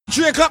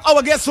3 o'clock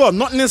hour, guess what?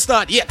 Nothing to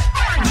start yet.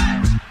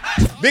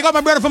 Big up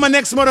my brother for my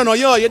next mother now.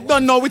 Yo, you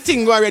don't know we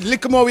think already.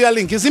 Lick more we are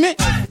link, you see me?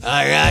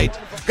 Alright.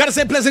 Gotta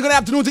say pleasant good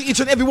afternoon to each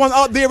and everyone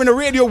out there in the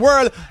radio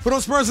world. For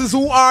those persons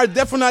who are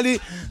definitely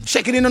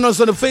checking in on us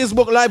on the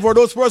Facebook Live, or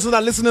those persons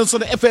that are listening to us on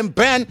the FM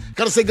band,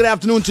 gotta say good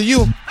afternoon to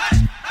you.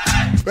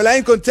 Well, I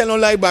ain't gonna tell no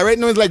lie, but right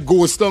now it's like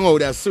ghost tongue out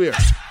there, I swear.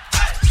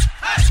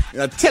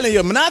 I'm telling you,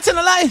 I'm not telling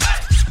a lie.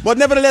 But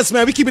nevertheless,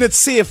 man, we keeping it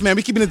safe, man.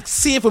 We keeping it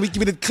safe and we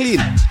keeping it clean.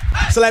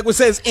 So like we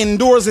says,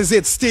 indoors is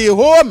it, stay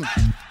home.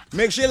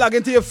 Make sure you log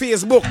into your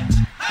Facebook.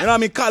 You know what I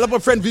mean? Call up a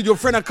friend, video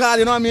friend a call,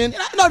 you know what I mean?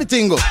 You know the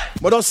thing go.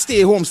 But don't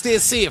stay home, stay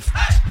safe.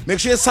 Make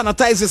sure you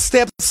sanitize your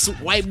steps,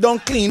 wipe down,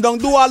 clean down,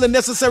 do all the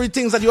necessary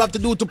things that you have to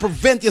do to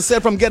prevent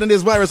yourself from getting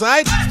this virus,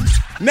 alright?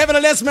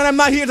 Nevertheless, man, I'm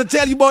not here to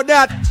tell you about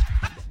that.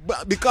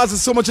 Because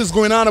there's so much is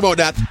going on about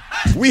that.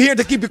 We're here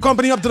to keep you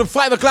company up to the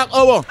 5 o'clock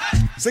hour.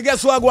 So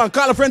guess what? Go on,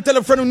 call a friend, tell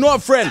a friend who know a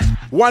friend.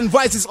 One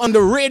Voice is on the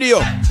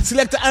radio.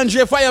 Select the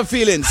Andre Fire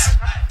Feelings.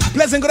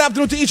 Pleasant good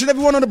afternoon to each and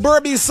everyone on the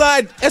Burby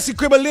side. Essie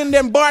Cribble,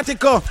 Linden,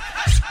 Bartica,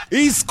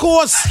 East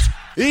Coast,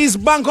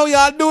 East Bank, how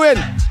y'all doing?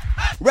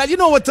 Well, you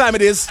know what time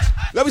it is.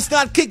 Let me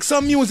start kick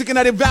some music and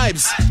the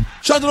vibes.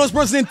 Shout out to those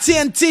persons in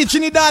TNT,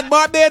 Trinidad,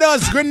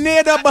 Barbados,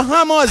 Grenada,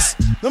 Bahamas.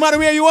 No matter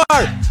where you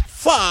are.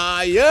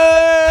 Fire!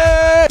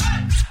 Yeah.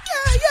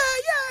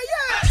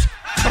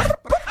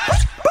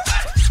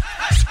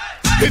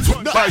 It's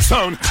one by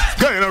sound,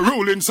 getting a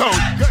ruling sound,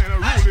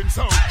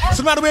 So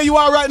no matter where you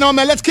are right now,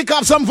 man, let's kick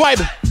off some vibe.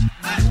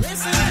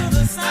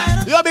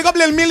 Yo, big up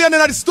Lil Million in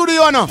the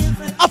studio now.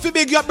 Happy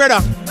big you up,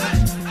 brother.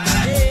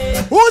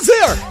 Who's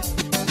here?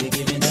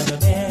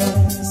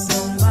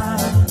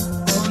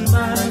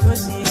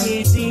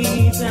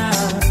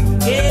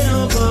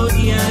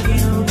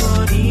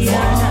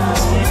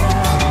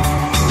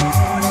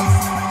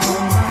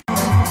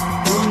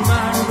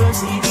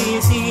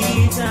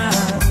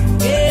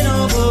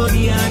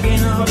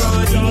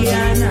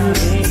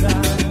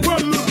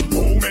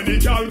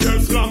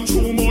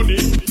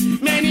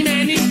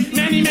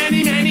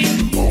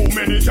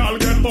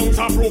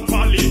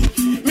 Properly.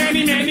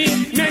 Many.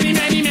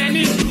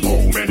 How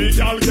many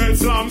y'all get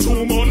slam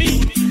to money?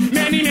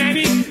 Many. How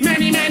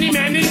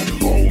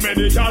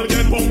many y'all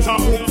get bumped up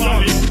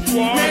properly?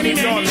 Many.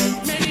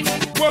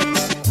 Well,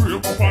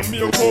 break up and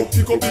milk out,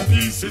 pick up the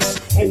pieces.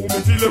 How me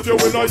feel if you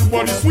when you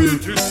are the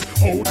sweetest?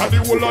 Out of the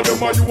whole of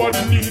them are you are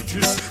the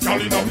neatest?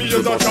 Y'all in a me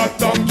as a chat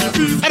donkey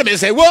piece. Let me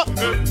say what?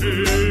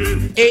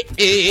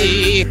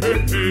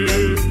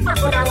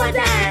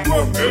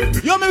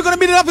 Yo, man, we're gonna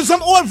beat it up with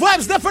some old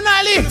vibes,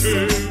 definitely.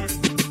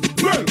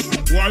 Well,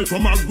 why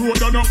from a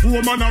road and a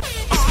poor man a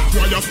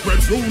why you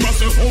spread rumors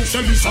say how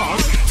Shelly saw?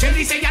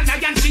 Shelly say you're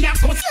not she a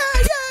cut.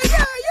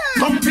 Yeah.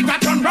 Come pick a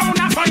turn round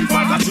and find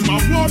for that you my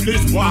word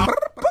this war.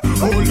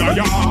 Oh la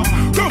ya.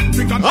 Come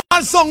pick a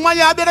all song man,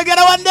 you better get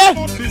a one day.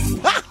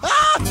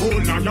 Oh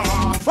la ya.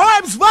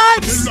 Vibes.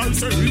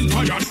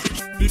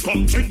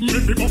 Come check me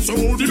because so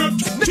ordinate.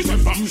 She said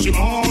fam she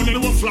born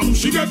and what flam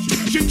she get.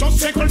 She just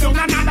circle down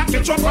another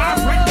ketchup bar.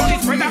 Red body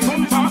spread and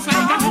come fast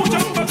like a new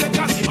jumbo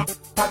jet.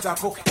 Pata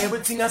cook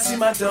everything I see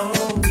my down.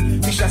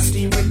 Fish a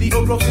steam with the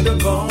okra to the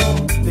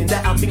bone. Then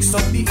that I mix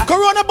up the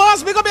Corona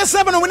boss, pick up your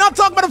 7. We're not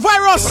talking about the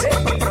virus.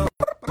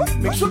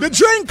 The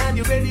drink. And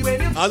you ready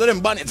when you Other than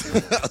ban it.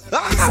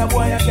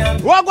 boy I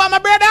can. Walk on my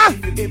brother.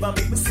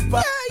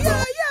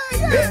 Yeah.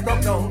 Bed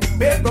broke down.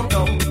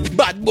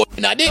 Bad boy,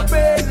 Naddy.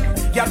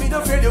 Yeah, me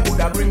no afraid you would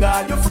have bring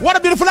all your What a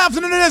beautiful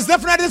afternoon it is.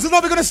 Definitely this is how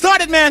we're gonna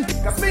start it, man.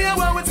 Cause me and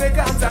one will take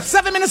contact.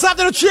 7 minutes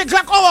after the 3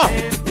 o'clock hour.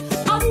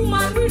 A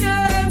woman with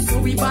them, so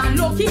we born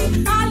lucky.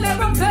 I'll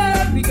never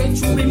play, we get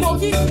through we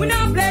monkey. We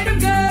not play them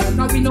game,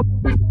 now we know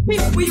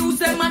we use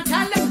them and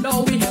tell them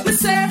no. We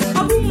say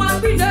a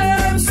woman with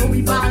them, so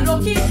we born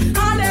lucky.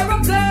 I'll never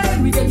play,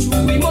 we get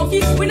through we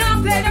monkey. We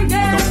not play them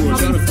game,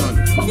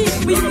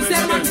 we use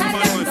them and tell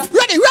them no.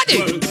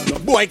 Ready.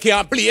 Boy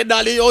can't play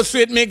Dolly House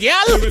with me,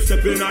 girl.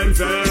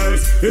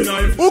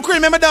 Who could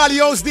remember Dolly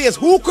House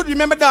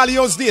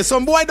days?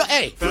 Some boy,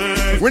 hey,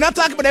 we're not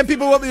talking about them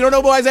people, you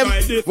know, boys, them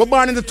were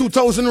born in the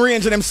 2000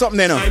 range and them something,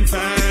 you know.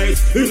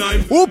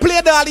 Who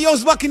played Dolly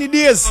House back in the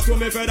days?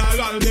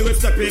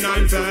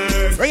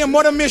 When your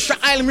mother miss your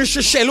oil, miss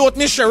your shell out,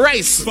 miss your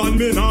rice. Well,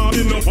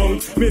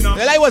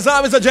 I was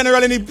always a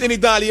general in the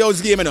Dolly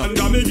House game, you know.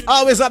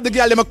 Always have the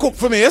girl, them a cook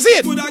for me, you see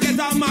it?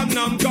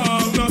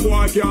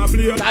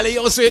 Dolly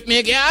House with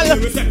me, girl.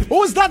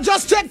 Who's that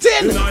just checked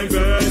in?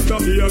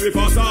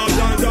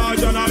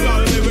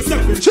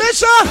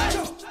 Trisha!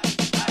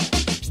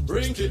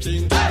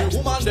 Rinky-ting, the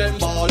woman them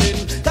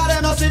ballin'. Tell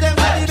them I see them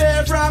ready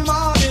there from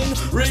morning.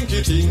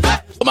 Rinky-ting.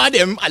 Woman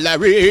them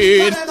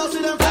alarin.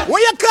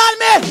 What you call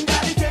me?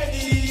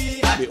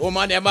 The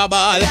woman them a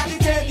ball.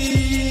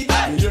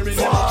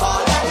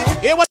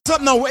 Hey, what's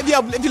up now? If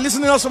you're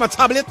listening to us from a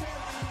tablet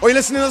or you're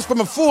listening to us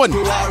from a phone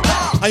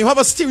and you have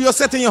a stereo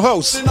set in your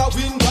house,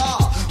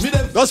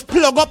 just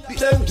plug up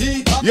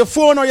your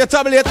phone or your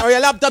tablet or your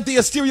laptop to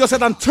your stereo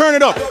set and turn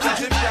it up.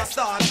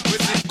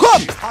 Go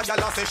Come.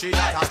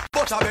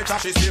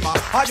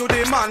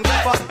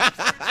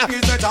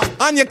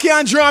 And you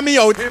can't draw me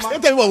out. You tell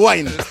me what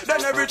wine.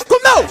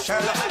 Come now.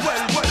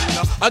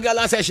 A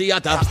girl say she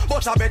yatta.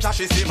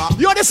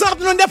 Yo, this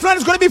afternoon definitely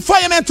is going to be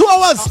fire, man. 2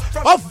 hours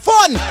of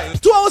fun.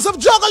 2 hours of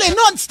juggling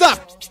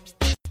non-stop.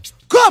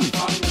 Come.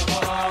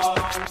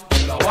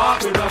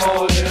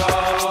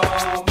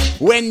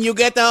 When you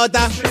get out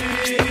of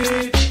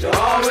street, you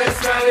always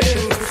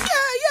smelling.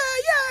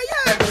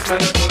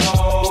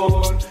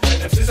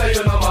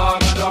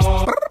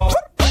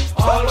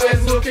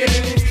 Always looking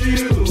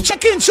cute.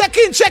 Check in.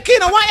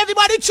 I want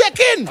everybody check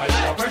in.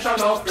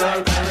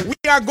 We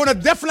are going to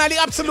definitely,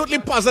 absolutely,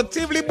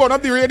 positively burn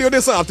up the radio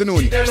this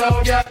afternoon.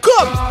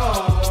 Come.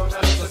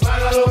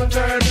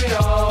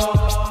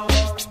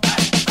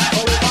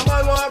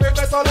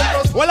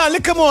 Well, a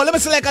little more. Let me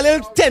select a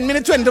little 10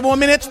 minutes, 20 more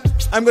minutes.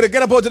 I'm going to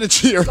get up out of the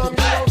chair.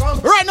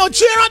 Right now,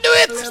 cheer on, do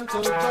it.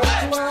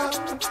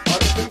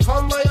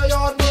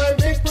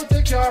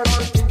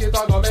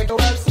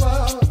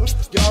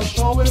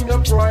 Show him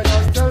your pride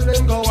and tell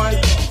him go on.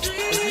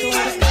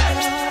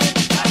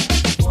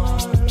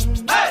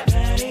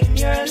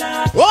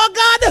 Oh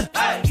God!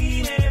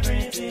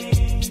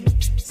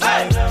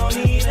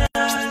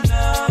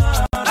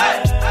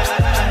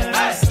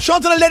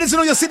 Shout to the ladies, you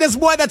know, you see this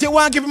boy that you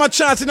want to give him a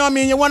chance, you know what I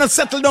mean? You want to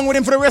settle down with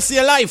him for the rest of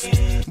your life.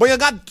 But you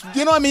got,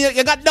 you know what I mean?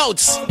 You got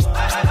doubts.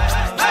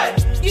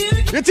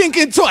 You're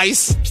thinking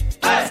twice.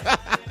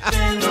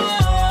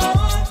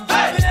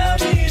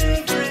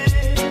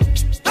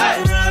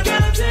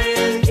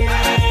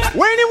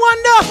 Where any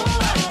wonder?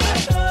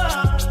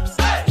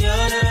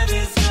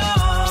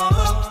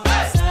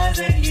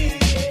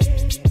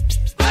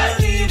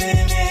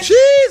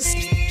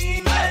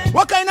 Jeez!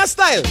 What kind of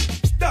style?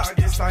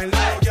 Doggy style,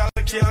 girl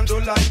can't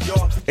do like you.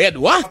 Head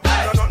what?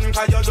 Nothing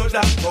can you do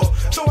that go.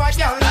 So I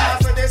girl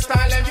laugh with this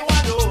style and you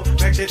want to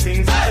make she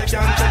things that you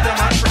can't take them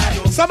and try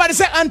you. Somebody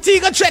say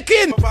Antigua check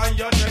in.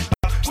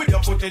 With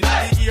your foot in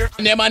the ear.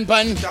 Name and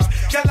pan.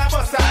 Girl I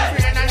bust a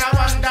brain and I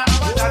wonder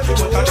what that you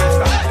put on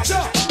this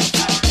style.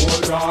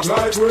 Dog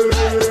like we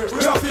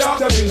have to have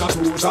them in a 2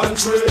 and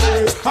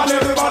 3. And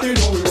everybody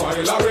know we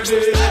wild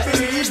already.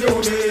 Believe you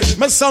me.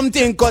 Me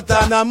something cut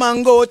on a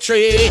mango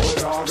tree.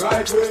 Dog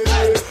like we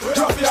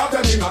have to have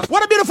them in a.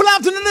 What a beautiful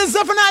afternoon. This is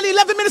definitely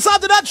 11 minutes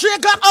after that 3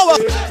 o'clock hour.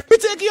 We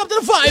take you up to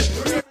the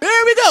 5.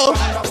 Here we go.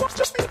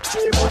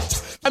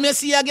 I'm gonna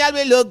see a girl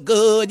will look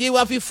good. You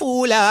have to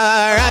fool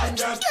her.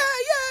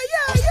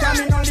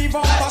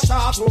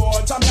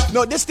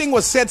 No, this thing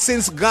was said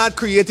since God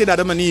created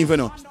Adam and Eve, you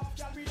know.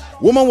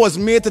 Woman was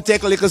made to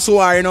take a little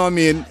sour, you know what I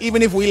mean?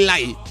 Even if we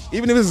lie,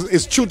 even if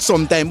it's truth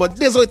sometimes, but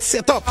this is how it's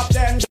set up.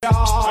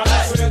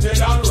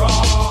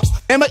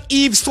 Remember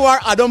Eve swore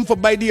Adam for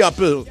bite the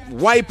apple.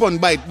 Wipe on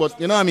bite, but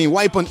you know what I mean?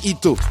 Wipe on eat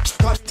too.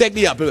 Take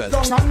the apple. Come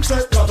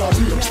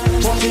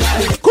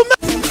back.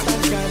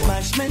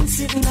 Bashman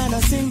sitting on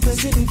a simple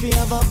sitting for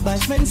your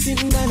Bashman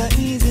sitting on a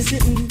easy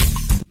sitting.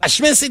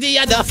 Bashman sitting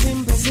yada.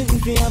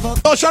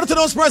 Oh, shout out to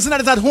those persons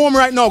that is at home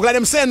right now. Glad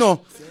them say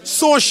no.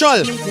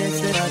 Social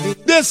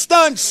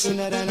distance. Please.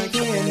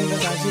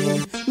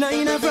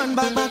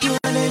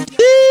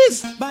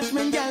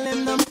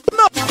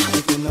 No.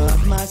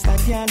 Master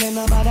can't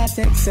nobody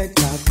take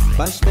sector.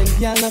 Bashman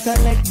can't not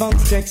collect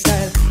bounce check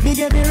style. Me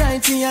give you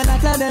right here,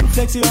 that of them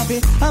flex you happy.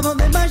 I'm on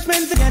the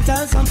Bashman to get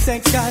all some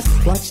sex cars.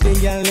 Watch the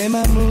girl them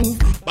a move.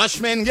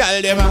 Bashman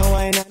girl them.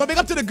 So big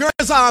up to the girls.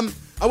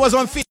 I was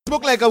on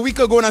Facebook like a week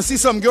ago and I see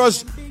some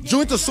girls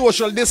due to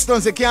social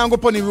distance. They can't go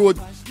up on the road.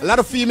 A lot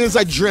of females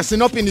are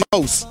dressing up in the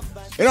house.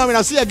 You know what I mean?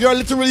 I see a girl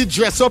literally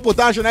dress up, put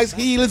on nice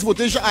heels,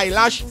 put on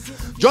eyelash,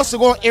 just to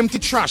go empty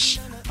trash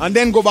and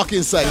then go back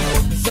inside.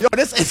 Yo,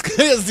 this is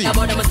crazy.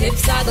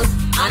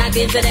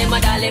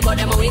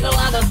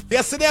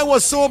 Yesterday I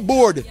was so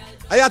bored.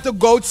 I had to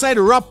go outside,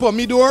 rap on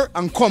my door,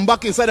 and come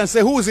back inside and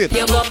say, who is it?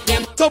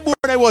 So bored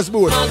I was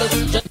bored.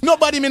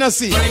 Nobody me not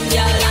see. Guyana,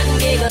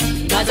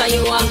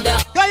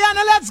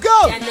 let's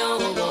go.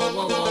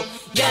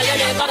 Girl, you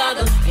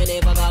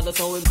never goggle,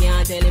 so we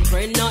can't tell him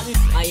friend nothing.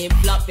 I ain't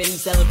flop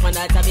himself, and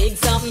that's a big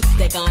something.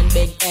 Take on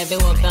big, every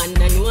work on,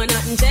 and you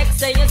nothing. Check,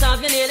 say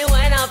yourself, you nearly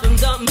went off from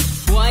something.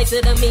 Boy, to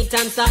the meat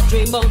and start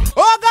dream about.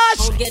 Oh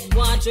gosh! Don't get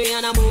watery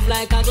and I move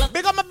like a glove.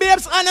 Big up my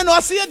babes, and I know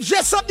I see you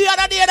dress up the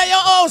other day at your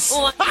house.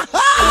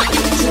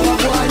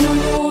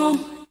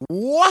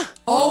 What?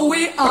 Oh,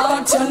 we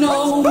are to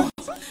know.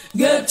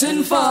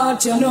 Getting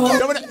fat, you know.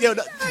 You're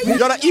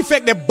the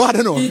effect the bad,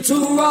 you know.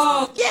 To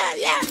rock.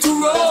 Yeah.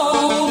 To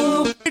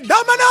roll.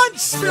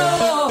 Dominance.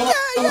 Yeah.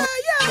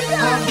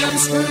 Have them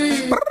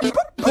scream,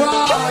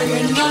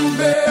 crying and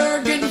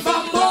begging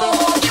for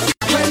more.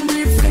 When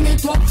we fling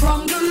it up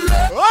from the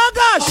left. Oh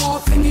gosh. Or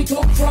fling it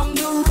up from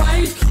the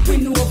right. We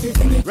know if we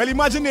fling it. Well,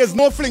 imagine there's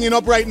no flinging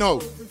up right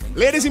now.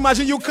 Ladies,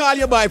 imagine you call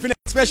your boyfriend,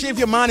 especially if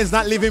your man is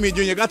not living with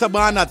you. You got a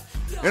bond that,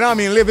 you know what I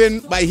mean,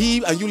 living by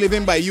he and you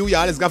living by you. You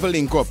always got to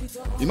link up.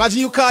 Imagine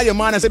you call your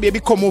man and say,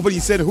 baby, come over. He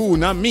said, who?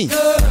 Not me.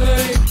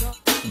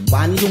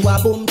 One do a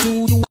boom,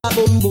 two do a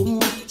boom boom,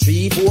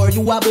 3, 4,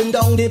 you have been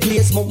down the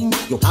place, mum.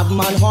 You have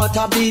man heart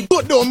a beat.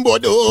 Bodum,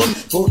 bodum.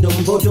 Bodum,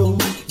 bodum,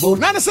 bodum.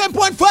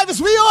 97.5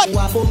 is we on.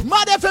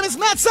 Mad FM is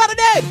Mad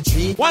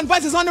Saturday. One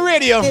Vice is on the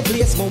radio. The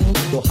place, mum.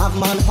 You have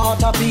man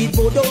heart a beat.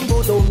 Bodum,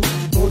 bodum.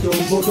 Bodum,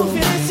 bodum.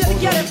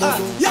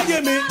 Yeah,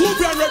 give me. Who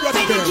can red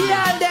rubber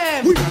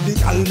them? We got the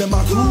gal them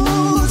a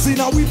cruise.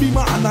 Now we be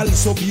my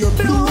analyst of your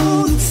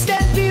blues.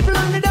 10 people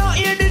on the don't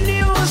hear the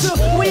news.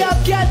 We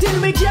have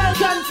cattle, we can't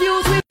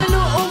confuse. We don't know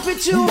how to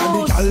choose. We got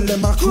the gal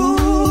them a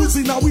cruise.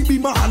 Now we be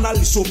my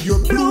analyst of your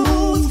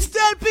blues.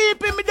 Tell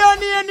people me down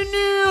here in the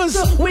news.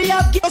 We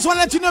have just want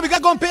to let you know we got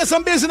to go and pay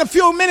some bills in a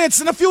few minutes,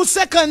 in a few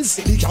seconds.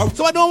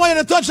 So I don't want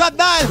you to touch that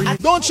dial.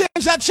 Don't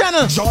change that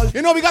channel.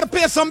 You know we got to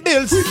pay some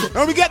bills.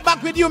 When we get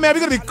back with you, man, we're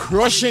going to be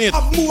crushing it.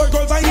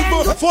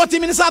 40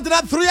 minutes after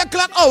that 3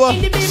 o'clock hour.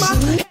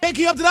 Take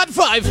you up to that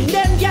 5. Them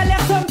girl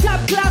have some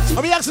top class.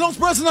 I'll be asking those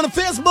person on the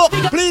Facebook,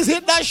 please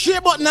hit that share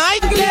button, right?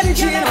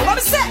 What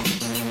is that?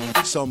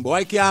 Some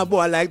boy can't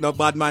boy like no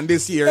bad man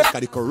this year. Cause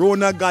the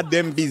corona got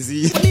them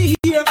busy.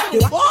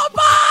 Oh,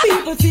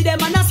 people see them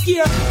and a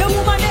scare. The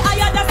woman they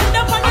hire that sit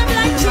up on them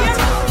like chair.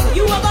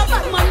 You have a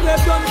bad man where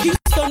from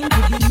Kingston.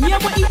 Yeah,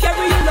 but he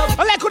carry you love.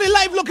 I like how the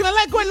live looking. I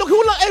like how it look.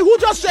 Who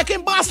just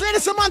checking? Boss lady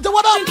Samantha,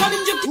 what up?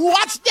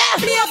 What's that?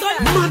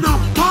 Man a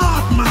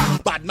bad man.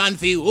 Bad man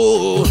for you.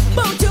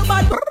 Bout your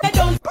bad head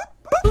down.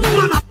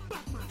 Man a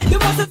you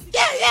must have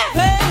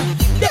yeah.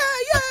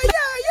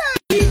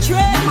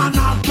 Betray. Man a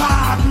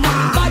bad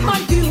man. Bad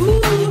man for you.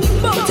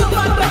 Bout your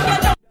bad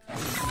head down.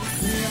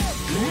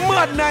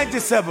 Mad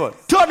 97.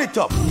 Turn it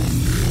up.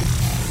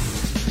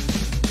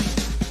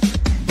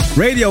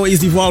 Radio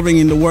is evolving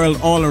in the world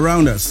all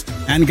around us,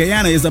 and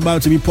Guyana is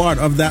about to be part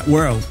of that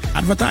world.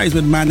 Advertise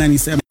with Mad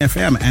 97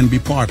 FM and be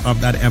part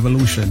of that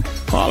evolution.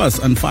 Call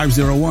us on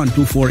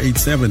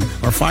 501-2487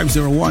 or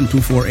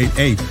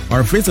 501-2488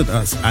 or visit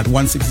us at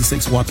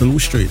 166 Waterloo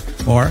Street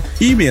or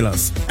email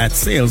us at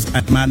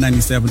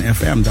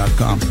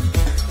sales@mad97fm.com.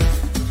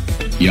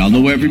 Y'all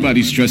know what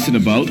everybody's stressing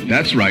about?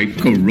 That's right,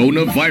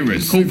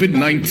 coronavirus,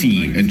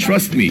 COVID-19. And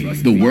trust me,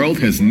 the world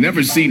has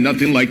never seen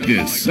nothing like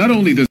this. Not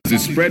only does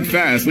it spread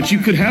fast, but you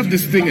could have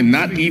this thing and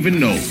not even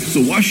know. So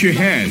wash your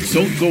hands,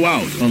 don't go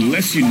out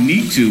unless you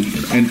need to,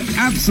 and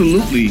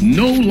absolutely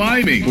no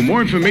liming. For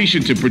more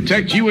information to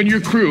protect you and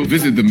your crew,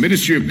 visit the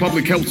Ministry of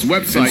Public Health's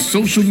website and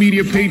social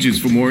media pages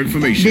for more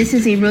information. This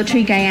is a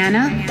Rotary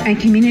Guyana and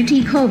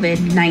Community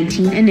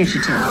COVID-19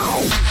 initiative.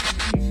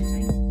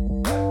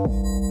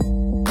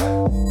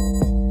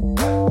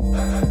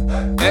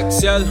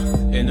 Excel,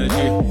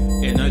 energy,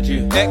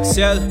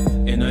 Excel,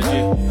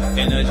 energy.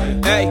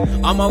 Hey,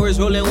 I'm always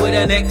rolling with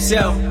an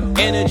Excel,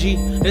 energy.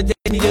 The day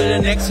to the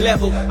next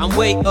level. I'm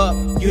way up,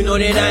 you know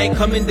that I ain't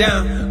coming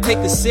down. Take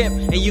a sip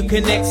and you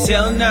can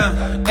excel now.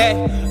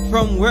 Hey,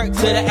 from work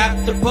to the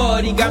after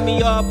party, got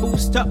me all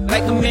boosted up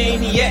like a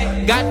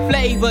maniac. Got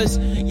flavors,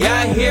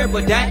 yeah I hear,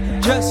 but that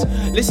just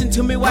listen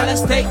to me while I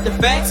state the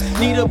facts.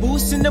 Need a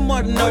boost in the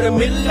morning or the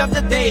middle of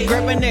the day.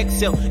 Grab an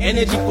Excel,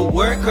 energy for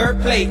work or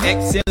play.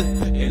 Excel.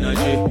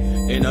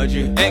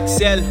 Energy,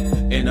 Excel,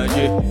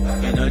 energy.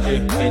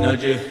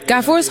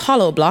 Gafoor's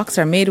hollow blocks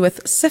are made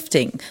with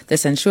sifting.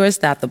 This ensures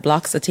that the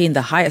blocks attain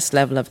the highest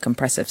level of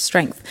compressive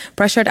strength,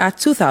 pressured at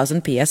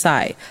 2000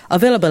 psi.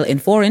 Available in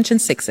 4-inch and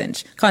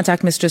 6-inch.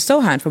 Contact Mr.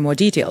 Sohan for more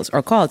details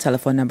or call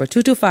telephone number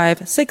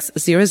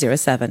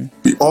 225-6007.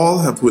 We all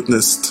have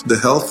witnessed the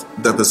health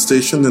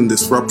devastation and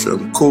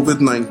disruption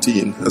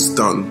COVID-19 has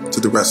done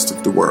to the rest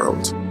of the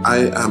world.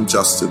 I am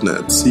Justin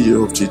Ned,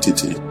 CEO of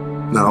GTT.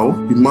 Now,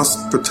 we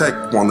must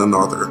protect one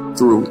another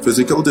through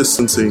physical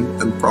distancing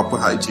and proper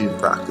hygiene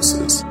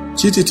practices.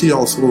 GTT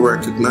also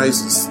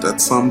recognizes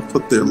that some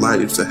put their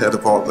lives ahead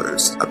of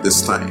others at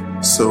this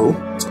time. So,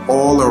 to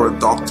all our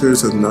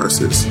doctors and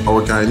nurses,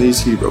 our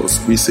Guyanese heroes,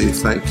 we say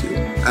thank you.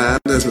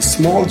 And as a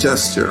small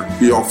gesture,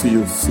 we offer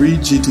you free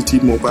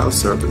GTT mobile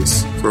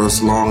service for as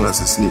long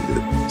as it's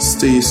needed.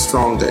 Stay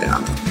strong,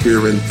 Guyana.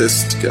 We're in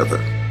this together.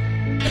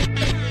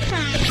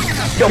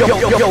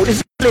 Yo, this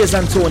is Blaze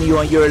Antonio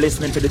and you're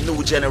listening to the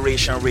new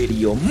generation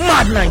radio,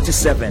 Mad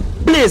 97.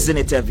 Blazing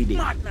it every day.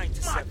 Mad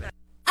 97.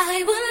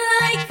 I would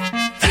like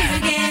to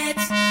get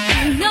to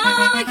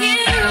know you,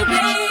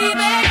 baby.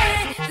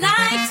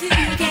 Like to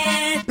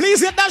get.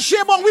 Please hit that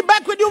share button. We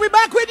back with you.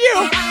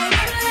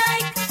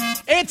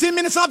 18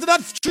 minutes after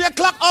that 3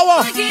 o'clock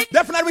hour.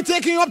 Definitely we're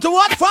taking you up to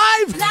what?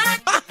 5?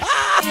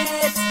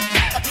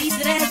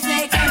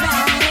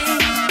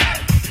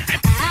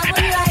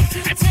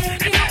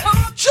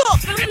 Sure.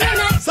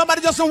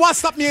 Somebody just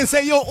WhatsApp me and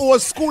say, yo, our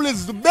school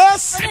is the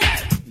best.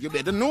 You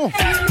better know.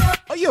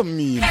 What you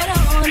mean?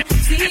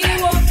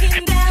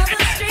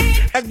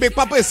 Like Big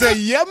Papa say,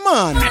 yeah,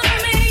 man.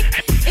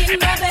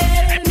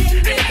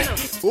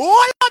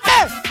 Oh,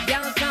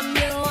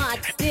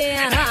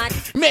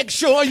 make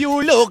sure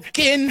you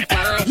looking.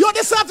 Yo,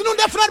 this afternoon,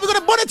 definitely we're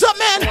gonna burn it up,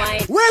 man.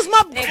 Where's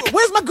my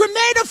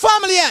Grenada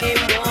family at?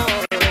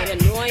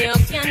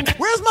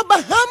 Where's my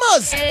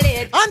Bahamas?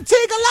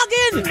 Antigua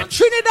login,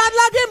 Trinidad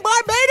login,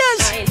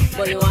 Barbados.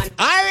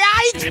 All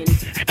right.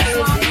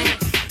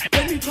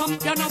 When you come,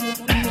 you're not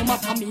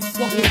flatter me.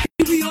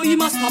 You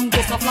must come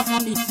just a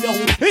flatter me.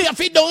 Hey, if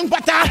you don't,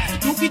 butter.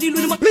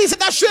 Please hit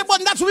that share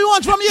button. That's what we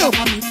want from you.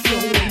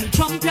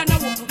 Champion, I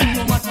want to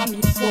no matter me.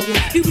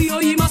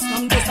 You must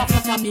come just a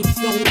flatter me.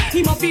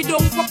 He must be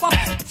done proper.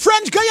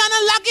 French Guyana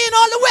lock in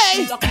all the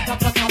way.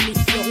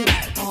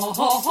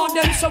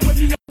 Them so when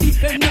me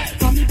defend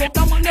from me but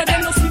the man they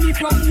don't see me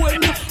from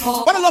when.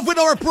 What I love with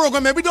our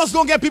program, man, we just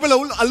don't get people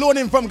alone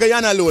in from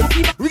Guyana alone.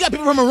 We get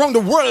people from around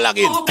the world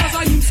logging.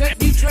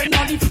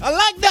 I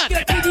like that.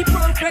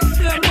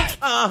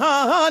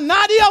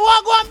 Nadia,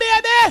 walk on,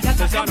 baby.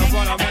 The son of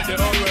one, I met the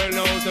whole world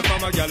knows if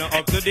I'm a gal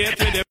up to date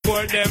with the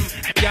report them.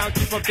 Can't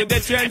keep up to the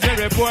trends and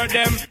report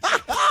them.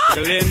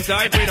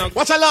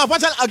 Watch a laugh, I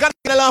gotta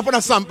get a laugh on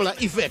a sampler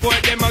effect.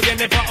 Report them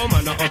again if I'm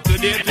up to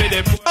date with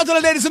them. Out to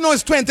the ladies who know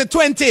it's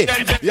 2020.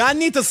 Y'all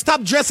need to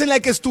stop dressing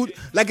like it's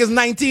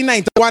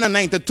 1991 and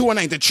 92 and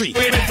 93.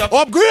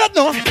 Upgrade,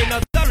 no?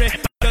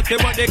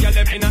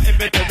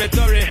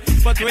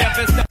 But we have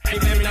to stop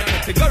them in a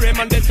category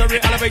mandatory.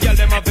 All of the girls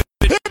them have hit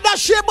that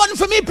share button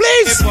for me,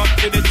 please.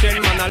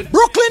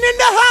 Brooklyn in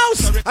the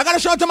house. I gotta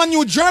shout to my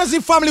New Jersey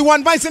family.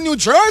 One Vice in New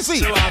Jersey.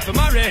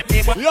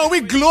 Yo,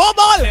 we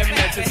global.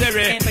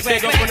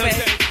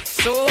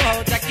 So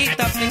jack it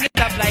up, sing it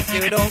up like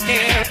you don't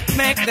care.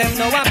 Make them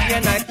know up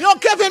your night. Yo,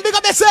 Kevin, big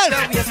up yourself.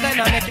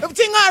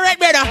 Everything alright,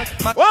 brother.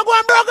 Walk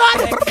on, bro,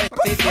 God.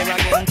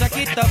 Jack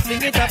it up,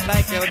 sing it up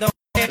like you don't.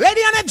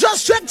 Lady Anna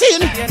just checked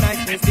in.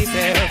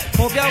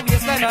 Move your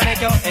waistline and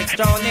make your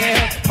extra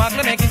near.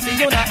 Magna make it see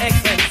you not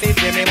expensive.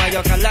 Give me why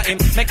you call him.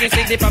 Make it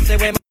see the property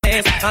where my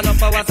is. And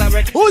up hours I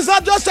wreck. Who's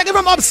that just checking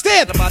from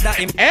upstate?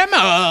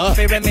 Emma.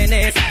 Fair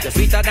reminisce. You're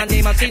sweeter than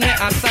the machine.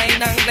 I'm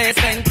sign and lace.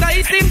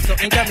 Entice him so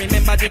he can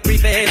remember the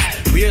preface.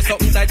 We're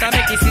something tight and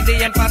make it see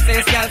the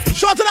emphasis.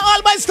 Shout to the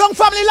All by Strong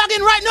family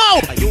logging right now.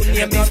 You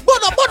name me.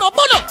 Bono.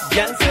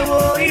 Yes,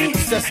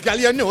 you girl,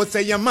 you know,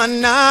 say your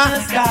man now.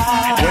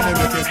 When you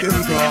make it still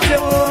go.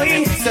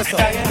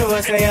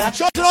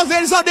 Shout to those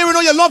ladies out there who know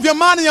you love your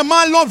man and your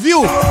man love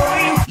you.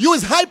 You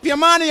is hype your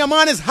man and your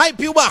man is hype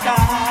you back.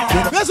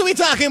 That's what we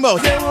talking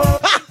about. Turn up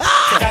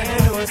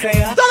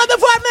the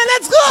vibe, man,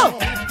 let's go.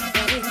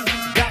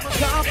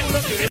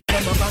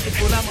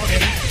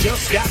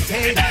 Just got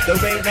paid, the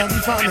rain and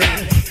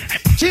funny.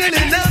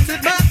 Chilling out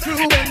with my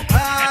crew and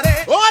party.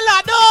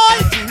 Hola, doy.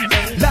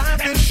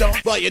 Life is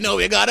short, but you know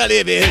we gotta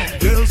live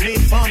it. Girls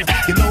need fun,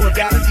 you know we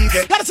gotta keep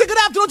it. Gotta say good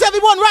afternoon to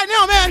everyone right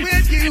now, man.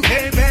 With you,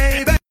 hey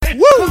baby.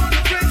 Woo!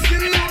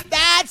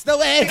 That's the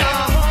way.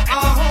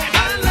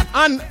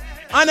 And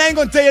I ain't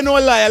gonna tell you no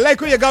lie. I like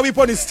when you got me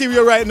on the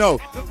stereo right now.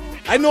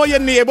 I know your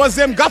neighbors,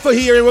 them got for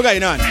hearing what's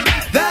going on.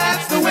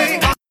 That's the way.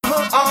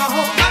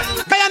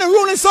 Guyana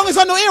ruling song is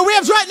on the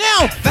airwaves right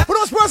now. For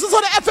those persons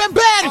on the FM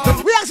band,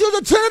 we ask you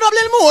to turn it up a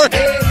little more.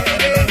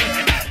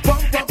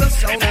 Pump up the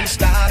sound and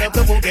start up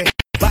the boogie.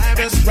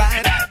 Virus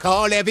right.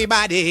 Call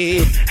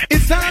everybody.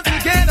 It's time to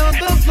get on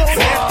the floor.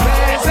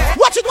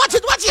 Watch it. Blaze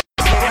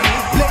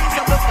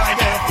up the fire,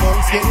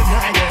 folks get it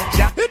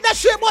higher. Hit that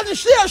shit button,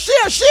 share.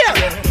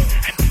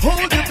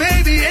 Hold your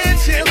baby and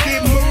she'll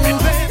keep moving.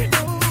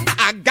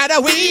 I got a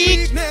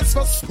weakness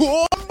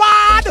for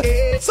bad.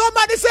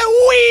 Somebody say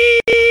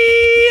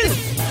weed.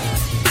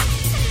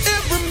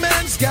 Every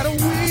man's got a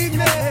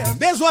weakness.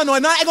 There's one, no, I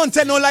ain't gonna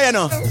tell no lie,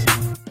 no.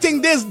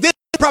 Think this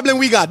problem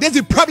we got. This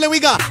is the problem we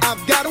got.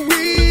 I've got a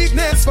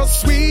weakness for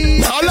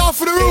sweet. All off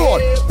the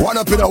road. One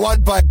up in a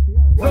one pipe.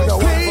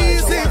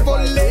 Crazy for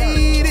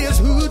ladies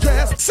who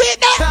dress. See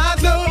that?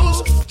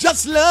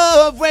 Just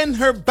love when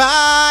her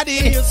body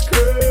is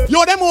curved.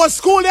 Yo, them old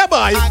school there,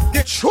 boy.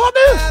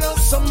 Trouble.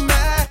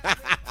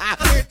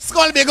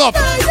 Skull big up.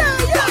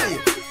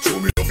 Show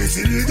me the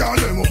physical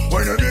demo.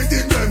 When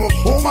everything demo.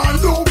 Woman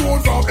do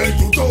good from head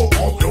to toe.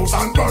 Up close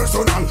and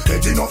personal.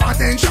 Get enough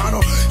attention.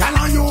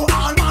 Tell you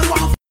all man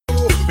want.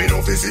 Me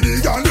no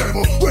physical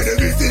demo. When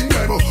everything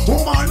demo.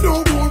 Woman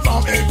do good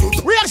from head to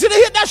toe. We actually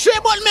hit that share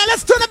button, man.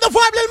 Let's turn up the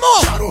vibe a little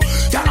more.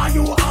 Tell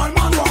you all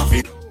man want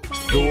it.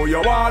 Do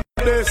you want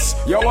this?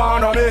 You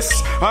wanna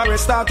miss? I will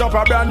start up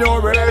a brand new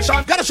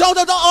relation. Gotta shout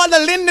out to all the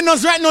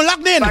Lindoners right now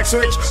locked in. Like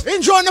switch.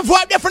 Enjoying the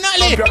vibe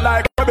definitely. Do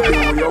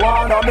you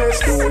wanna miss?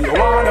 Do you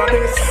wanna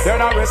this?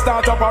 Then I will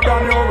start up a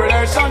brand new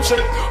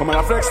relationship. I'm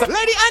gonna flex. Lady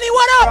Annie,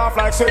 what up? Off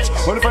like switch.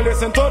 When if I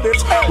listen to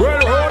this,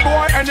 well, old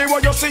boy, anyway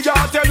you see ya,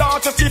 tell her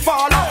to see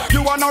follow.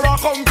 You wanna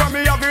rock come from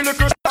me, I will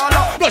look at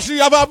does she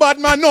have a bad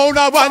man? No,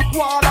 that one.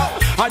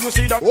 And you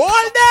see the all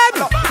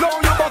them. No,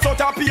 you bust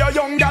out a pure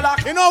young gala.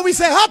 You know we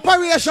say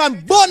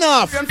operation burn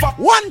off.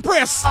 One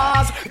press.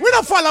 We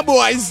don't follow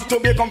boys. To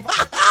become. Tell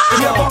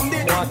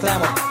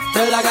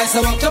the guys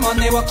to walk the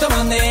money,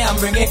 and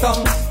bring it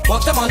come.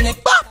 Walk the money,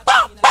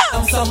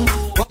 some.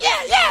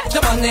 Yeah. The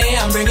money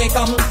and bring it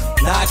come.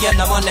 Now get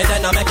the money,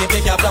 then I make it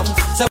big up.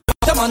 So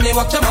walk the money and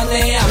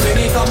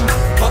bring it come.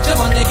 Walk the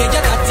money, get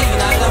your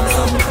teen and lump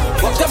sum.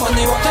 Walk the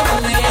money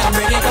and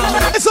bring it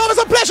come. It's always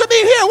a pleasure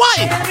being here.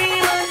 Why?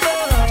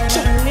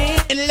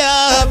 In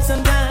love.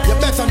 You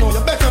better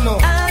know.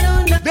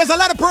 There's a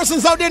lot of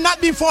persons out there not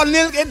been falling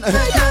in.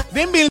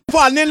 They've been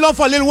falling in love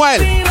for a little while.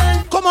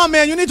 Come Come on,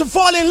 man. You need to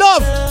fall in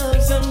love.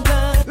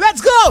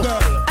 Let's go.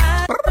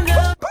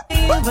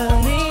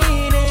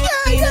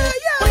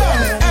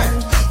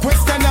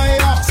 Question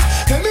I ask.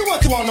 Tell me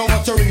what you want to know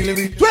what you really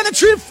be.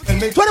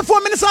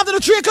 24 minutes after the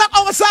 3 o'clock.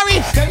 Oh, sorry.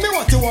 Tell me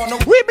what you want to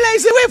know. We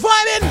blazing, we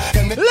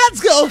vibing. Let's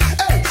go.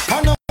 Hey,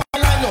 I know.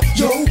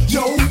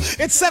 Yo.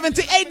 It's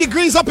 78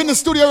 degrees up in the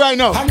studio right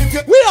now.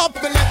 We up.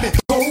 Let me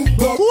go.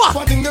 What?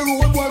 What in the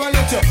road, boy, I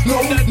let you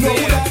know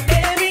that.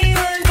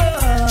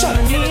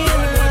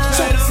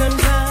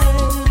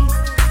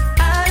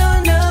 I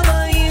don't know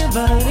about you,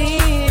 but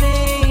it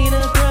ain't a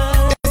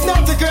crime. It's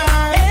not a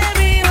crime.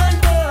 Everyone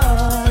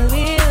fall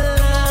in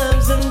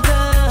love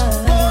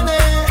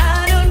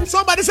sometimes.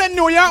 Somebody said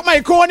New York, my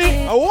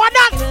Coney. What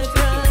that?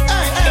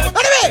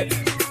 Anyway.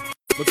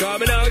 Because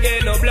me now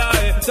get no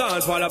blind.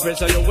 Don't fall of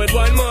pressure you with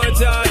one more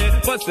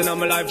time. Busting on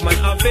my life, man,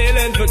 I'm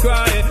feeling for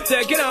crying.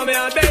 Taking on me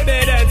out,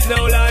 baby, that's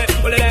no lie.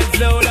 Well, that's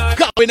no lie.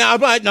 Going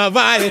out right now,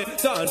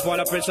 vibe. Don't fall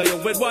of pressure you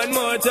with one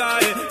more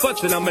time.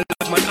 Busting on my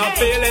life, man, I'm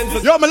feeling for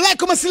Yo, man, like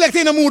come select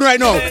in the mood right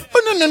now. I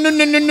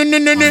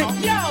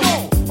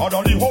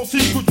don't the whole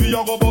secret we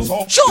are go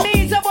so. Sure. You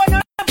think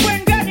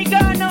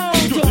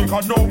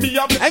I know me?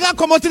 I gotta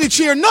come out to the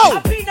chair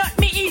now. You're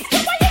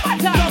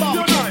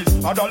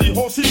nice. I don't the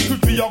whole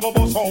secret we are go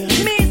so.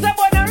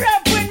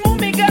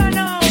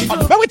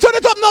 But we turn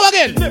it up now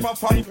again. Never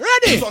fight.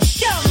 Ready?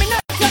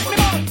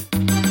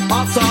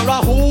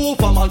 Sarah who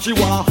for man she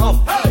want have.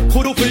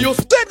 Could you feel you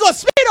Then go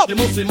speed up. she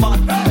must be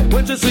mad.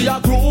 When she see a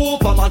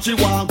group for man she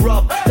want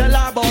grab. Tell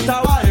her about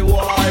her why.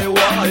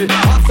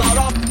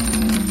 Sarah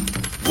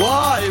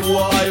why?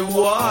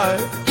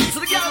 So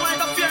the girl might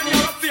have fear and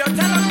you're fear.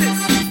 Tell her this.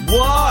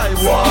 Why?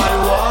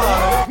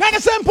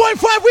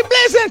 97.5, we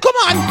blazing. Come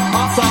on.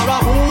 Sarah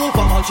who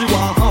for man she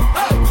want have.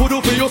 Could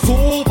you feel you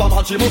super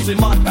man she must be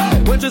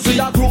mad. When she see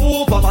a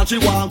group for man she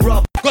want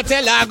grab. Go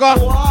tell her, go.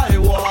 Why?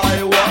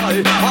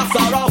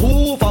 Sarah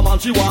who for man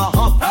she want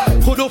have.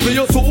 Could you feel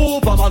you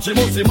super man she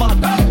must be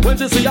mad. When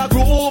she see a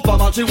group for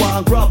man she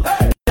want grab.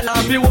 Tell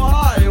her me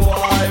why?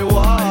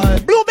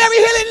 Blueberry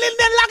Hill in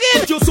Linden, log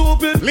in. You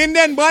stupid.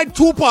 Linden by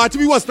 2 party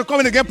we was to come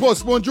in to get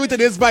postponed due to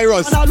this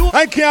virus.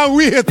 I can't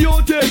wait.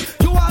 Beauty,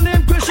 you want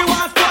him Chris, she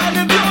want spoil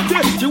him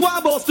beauty. She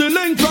want bust the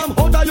link from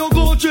out of your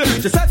Gucci.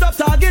 She set up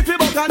target we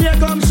buck and here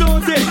come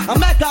shooty. I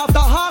met after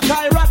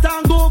Hawkeye, Rat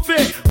and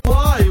Goofy.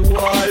 Why?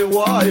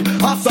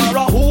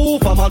 Sarah who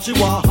for man she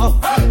want have.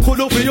 Could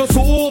you feel you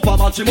super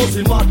man she must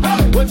be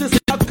mad. When she see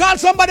a Call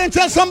somebody and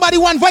tell somebody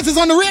One Voice is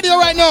on the radio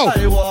right now.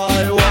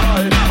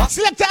 why?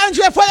 Selector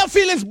Andrea for your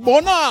feelings.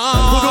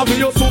 Bona. Could you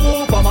feel you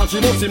super man she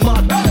must be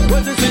mad.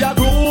 When she see a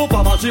group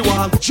man she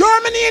want.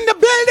 Germany in the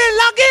building,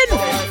 log in.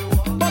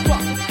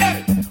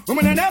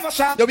 Woman never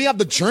shot. Yo, we have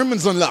the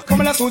Germans on lock.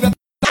 Come on, let's do that.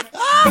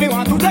 When you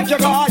want to take your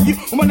guy,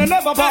 woman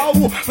never bow.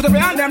 Put them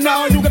behind them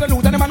now. You gotta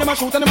loot and them and them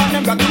shoot and them and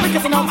them got the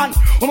wicked now. And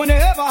woman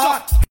never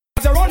hot.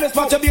 You're on this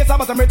spot, your base,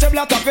 but I'm rich, I'm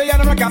not and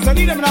I'm a cat, so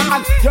need them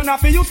now. You're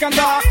not for you can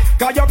talk.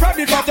 Cause you're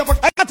probably got your.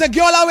 I got a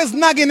girl always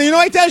nagging, you know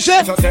what I tell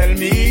you? So tell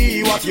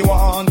me what you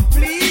want,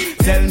 please.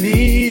 Tell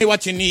me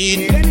what you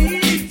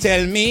need.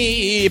 Tell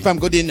me if I'm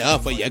good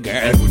enough for your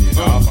girl.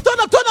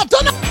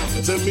 Turn up.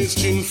 Tell me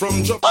Chin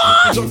from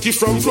Junkie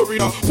from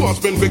Florida. Was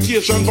been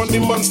vacation on the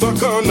monster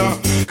corner.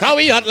 Can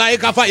we hot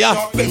like a fire?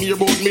 Them here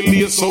bout me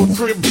lace out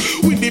crib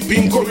with the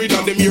pink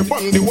corridor. Them here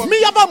on the one.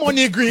 Me have a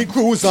money green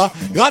cruiser.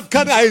 What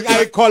can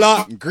I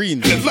color?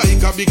 Green.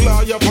 Like a big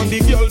liar on the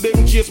girl.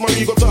 Them chase my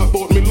go talk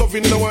about me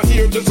loving now and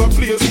here just a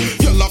place.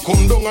 Y'all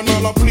come down and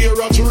all a play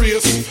rat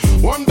race.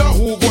 Wonder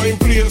who go in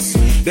place.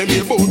 Them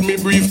here bout me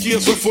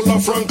briefcase so full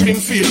of Franklin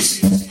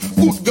face.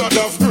 Good God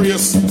of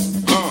grace.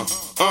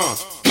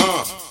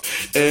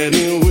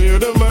 Anywhere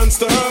the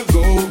monster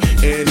go,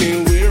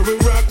 anywhere we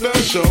rock the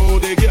show,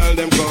 the girl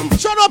them come.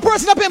 Shout out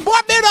person up in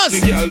Barbados.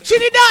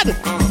 Trinidad.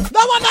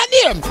 That one that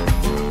name.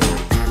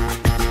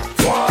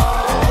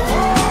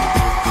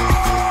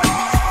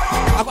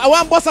 I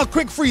want to bust a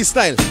quick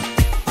freestyle.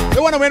 They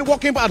want to win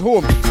walking at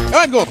home.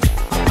 Here we go.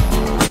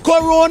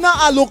 Corona,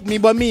 I look me,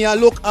 but me, I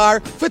look her.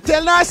 For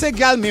tell her, say,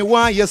 girl, me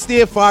want you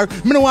stay far.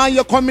 Me no want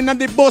you coming on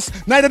the bus,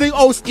 neither the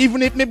house,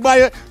 even if me buy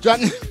a John.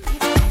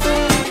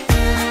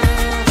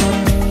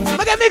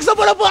 I can mix up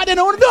on the party, I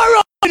want to do a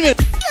run with it.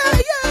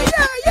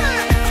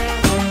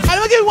 Yeah.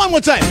 I'll give it one more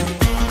time.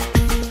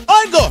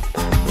 All go.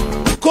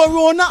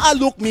 Corona, I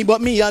look me, but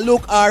me, I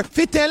look her.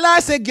 For tell her,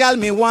 say, girl,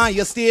 me want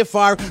you stay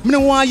far. Me no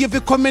want you to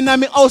come in on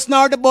me house,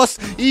 nor the bus,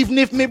 even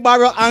if me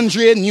borrow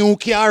Andre new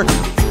car.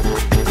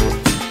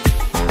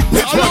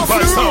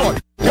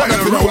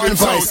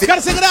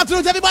 Gotta say good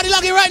afternoon to everybody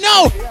logging right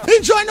now.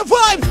 Enjoying the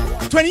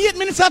vibe. 28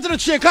 minutes after the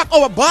 3 o'clock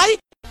hour. Bye.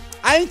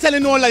 I ain't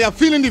telling no lie. I'm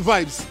feeling the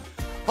vibes.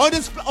 How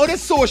this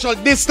social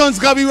distance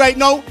got me right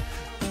now.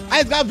 I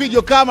just got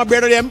video call my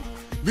brother them.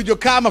 Video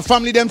call my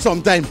family them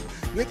sometime.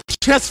 It's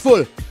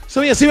stressful.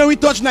 So yeah, see when we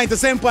touch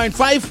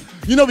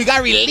 97.5, you know we got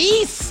to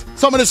release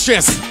some of the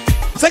stress.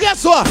 So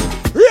guess what?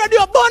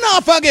 Radio burn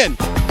off again.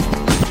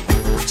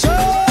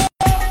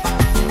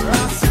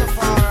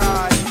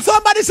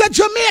 Somebody said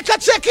Jamaica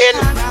check-in.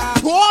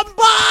 Go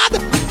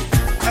bad.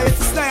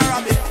 snare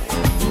of it.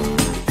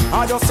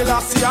 I just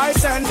still see I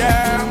send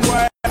them,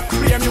 well,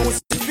 play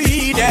music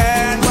feed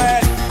them,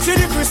 well, see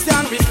the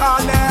Christian we call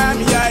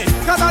them, yeah,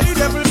 cause all the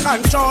devil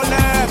control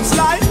them,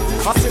 slide,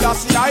 I still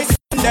see I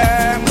send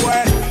them,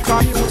 well,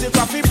 cause music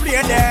if we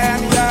play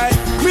them, yeah,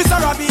 Mr.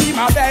 Robbie,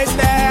 my best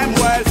them,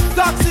 well,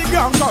 Taxi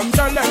Gang come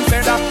tell them,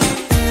 say that.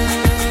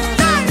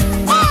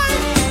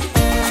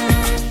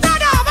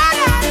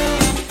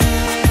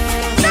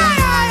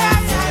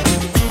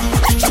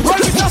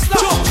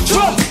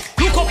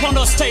 Look up on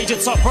the stage,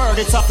 it's a bird,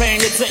 it's a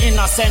plane, it's an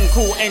innocent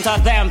crew, ain't a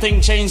damn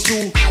thing changed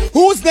too.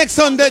 Who's next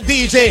on the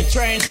DJ?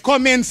 Train.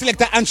 Come in,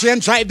 selector entry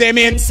and drive them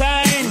in.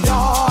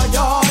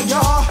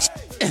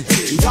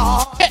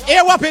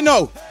 Hey, what you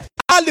know?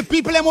 All the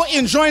people that are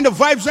enjoying the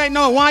vibes right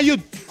now,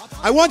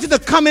 I want you to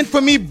comment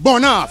for me,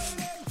 burn off.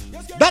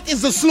 That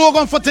is the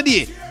slogan for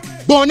today.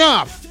 Burn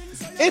off.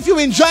 If you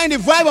enjoying the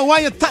vibe, I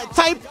want you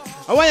type,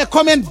 I want you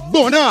comment,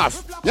 burn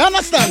off. You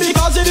understand?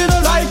 Because you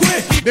didn't like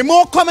me. The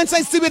more comments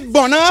I see with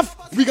burn off,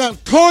 we can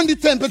turn the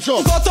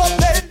temperature.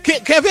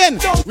 Kevin,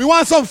 we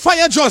want some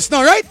fire just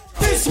now, right?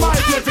 This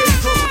might be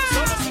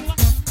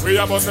we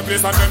are bust the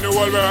place and then the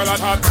whole world at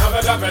hot.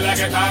 Drop it like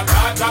it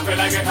hot, drop it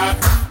like it hot.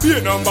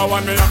 Be number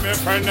one, me and my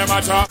friend them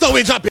at hot. So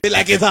we drop it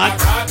like it's hot.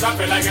 Drop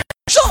it like it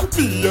hot.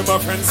 Me and my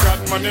friends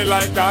got money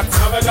like that.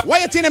 Why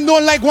you think them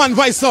don't like one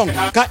voice song?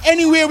 Cause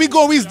anywhere we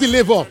go, we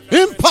deliver.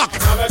 Impact.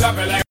 Drop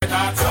it like it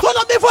hot. Turn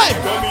up the vibe.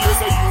 Tell me you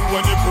say you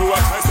want the brew,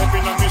 I try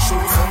stepping on my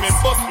shoes. So me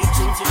bust me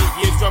tune till it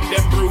hears from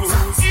them brews.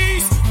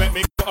 Make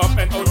me go up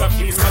and out of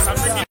peace, cause I'm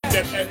bringing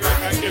them head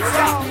like a hill.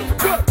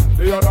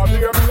 The other day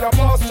me a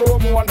pass through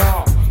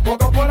Mona.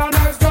 Woke up on a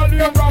nice girl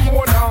named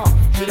Ramona.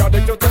 She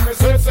addicted to me,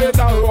 say it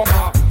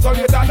aroma. So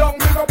later down,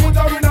 me go put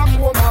her in a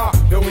coma.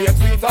 The way it's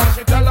sweet and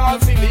she tell her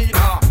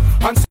Selena.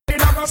 And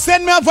Selena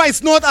send me a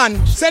voice note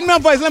and send me a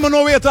voice, let me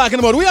know what you're talking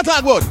about. What you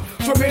talking about?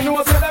 So me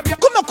know say them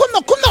come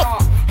now.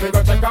 Me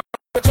go check out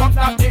the truck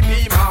that the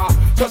beamer.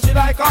 So she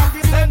like off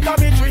the center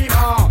me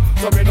dreamer.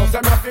 So me know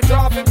say me have to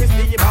drop in me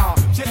steamer.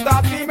 She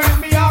start to make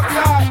me up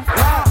like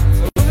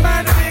so who's the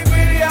man to be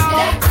with you?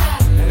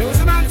 And who's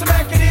the man to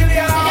make it ill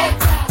you?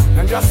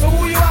 And just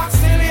who you are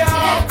still you?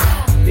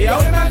 The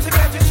only man to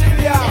get you chill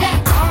you.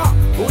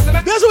 Who's the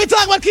man? That's what we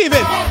talk about,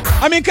 Kevin.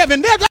 I mean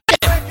Kevin, there,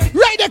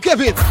 right there,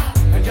 Kevin.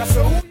 And just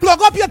who?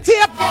 Plug up your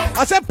tape.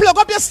 I said plug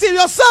up your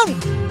stereo song.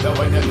 The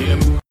way you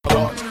name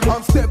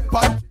on step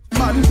back.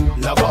 Man,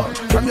 love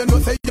from you know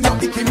say you know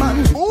icky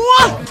man.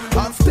 What?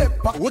 On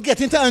step back. We're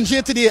getting to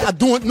Angie today. I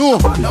don't know.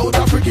 Now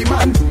the freaky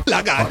man.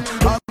 Lagan.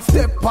 On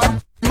step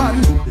back.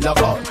 Man, love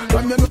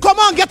from you know. Come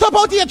on, get up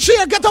out of your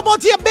chair. Get up out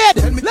of your bed.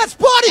 Let's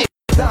party.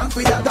 Dance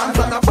with your dance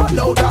and a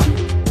follow that.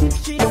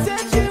 She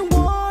said she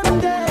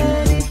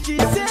wanted, she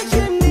said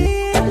she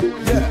need,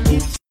 she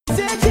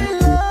said she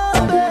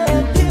love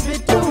it, give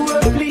it to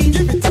her please.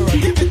 If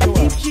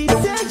she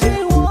said she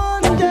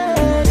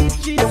wanted, if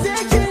she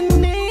said she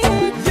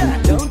need,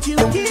 don't you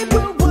keep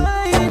her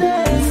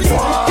waiting. Say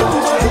it to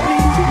her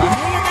please.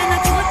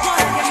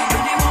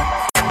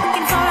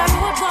 Looking for a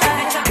road boy,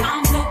 let your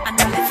arms up, and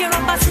then if you're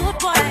up a suit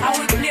boy, I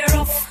will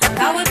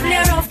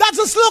clear off. That's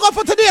the slogan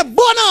for today.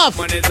 Burn off.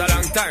 Man, it's a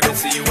long time to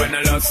see you when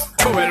I lost.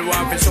 But well,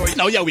 want to show you.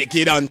 Now you're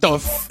wicked and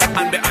tough.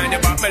 And behind the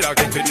back, me lock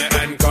it with me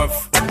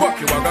handcuff. Walk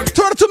you walk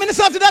 32 minutes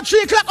after that,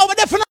 3 o'clock over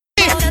there for now.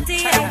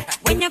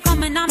 When you're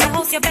coming on my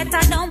house, you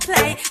better don't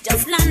play.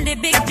 Just land the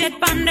big jet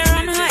on the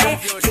runway.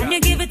 Can you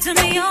give it to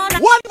me all?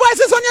 One voice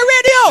is on your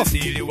radio.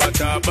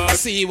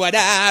 See what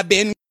I've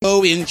been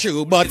going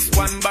through, but it's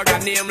one bag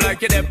of name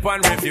like you dep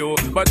on review.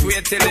 But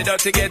wait till it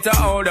does to get a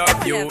hold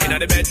of you. In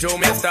the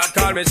bedroom, you start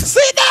calling me.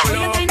 See that?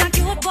 You're kind of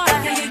cute boy,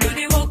 can you do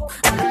the work?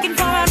 I'm looking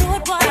for a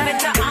road boy,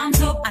 better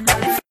arms up. And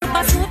if you're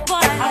a suit boy,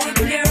 I will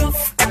clear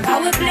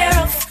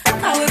off.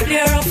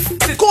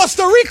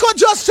 Costa Rica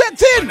just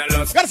checked in.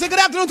 Gotta say good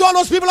afternoon to all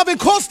those people up in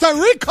Costa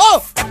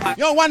Rica.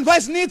 Yo, one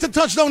voice need to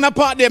touch down that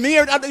part there. Me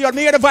hear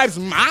the vibes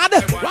mad.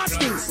 Watch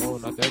this.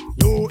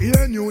 You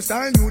hear new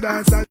style, new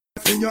dance style.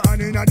 In your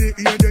hand in the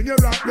ear, then you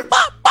rock the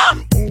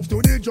move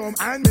to the drum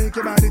and make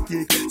your body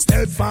kick.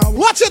 Step forward.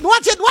 Watch it.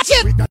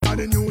 With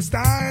the new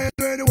style,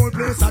 where the whole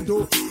place I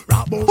do.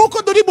 Rock bogle. Who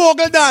could do the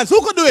bogle dance?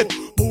 Who could do it?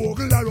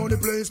 Bogle around the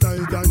place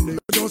night and day.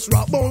 Just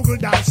rock bogle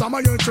dance. Some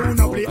of your tune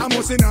up play. I'm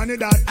missing on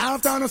that.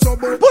 After no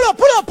suburb. Pull up.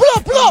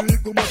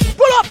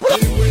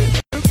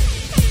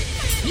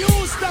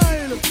 New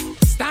style.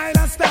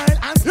 Style.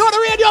 You're the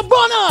radio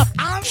burner.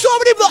 Show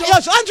me the block.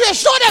 Yes, Andre,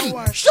 show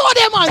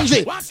them,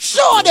 Andre.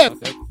 Show them.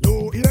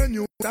 You hear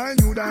new style,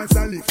 new dance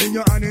style. In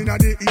your hand in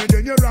the ear,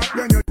 then you rock,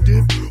 then you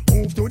dip.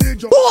 Move to the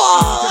drum.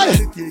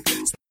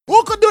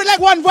 Who could do it like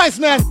one voice,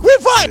 man? We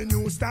fight.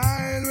 New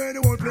style where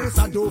the whole place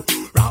I do.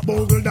 Rock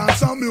bogle dance,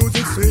 some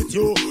music sweet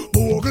you.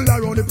 Bogle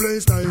around the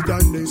place night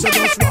and day. So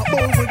just rock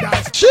bogle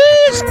dance.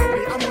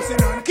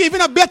 Jeez.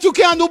 Keeping a bet you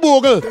can't do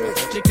bogle.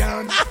 She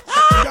can.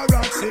 You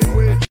rock same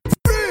way.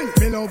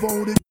 Me love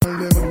how the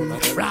girl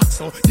them rock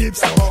so deep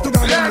so.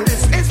 Yeah,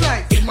 it's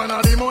like him man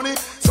a the money,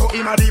 so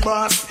him a the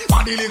boss.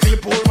 And the little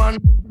poor man,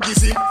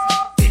 kiss him.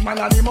 big man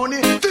of the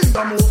money. Things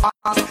don't move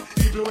fast.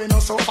 People we know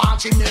so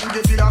fast, she make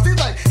the pillars. It's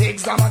like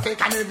exam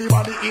take and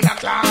everybody in a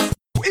class.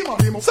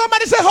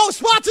 Somebody say house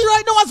party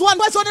right now as one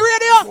voice on the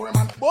radio.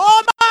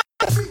 Oh man,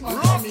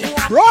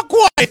 rock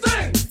white.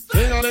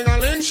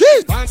 Ding-a-ling-a-ling,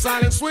 she's dance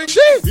silent swing,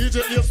 she's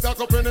DJ ears stuck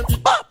up in the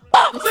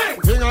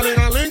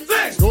ding-a-ling-a-ling,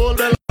 gold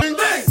bell ring,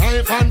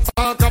 knife and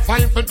fork, a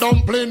fine for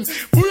dumpling.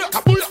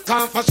 Booyaka, booyaka,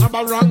 can't for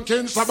Shabba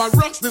ranking. Shabba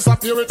rocks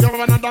disappear with you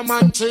another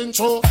man change.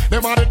 So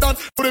them are the done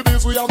to the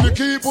biz, we have the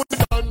key, put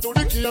the gun to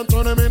the key and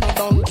turn them in a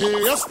donkey.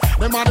 Yes,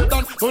 them are the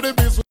done to the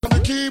biz, we have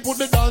the key, put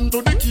the gun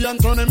to the key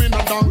and turn them in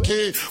a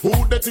donkey. Who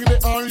they think they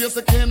are? Yes,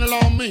 they can't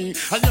allow me.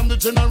 I am the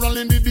general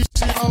in the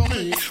DC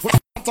army.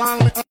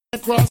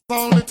 Cross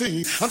all the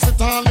thing and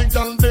sit all the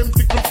gal them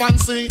tickle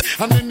fancy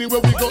and anywhere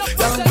we go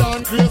gal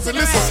down crazy.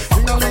 Listen,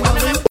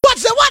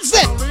 what's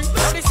it?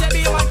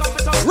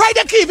 Right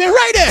there, Kevin,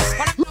 right there.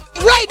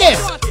 Right there.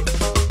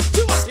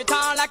 You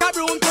turn like a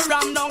broom to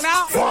ram down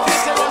now.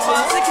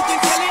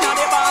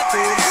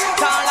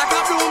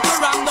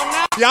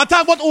 You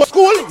talk about old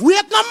school?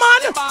 Wait no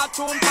man.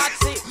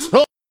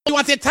 You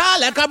want it tall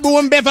like a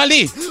broom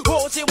Beverly?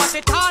 Won't you want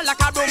it tall like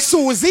a broom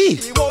Susie?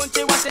 Won't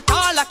you want it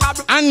tall like a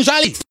broom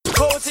Angeli?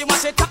 Won't you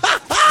want it tall?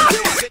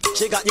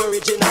 She got the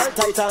original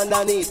tight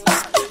underneath.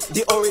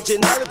 The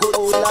original good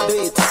old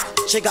it.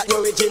 She got the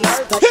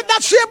original tight. Hit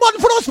that share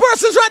button for those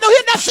persons right now.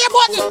 Hit that share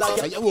button.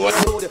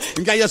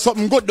 You got you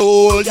something good,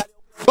 dude.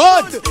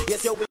 Good.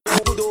 Yes, you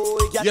good,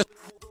 old. Yes,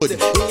 good.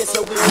 Yes,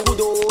 you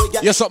good,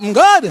 old. You're something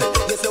good.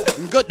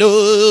 Good,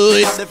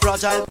 dude. The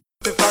fragile.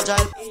 The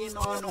fragile,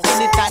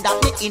 anytime that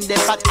me in the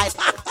fragile,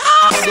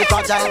 the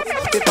fragile,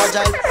 the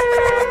fragile,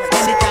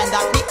 anytime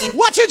that me in.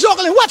 Watch it,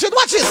 juggling, watch it.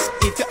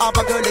 If you have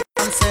a girl, you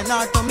can send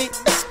her to me.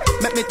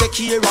 Make me take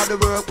care of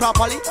the work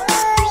properly,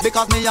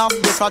 because me have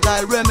the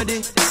fragile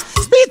remedy.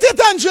 Beat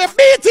it, Andre,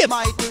 beat it.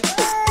 Mighty,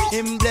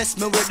 him bless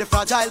me with the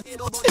fragile.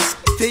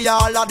 For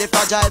all of the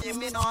fragile,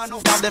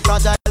 have the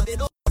fragile.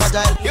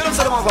 You don't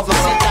say the one for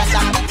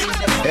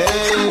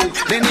hey,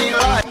 they need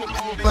life,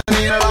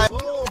 they need life.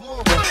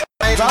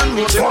 And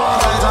go,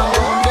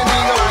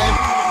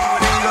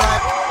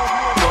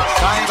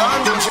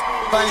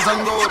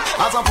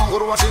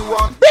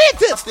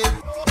 beat it!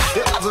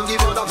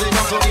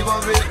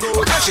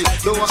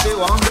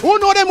 Who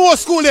know them old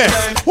school there?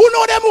 Who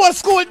know them old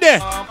school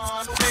there?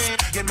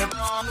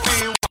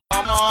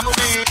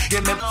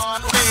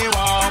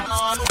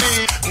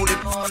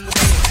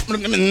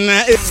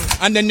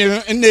 And then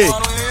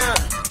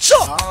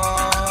sure.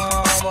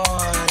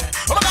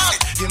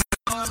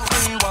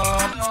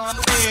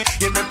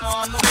 Give me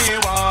on the way,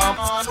 warm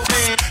on the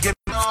way.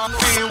 Give me on the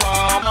way,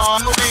 warm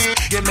on the way.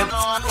 Give me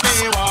on the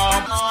way,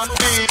 warm on the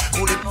way.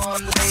 Hold it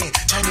on the way,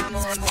 shine it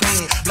on the way,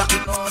 black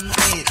it on the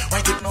way,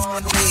 white it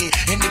on the way,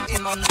 end it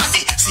in on the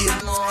way, see it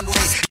on the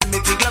way. Give me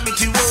the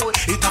glamity roll,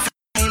 it a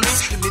f***ing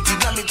give me the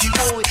glamity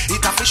roll,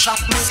 it a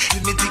f***ing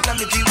give me the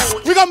glamity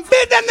roll. We gonna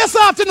beat them this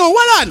afternoon,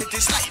 well on.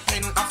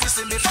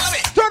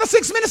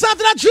 36 minutes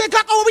after that 3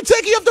 o'clock hour, we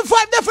take you up to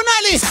 5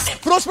 definitely.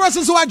 For those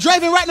persons who are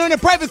driving right now in their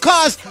private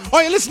cars,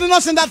 or you're listening to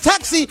us in that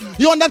taxi,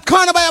 you're on that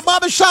corner by a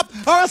barber shop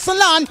or a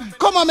salon,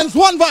 come on man, it's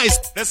one voice.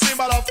 The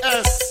symbol of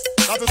S,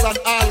 that is an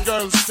all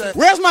girls step.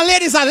 Where's my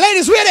ladies? Are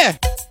ladies ready?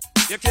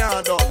 You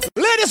can't done.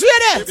 Ladies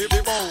ready?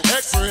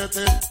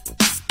 X-rated.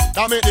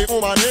 That make the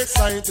woman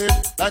excited.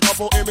 Like a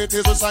poem it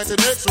is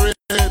recited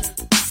X-rated.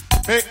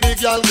 Make the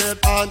girl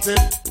get haunted.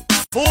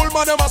 Fool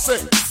man never say.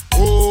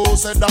 Who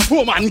said that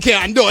woman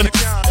can't done?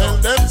 Tell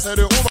them say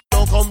the woman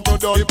don't come to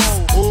done.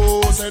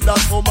 Who said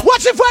that woman?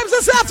 Watch your vibes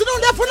this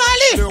afternoon,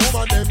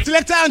 definitely.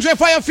 Selector Andre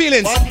for your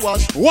feelings.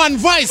 One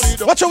voice.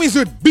 Watch how he's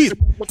with beat.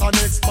 Put a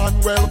next man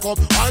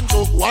welcome and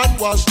took one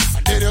wash.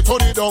 And then you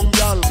turn it down,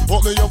 girl.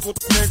 Put me your foot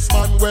next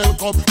man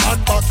welcome and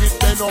back it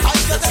then up.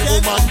 Let the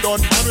woman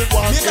done and we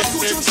want it.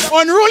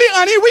 Unruly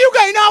honey, where you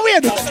going now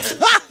with?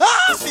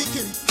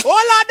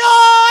 Hola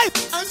doy.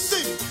 And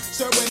sing.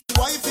 So when the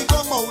wifey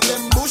come out,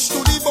 them bush to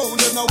the bone.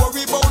 Them no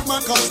worry about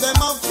man, cause them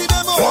have for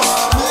them out.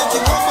 Make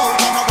it come out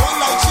and I want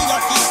like she a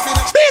kiss me.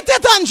 Beat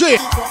it, Andre.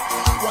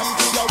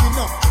 Wifey, yeah, we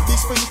know. This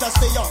sprinter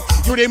stay on.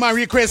 Today my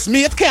request,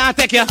 mate, can't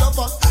take you.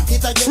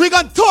 We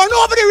gonna turn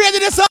over the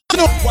radio this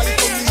afternoon.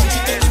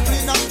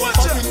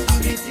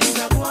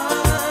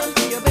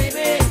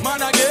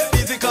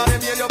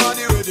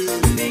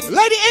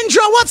 Lady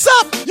Indra, what's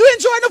up? You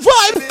enjoying the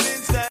vibe?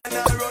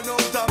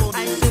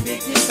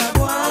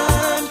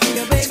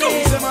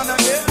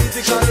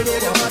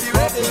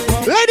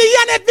 Lady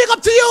Janet, big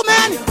up to you,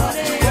 man.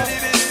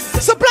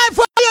 Supply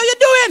for you, how you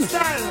doing?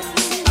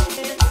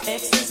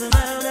 Excess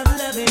amount of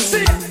loving,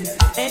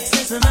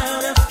 excess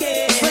amount of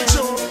care,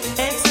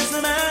 excess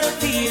amount of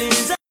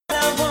feelings I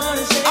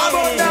wanna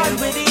share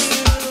with you.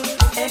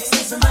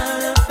 Excess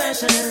amount of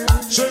passion,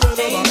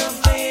 ain't no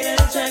faded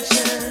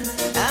attraction.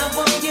 I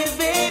want you,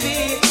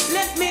 baby,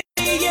 let me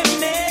be your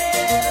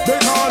man. They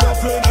call up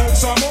plenty,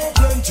 some more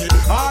plenty.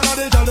 All of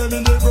the girls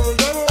in the world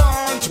they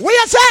want. Where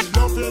you at?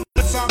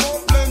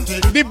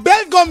 The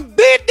bell gon'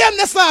 beat them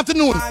this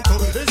afternoon.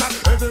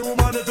 Every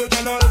woman, every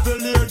girl, every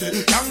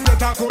lady, can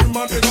get a good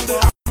man.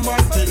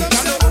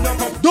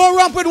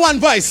 with one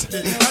voice.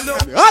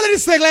 All of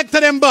this select to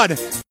them bud. All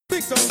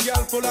of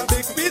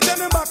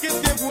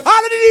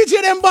the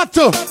DJ them bud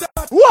too.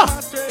 What?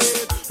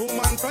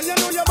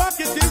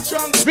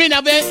 Bring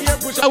a bit.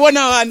 I want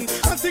one.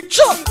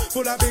 Sure.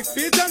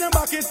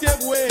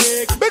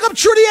 Big up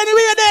Trudy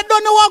anyway. They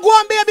don't know what go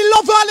on, baby.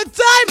 Love all the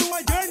time.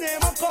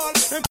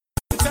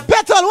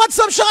 Petal, what's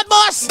up, short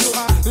boss?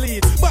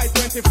 Lead by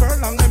 20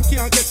 furlong, them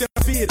can't get your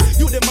feed.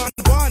 You the man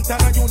want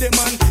and you the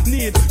man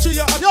need.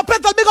 Yo,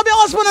 Petal, big up your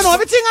husband and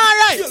everything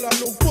alright. You have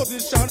no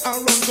position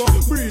and run go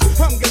breathe.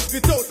 Ham get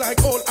spit out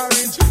like old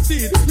orange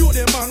seed. You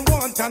the man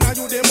want and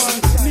you the man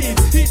need.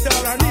 Hit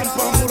dollar name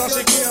from Mura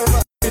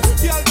Shakira.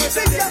 Y'all get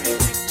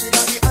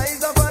the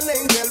eyes of an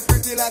angel,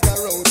 pretty like a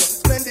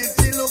rose. Splendid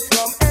she look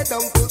from head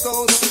down to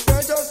toes. Girl,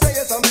 just say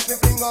yes, I'm make me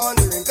finger on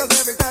the ring. Cause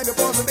every time you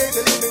pause the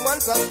baby, leave me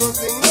one song to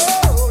sing.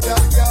 No,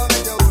 that can't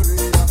make you worry.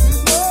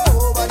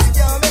 Nobody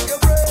can make you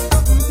break.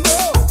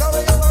 No, come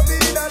here, you want to be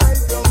the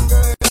nice young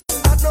girl.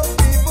 Not no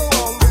people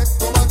won't get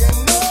come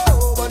again.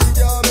 Nobody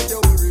can make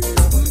you worry.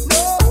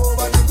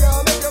 Nobody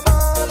can make you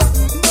bad.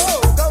 No,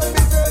 come and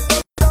be straight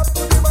from top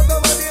to the bottom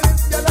of the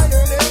list. Girl, I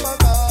hear them a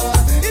call.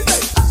 It's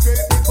like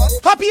straight because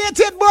happy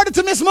 80th birthday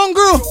to Miss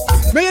Mungru.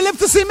 May you live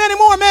to see many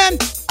more, man.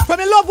 From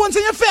your loved ones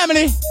and your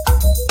family.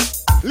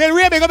 Lil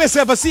Ray, big up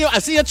yourself. I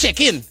see you check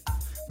in.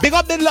 Big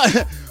up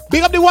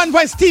the One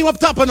Voice team up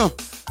top, you know.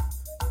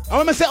 I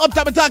want to say up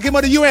top, I'm talking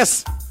about the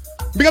US.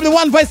 Big up the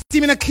One Voice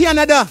team in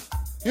Canada.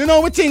 You know,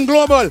 we think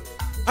global.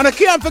 And I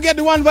can't forget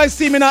the One Voice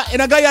team in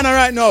Guyana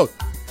right now.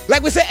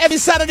 Like we say every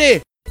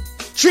Saturday,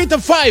 3 to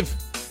 5.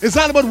 It's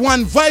all about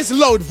One Voice,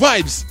 loud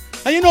vibes.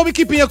 And you know we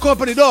keeping your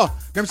company though.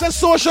 Them say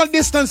social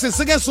distances.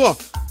 So guess what?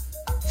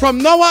 From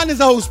now on is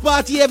a house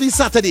party every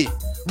Saturday.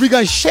 We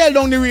gonna shell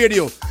down the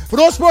radio. For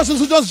those persons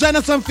who just join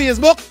us on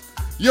Facebook,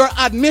 your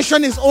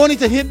admission is only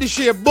to hit the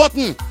share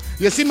button.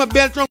 You see my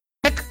belt from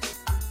neck?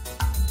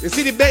 You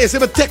see the belt? You see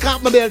me take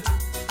out my belt?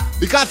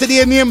 Because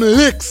today name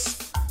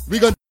Licks. We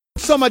gonna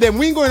some of them.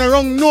 We ain't going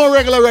around no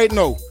regular right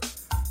now.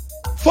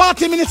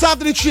 40 minutes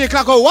after the 3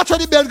 o'clock, watch how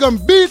the belt gonna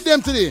beat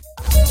them today.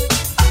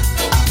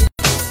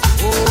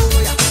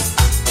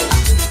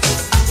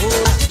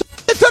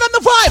 Turn on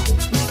the vibe.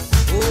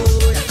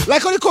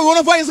 Like how the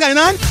coronavirus going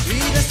on?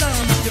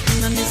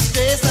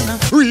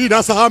 Read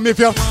a psalm if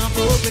you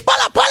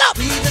pull up.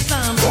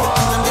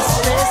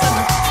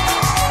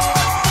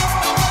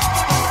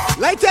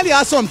 Like tell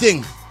you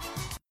something.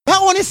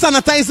 Not only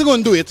sanitizer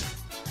gonna do it.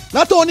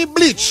 Not only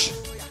bleach.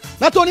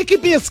 Not only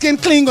keeping your skin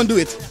clean gonna do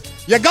it.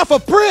 You got to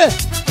pray.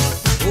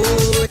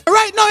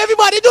 Right now,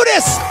 everybody do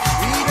this.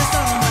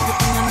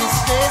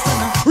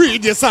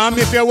 Read your psalm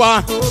if you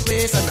want.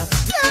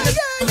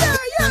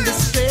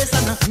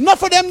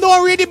 Enough of them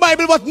don't read the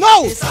Bible, but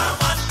no.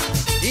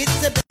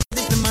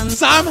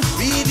 Psalm.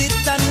 Read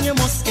it and you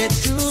must get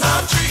through.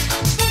 Psalm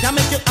 3. Can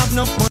make you have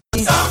no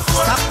money.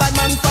 Stop bad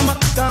man from a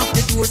camp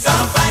the door.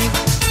 Psalm 5.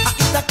 I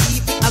eat a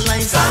keep it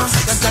alive. Psalm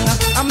 6.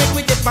 I make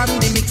with the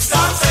pandemic.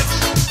 Psalm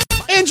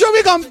 7. Angel,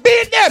 we gonna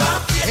beat them.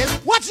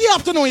 What's the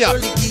afternoon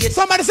here?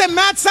 Somebody say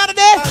Mad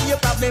Saturday.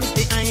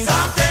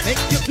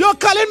 You're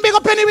calling big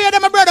up anyway,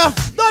 them my brother.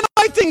 Don't know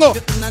my thing go.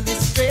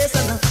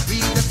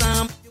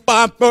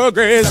 Bumper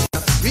grace.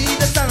 Read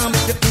the psalm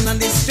if you're in on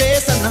this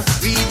stress and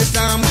read the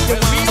psalm if you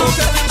want.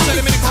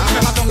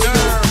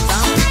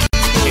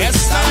 Yes,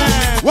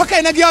 sir. What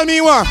kind of girl me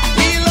you want?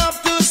 We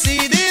love to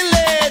see the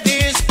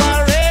ladies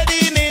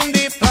parading in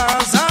the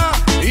plaza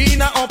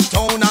in a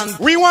uptown and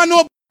we want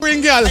no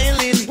bring girl.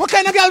 What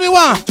kind of girl we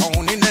want?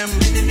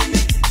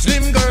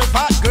 Slim girl,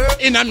 fat girl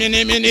in a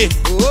mini.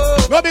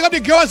 Oh. Go big up the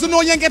girls who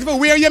know you get to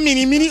wear your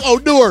mini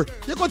outdoor.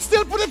 You could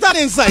still put it on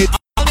inside.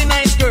 All the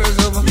nice girls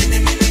over.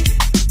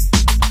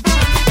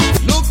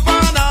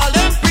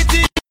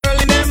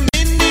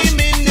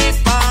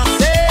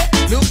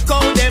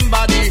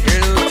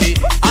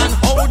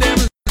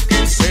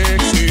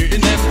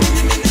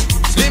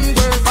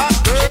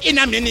 In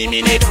a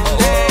mini.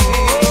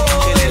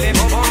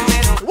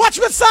 Watch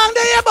what song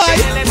they are, boy.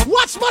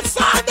 Watch what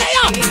song they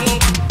are.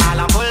 All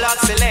a pull out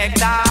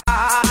selector,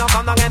 no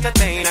come down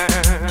entertainer.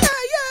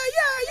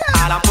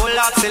 Yeah. All a pull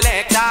out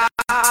selector,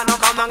 no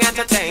come down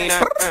entertainer.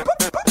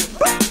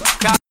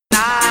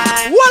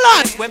 Hold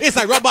on, it's a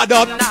rubber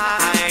dub.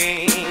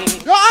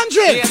 Yo,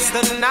 Andre. It's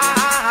the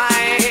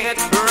night,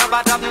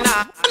 rubber dub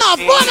night.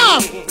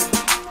 Bono.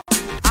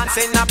 Dance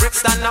in a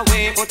Brixton,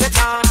 we put it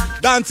on.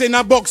 Dance in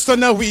a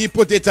Buxton, we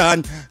put it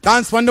on.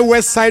 Dance from the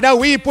west side,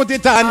 we put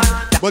it on.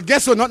 But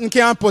guess what? Nothing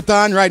can put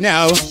on right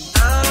now. I'm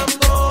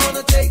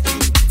gonna take you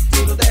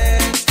to the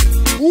dance.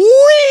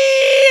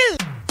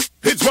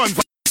 It's one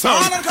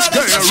sound.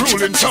 They're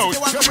ruling town.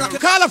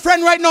 Call a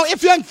friend right now.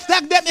 If you ain't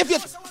tag them,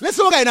 listen what's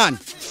going on.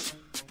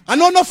 I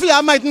know no fear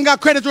I mightn't got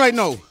credit right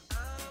now.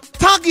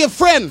 Tag your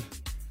friend.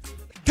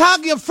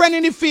 Tag your friend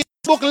in the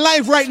Facebook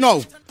live right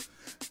now.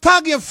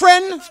 Tag your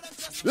friend.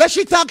 Let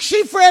she tag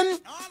she friend.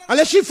 And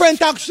let she friend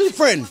tag she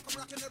friend.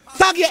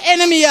 Tag your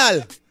enemy,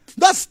 y'all.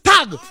 Just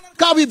tag.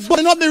 Because we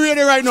burning up the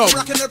radio right now.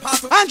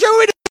 Andrew, what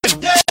we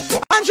doing?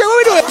 Andrew, what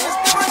we doing?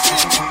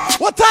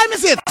 What time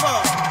is it?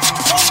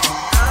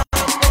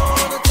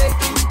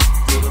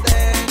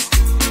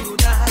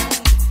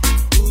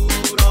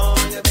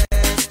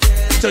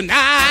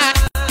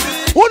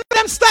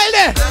 style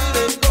there.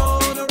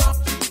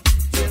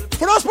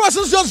 For those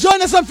persons just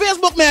join us on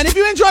Facebook, man. If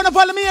you ain't trying to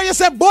follow me here, you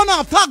say bun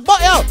off, talk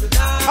about yo.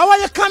 How are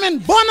you coming?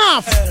 Bun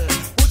off.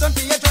 Put on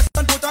for your dress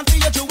and put on for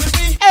your jewelry.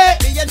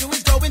 Me and you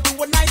is going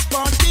to a nice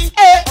party.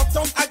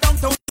 Uptown,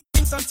 downtown,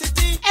 Kingston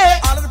City.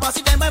 All of the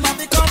bossy them I'm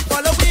happy come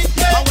follow me.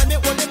 And when me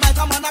hold the mic,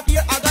 I'm on up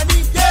here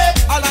agony.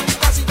 All of the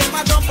bossy them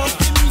I jump up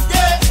to me.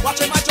 Watch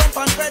him I jump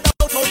and spread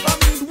out for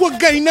me. What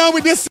going on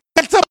with this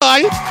sector,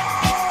 boy?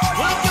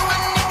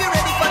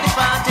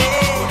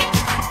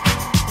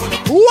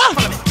 What?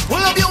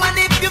 Love you and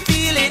if you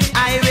feel it,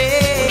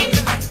 irate.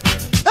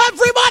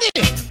 Everybody!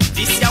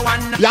 This your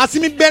one. Y'all see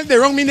me belt there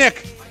around me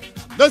neck.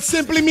 That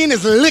simply mean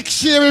it's lick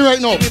sharing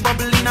right now.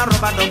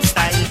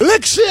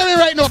 Lick sharing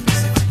right now.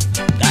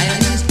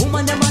 Guyanese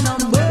woman, them a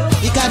number.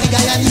 Because the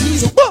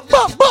Guyanese.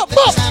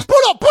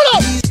 Pull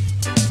up.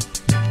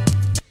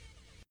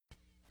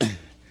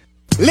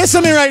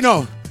 Listen to me right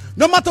now.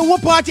 No matter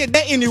what part you're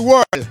there in the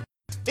world,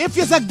 if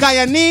you're a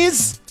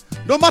Guyanese,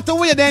 no matter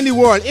where you're there in the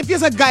world, if you're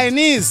a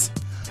Guyanese,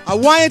 I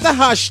want you to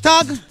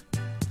hashtag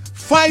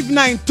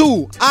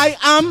 592. I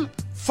am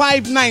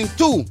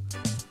 592.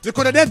 You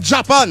could have done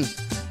Japan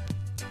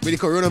with the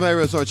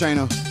coronavirus or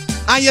China.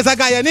 And you're a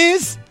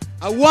Guyanese,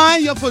 I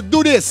want you to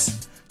do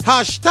this.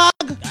 Hashtag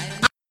I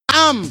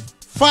am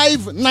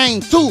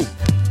 592.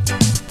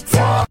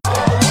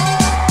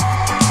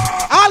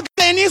 All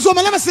Guyanese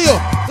women, let me see you.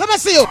 Let me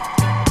see you.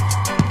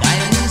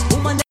 Guyanese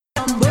woman,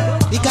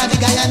 because the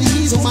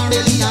Guyanese woman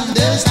really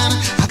understand.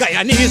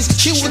 Guyanese,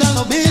 she would have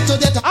loved me to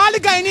death. All the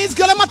Guyanese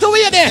girl, I'm not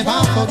away there.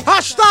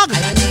 Hashtag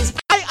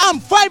I am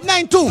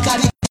 592.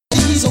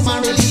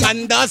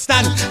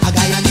 Understand? A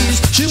Guyanese,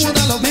 she would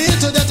have loved me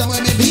to death. And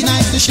when me be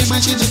nice to she, man,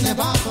 she just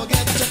never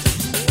forget.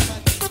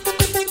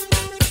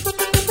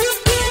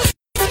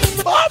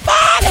 Oh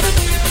man!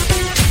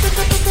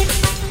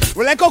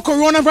 Well, like how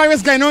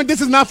coronavirus going on, this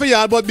is not for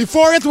y'all, but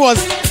before it was,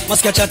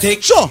 must catch a thing.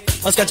 Sure,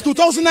 must catch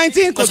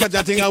 2019. Must catch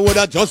a thing. I would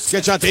have just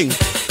catch a thing.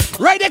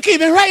 Right there,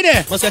 Kevin, right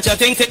there. Must catch a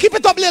thing. Keep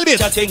it up a little bit.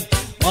 Catch a thing.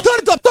 Turn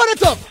it up, turn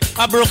it up.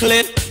 A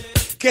Brooklyn.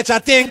 Catch a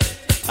thing.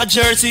 A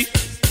Jersey.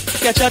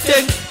 Catch a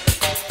thing.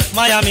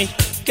 Miami.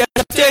 Catch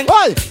a thing.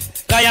 Well,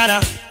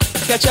 Guyana.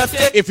 Catch a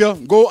thing. If you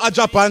go to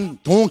Japan,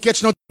 don't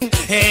catch nothing.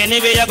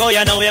 Anywhere you go,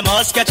 you know we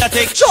must catch a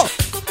thing. Sure.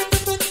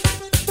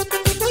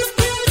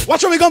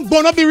 Watch how we gonna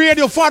burn up the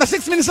radio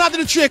 46 minutes after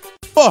the trick.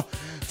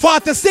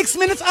 46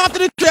 minutes after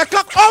the 3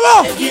 o'clock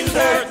hour.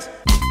 Gilbert.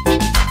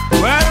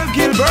 Well,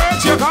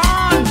 Gilbert, you're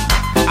gone.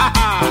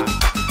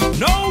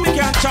 No, we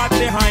can't chat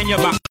behind your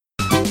back.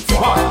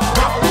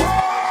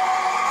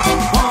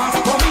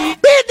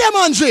 Beat them,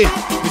 Andre.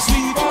 We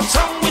sleep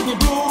outside with the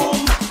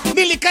broom.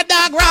 The liquor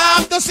dog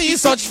robbed to see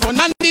such fun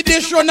and the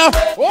dish runner.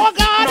 Oh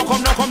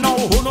God. Now come now.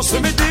 Who no see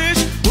me dish?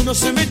 Who no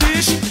see me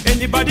dish?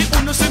 Anybody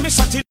who no see me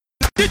sat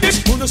the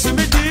dish? Who no see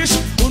me dish?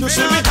 Who no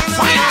see me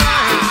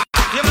fire?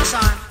 Give me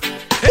sign.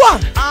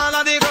 What? All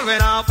of the girls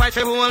when I fight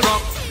for who will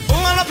rock. Who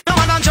will up your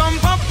one and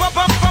jump up.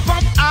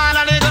 All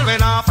of the girls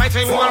when I fight for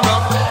who will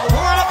rock. Who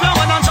will up your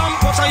one and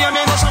jump up. So you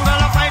may know some girl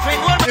a fight for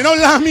who will rock. You know,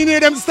 Lamine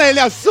them style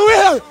there.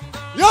 Swear.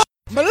 Yo,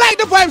 but like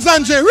the vibes,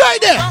 Andre, right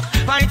there.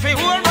 Fight for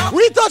who will rock.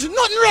 We touch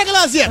nothing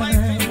regulars yet.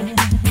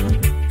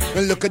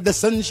 Well, look at the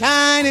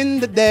sunshine in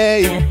the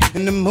day,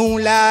 and the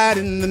moonlight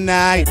in the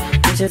night.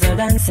 Bitches are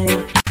dancing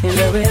in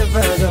the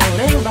river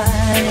rolling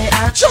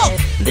by. Sure.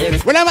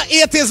 When I'm an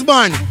 80s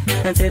born,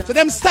 so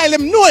them style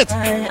them know it.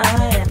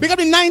 Pick up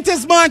the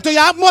 90s born to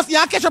you must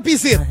catch a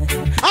piece of it.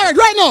 All right,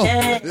 right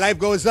now, life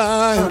goes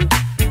on.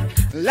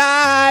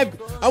 Life.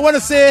 I want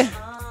to say,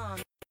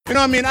 you know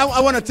what I mean? I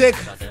want to take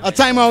a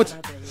time out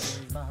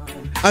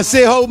and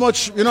say how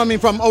much, you know what I mean,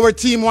 from our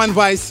team One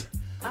Vice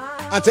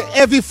and to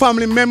every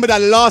family member that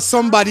lost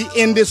somebody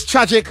in this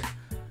tragic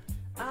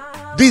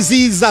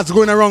disease that's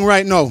going around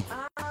right now.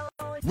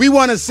 We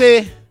want to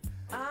say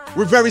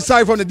we're very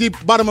sorry from the deep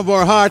bottom of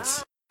our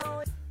hearts.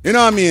 You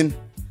know what I mean?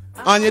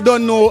 And you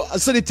don't know,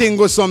 so the thing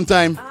goes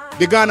sometime.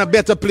 They got in a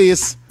better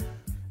place.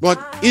 But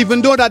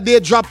even though that they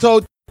dropped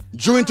out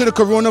during to the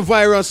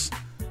coronavirus,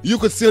 you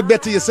could still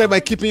better yourself by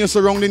keeping your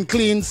surrounding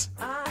clean,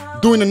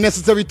 doing the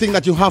necessary thing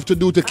that you have to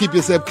do to keep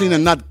yourself clean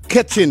and not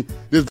catching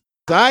this.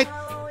 Alright?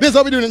 This is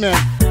how we doing it, man.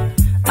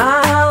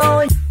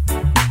 Oh,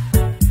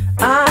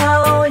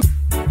 oh,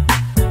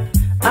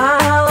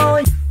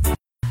 oh,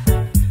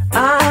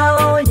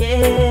 oh,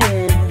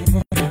 yeah.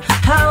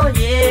 Oh,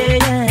 yeah.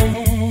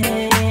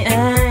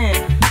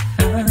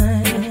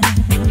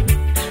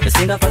 We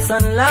sing up a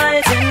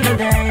sunlight in the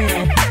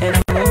day and a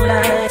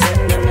moonlight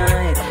in the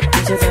night.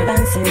 Bitches are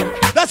dancing.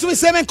 That's what we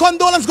say, man.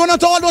 Condolence going out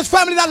to all those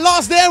families that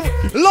lost their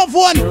loved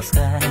one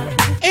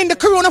in the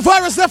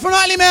coronavirus,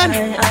 definitely,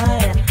 man.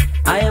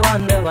 I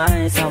wonder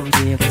why some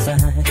people say.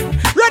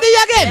 Ready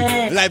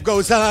again. Life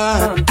goes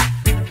on.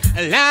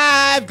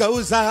 Life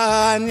goes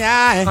on,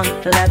 yeah.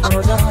 Life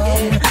goes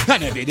on.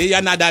 And every day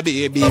another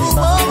baby.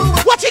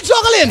 What you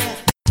juggling?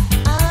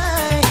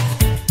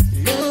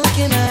 Look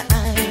in my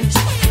eyes.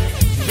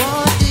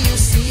 What do you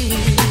see?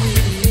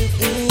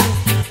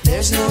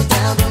 There's no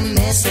doubt a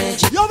man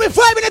message. Yo, we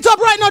vibing it up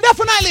right now,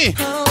 definitely.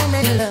 Home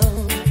and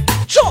love.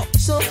 Sure.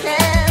 So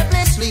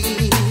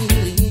carelessly.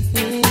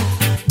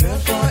 Girl,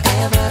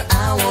 forever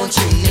I want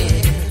you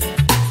here.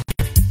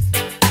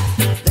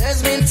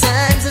 There's been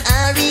times that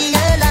I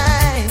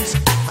realize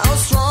how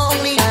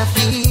strongly I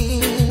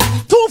feel.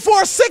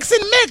 246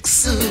 in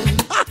mix.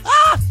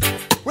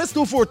 Where's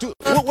 242?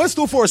 Where's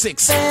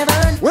 246?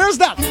 Where's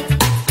that?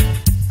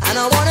 And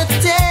I wanna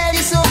tell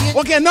you so.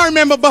 Okay, now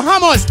remember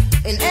Bahamas.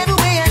 In every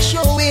way I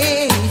show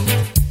it.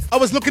 I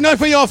was looking out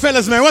for y'all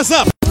fellas, man. What's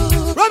up?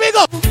 Where we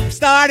go?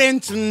 Starting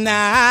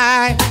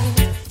tonight.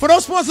 For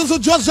those sponsors who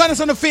just joined us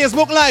on the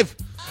Facebook Live,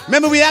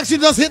 remember we actually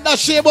just hit that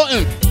share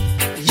button.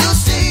 You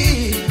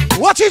see.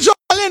 Watch it,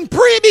 Jolene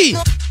Preby.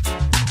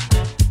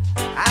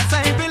 I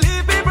say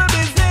believe people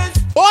business.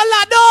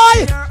 Hola,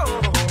 doy.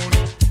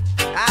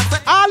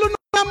 All who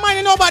know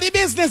mind nobody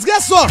business.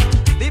 Guess what?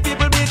 The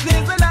people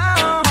business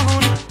alone.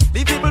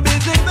 The people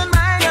business on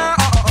my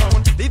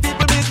own. The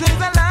people business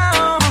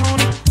alone.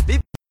 The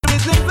people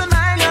business on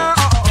my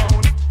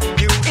own.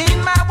 You in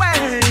my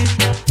way,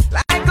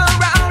 like a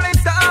rolling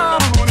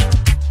stone,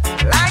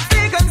 like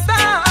stick and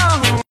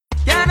stone.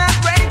 Cannot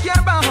break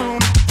your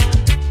bone.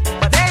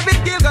 But David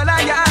killed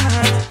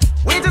Goliath.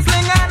 We just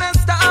sling on a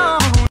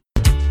stone.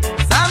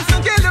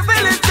 Samson killed the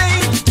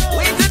Philistine.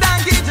 We just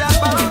don't get your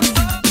bone.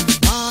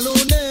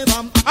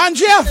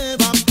 Andrea.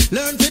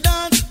 Learn to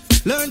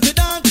dance. Learn to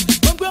dance.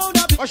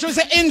 Or should we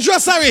say enjoy,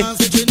 sorry.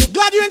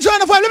 Glad you enjoying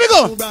the vibe. Let me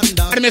go.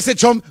 And the message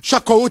jump,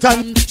 shock out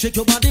and shake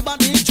your body,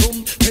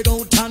 jump, head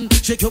out and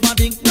shake your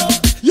body.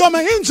 Yo,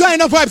 man, enjoying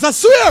the vibes, I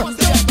swear.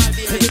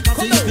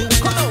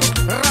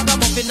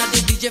 Ragamuffin at the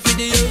DJ for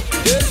the year.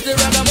 Yes, the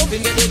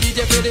ragamuffin get the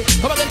DJ for the.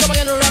 Come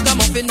again,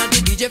 ragamuffin at the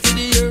DJ for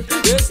the year.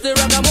 Yes, the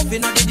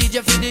ragamuffin at the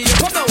DJ for the year.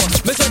 Come now,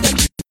 me say them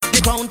the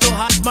crown to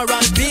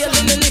Admiral Beale,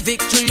 Lily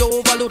victory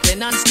over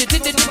Lieutenant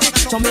Stitty.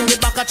 So me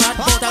hit back a chat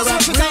about a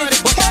rap ride,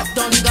 but I've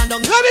done gone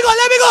down. Let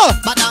me go.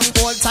 But I'm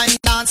old time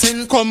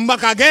dancing. Come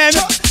back again.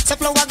 Say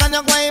flow again,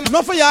 you going.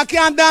 No for y'all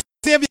can't dance,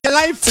 save your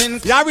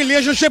life, your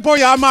relationship or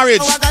your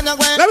marriage.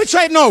 Let me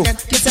try it now.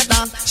 Kiss it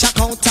down, shock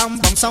out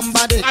and bump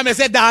somebody. I may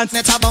say dance.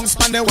 Let a bounce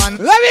on the one.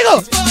 Let me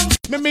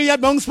go. Me a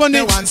bounce on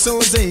the one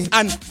Susie.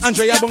 And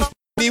Andrea bounce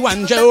the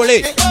one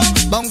Jolie.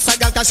 Bounce a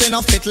girl 'cause she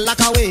no fit like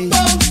a way.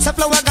 Say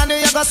flow again,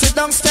 you go sit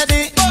down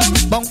steady.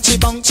 Bouncy,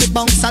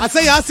 bounce. I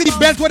say y'all see the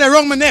belt where they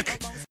wrong my neck.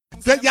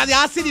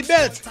 Y'all see the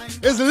belt.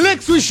 It's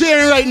licks we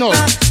sharing right now.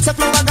 Say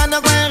flow again,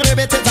 you go and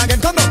repeat it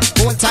again. Come on.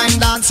 Old time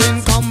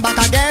dancing, come back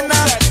again.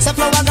 Say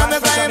flow again, you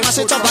go and mash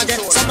it up again.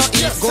 Some no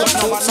eat good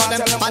food, so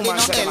them money no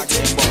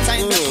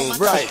healthy.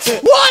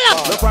 Right.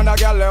 Voila! Look on the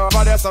girl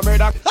over there, so me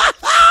that.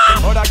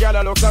 Other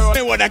girl looks around.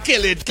 They wanna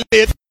kill it.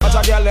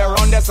 Other girl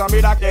around there, so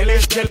me that kill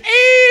it.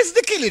 Is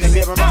the killing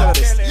it.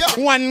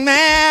 One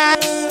man.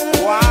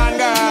 One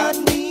girl.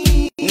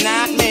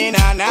 Not me,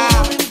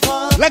 nah.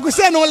 Like we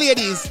say, no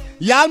ladies,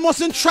 y'all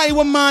mustn't try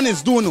what man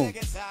is doing now.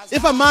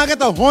 If a man get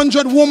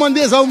 100 women,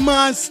 there's a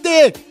man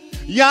stay.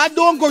 Y'all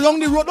don't go along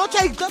the road. Don't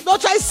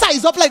try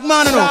size up like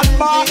man, you know.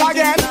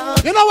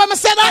 You know when I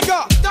say that?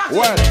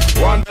 Well,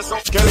 one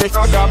kill it,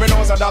 me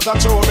know say that's a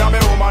true. Me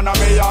woman and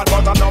me yard,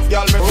 but enough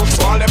girl me hook.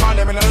 So all them and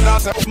them in the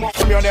dance,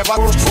 me never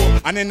push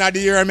through. And in the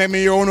ear, make me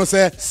hear you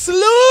say,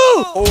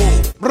 slew.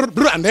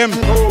 And them.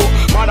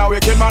 Man a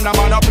wicked man, a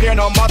man a play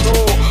number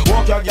 2.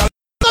 Walk your girl.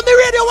 On the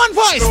radio, one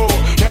voice.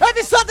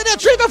 Every Saturday,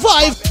 3 to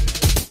 5.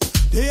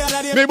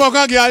 Me book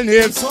a girl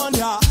named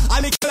Sonia,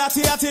 and the girl a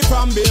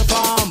from Bay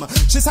Farm.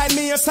 She signed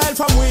me a style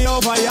from way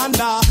over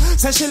yonder.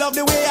 Said she love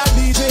the way a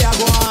DJ a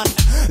go on.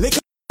 Little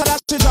that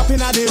she drop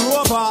in a the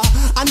Rover,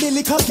 and the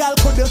little girl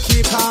couldn't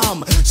keep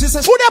calm. She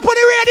said, who that on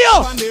the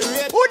radio?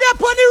 Who that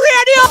on the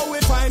radio? How we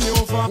find you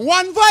from?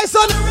 One voice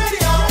on the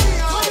radio.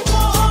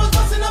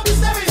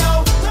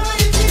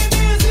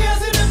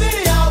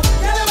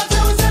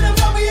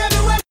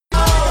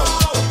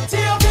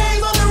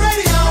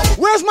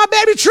 Where's my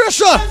baby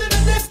Trisha?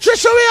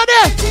 Trisha, we are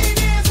there.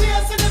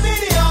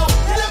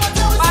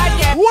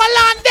 What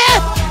on there?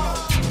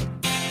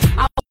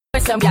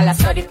 Some gyal a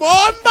study.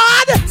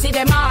 Bombard. See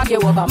them argue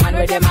over man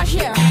with them a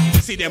share.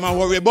 See them a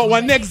worry about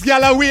what next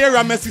gyal a wear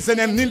and messy send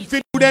them need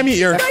fit to them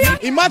here.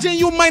 Imagine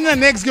you mind the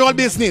next girl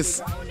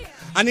business.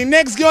 And the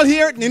next girl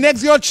here, the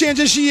next girl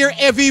changes she here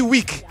every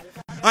week.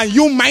 And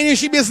you minding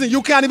she business,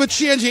 you can't even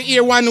change your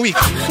ear 1 week.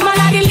 Man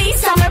a the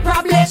least of my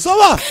problem. So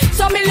what?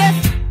 So me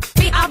left.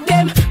 Up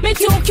them, me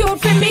too cute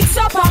for mix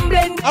up and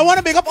blend. I want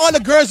to big up all the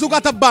girls who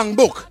got a bang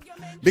book.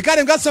 Because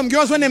them got some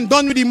girls when them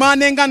done with the man,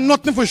 they ain't got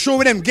nothing for sure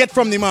with them get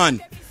from the man.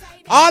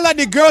 All of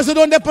the girls who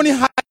don't depend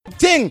on the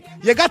thing,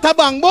 you got a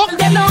bang book?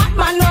 They no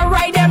man no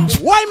ride them.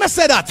 Why me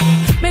say that?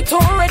 Me too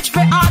rich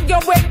for argue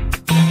with.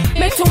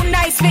 Me too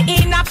nice for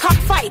in a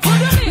cockfight.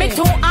 Me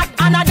too hot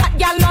and a that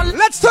gal no.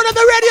 Let's turn on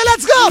the radio,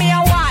 let's go. Me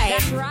a why?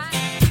 That's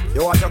right.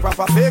 You want your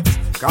proper fix?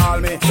 Call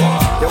me.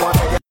 You want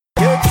to get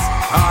kicks?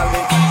 Call me.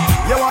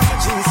 You want the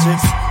cheese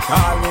tricks?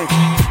 Call me.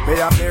 Me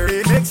have the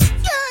remix.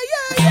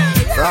 Yeah.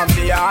 From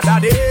the other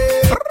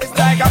day, it's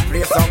like a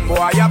play some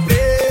boy you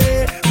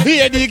play.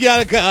 Hear the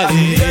girl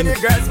calling.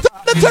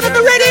 The the turn of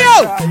the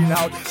radio.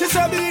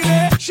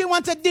 She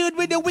wants a dude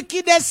with the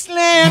wickedest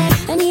slam.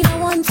 I need a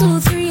 1, 2,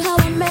 3, how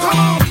I'm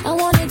mad. I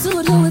want a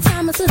dude who would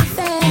time it to the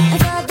fan. I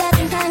thought that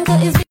in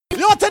tangle is. You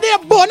know today,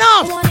 bone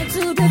off. I want a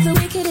dude with the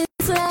wickedest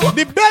slam.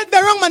 The belt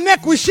around my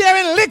neck, we're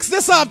sharing licks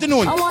this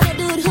afternoon. I want a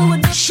dude who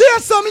would share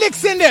some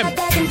licks in them.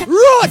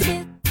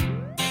 Road.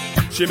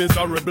 She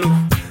miserable,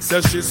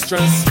 says she's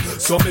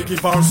stressed. So me give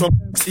her some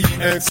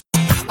EX.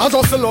 I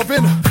just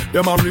loving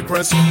them and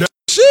repress.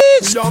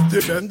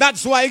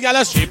 That's why you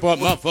gotta shape up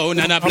my phone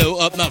and I blow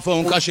up my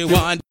phone cause she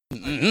want.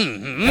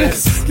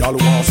 Yes, y'all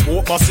want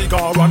smoke my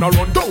cigar and I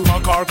run down my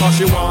car cause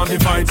she want the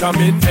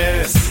vitamin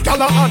S.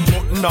 Y'all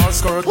unbutton our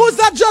skirt. Who's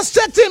that just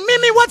checked in?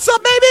 Mimi, what's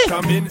up, baby?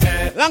 Vitamin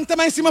S. Long time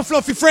I see my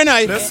fluffy friend,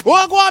 I. Go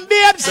on,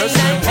 babes.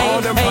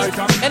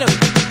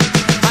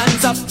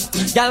 Hands up,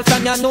 girl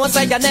from your nose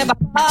say you never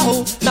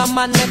how. No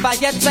man never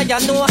yet say you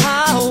know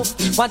how.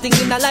 One thing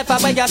in a life I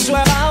where you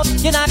sure about.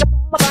 You not up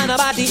on a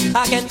body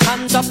again.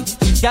 Hands up,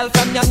 girl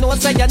from your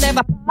nose say you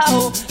never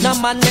how. No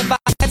man never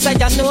yet say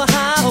you know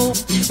how.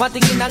 One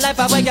thing in a life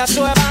I where you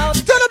sure about.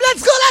 Turn up,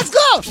 let's go, let's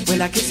go.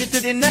 Well I kiss it to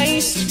the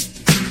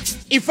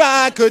nice. If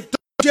I could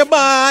touch your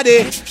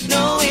body.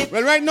 No it.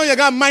 Well right now you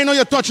got mine or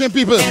you're touching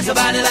people.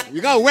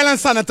 You got well and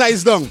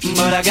sanitized down.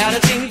 But I gotta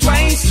think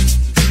twice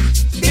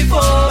before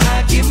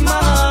I give my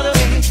heart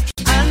away.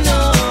 I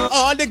know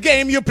all the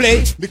game you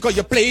play because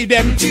you play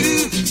them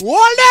too.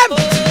 Hold them. Oh,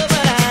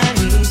 but I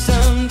need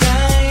some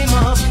time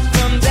off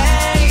from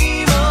that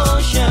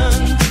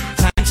emotion.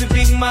 Time to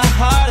pick my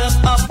heart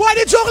up. Why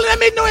the chocolate let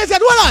me know is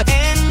that? Hold on.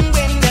 And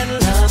when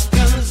that love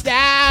comes,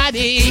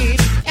 daddy,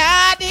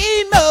 add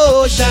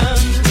emotion.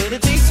 But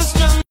it takes so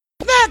strong.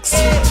 Next.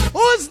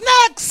 Who's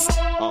next?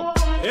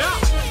 Yeah.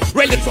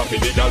 No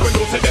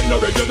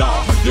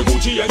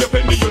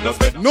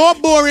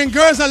boring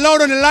girls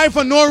allowed on the life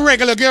and no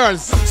regular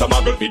girls. Some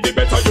girl be the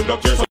better, you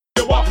not care so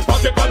you walk.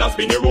 Pass the colors,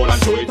 spin your roll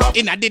and show it up.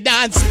 In the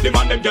dance. The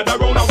man them gather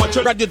round and watch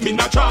you. Graduate me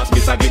not chance.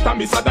 Miss a glitter,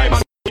 miss a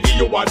diamond.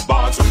 You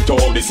advance to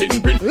all this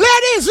in print.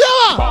 Ladies,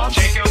 you bam,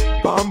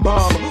 bam,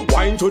 bam,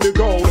 wine to the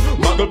ground.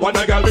 Muggle pan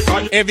a girl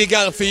because every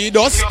girl feed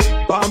us.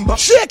 Bam, bam,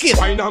 shake it.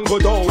 Wine and go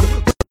down.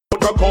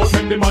 Out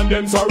when the man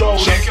them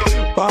surround.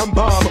 Bam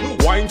bam,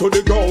 wine to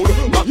the ground.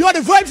 Yo, the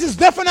vibes is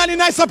definitely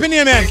nice up in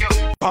here, man.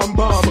 Bam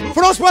bam.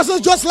 For those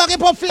persons just log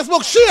up on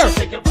Facebook, share.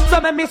 So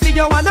let me see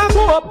you wanna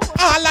go up.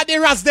 All of the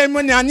rats them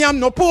when you yam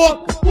no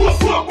pork.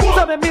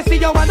 So let me see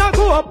you wanna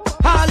go up.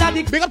 All of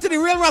the big up to the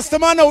real Rasta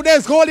man out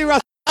there, holy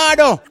Rasta.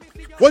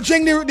 We'll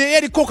drink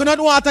the coconut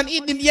water and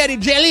eat the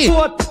jelly.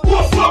 So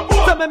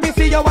let me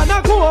see you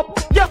wanna go up.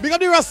 Yeah. Big up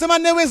the Rasta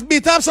man, they always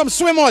beat up some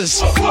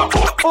swimmers.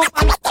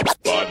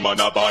 Bad man,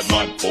 a bad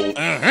man.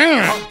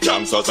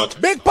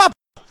 Big Pop,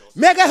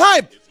 Mega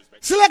Hype,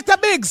 Selector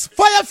Biggs,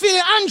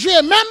 Firefield, Andre.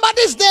 Remember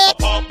this day?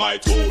 My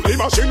tool, the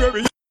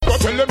machinery. Go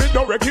tell them it's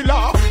no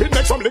regular. It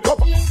makes some lick up.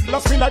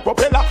 Last me like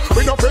propeller.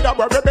 We no afraid of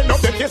we're ripping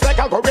up the case like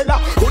a gorilla.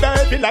 Could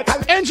I be like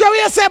a enjoy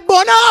yourself,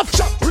 burn off.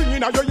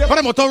 Ringing out your ear. For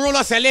the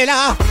Motorola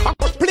cellular.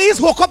 Please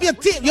hook up your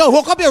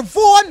hook up your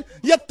phone,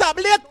 your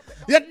tablet,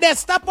 your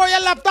desktop or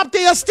your laptop to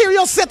your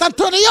stereo set and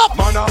turn it up.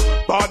 Mana,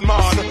 bad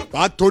man,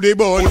 bad to the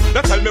bone.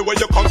 Now tell me where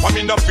you come from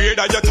in the fear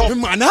that you talk.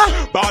 Mana,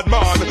 bad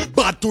man,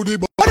 bad to the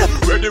bone.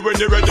 Ready when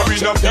you're ready, we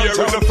not fear in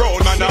the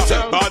throne. Mana,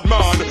 bad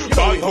man,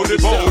 bad to the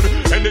bone.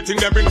 Anything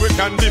that bring we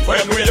can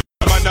defend we.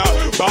 Mana,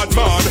 bad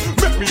man,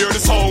 make me hear the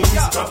sound.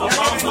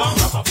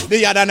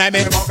 The other night,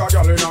 man.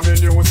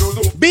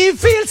 B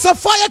Fields of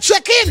fire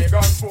checking.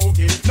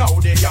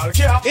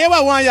 Here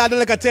I want y'all to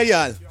like I tell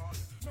y'all.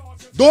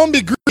 Don't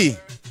be greedy.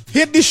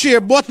 Hit the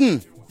share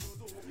button.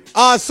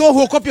 So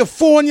hook up your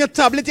phone, your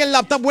tablet, your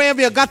laptop,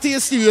 wherever you got to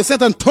your stereo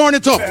set and turn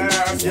it up.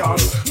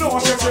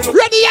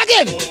 Ready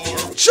again.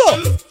 Sure.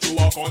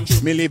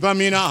 Me live a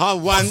me not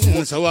have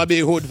one, so I be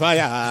hood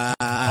fire.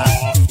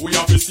 We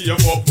have to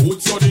save up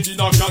food so the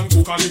dinner can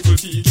cook a little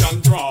tea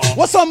can draw.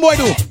 What some boy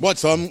do? But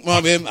some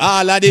of him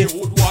all of the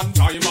hood one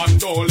time and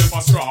don't live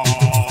a straw.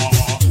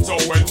 So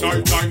when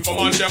night time come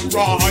on them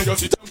raw, I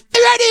just sit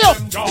ready up.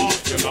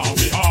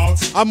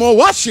 I'm a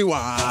what she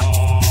want.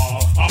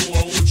 I'm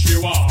what she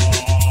want.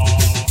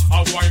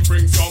 I'm going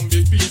bring some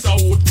big piece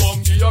of wood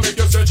come give you make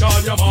you stretch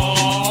all your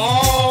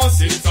mass.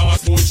 Since I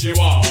was what she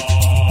want.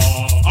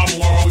 I'm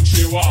what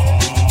she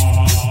want.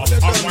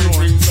 I'm going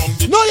bring some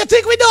big. No, you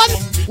think we done?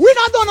 We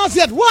not done us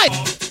yet. Why?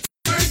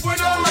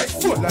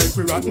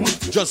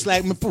 Just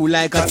like me pool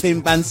like a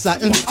pimp and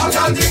satin.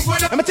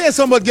 Let me tell you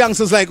something about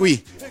gangsters like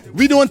we.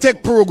 We don't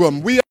take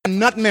program. We are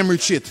not memory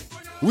shit.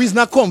 We is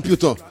not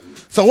computer.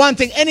 So one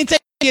thing, anytime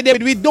you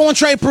David, we don't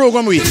try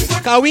program we.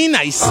 Cause we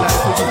nice.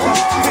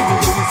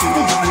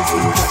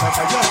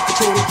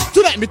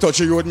 Tonight me touch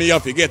you road me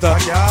up, you get her.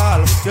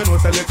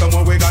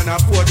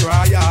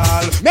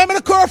 Remember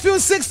the curfew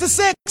 6 to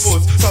 6? So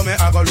me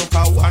I go look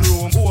at one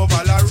room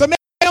over la. So me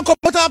I come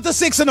out after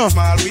 6 enough.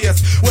 Small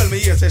waist. Well me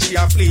hear say she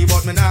a flee,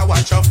 but me now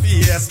watch her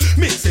face.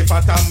 Mix it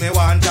fat and me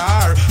want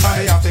her.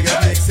 I have to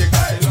get mix it.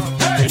 I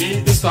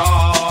need the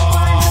star.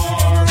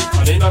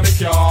 I need a make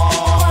yard.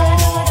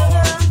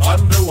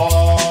 On the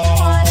wall.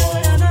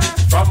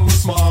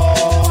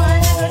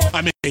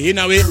 You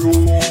know it.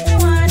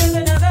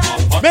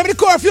 Maybe the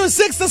curfew is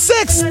 6 to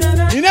 6.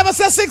 You never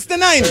said 6 to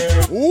 9.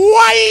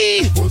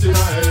 Why?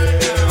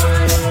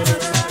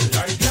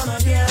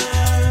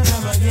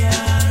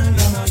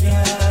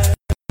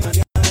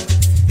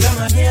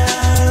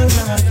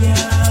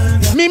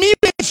 Me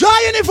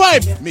try any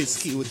vibe. Miss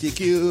Cutie,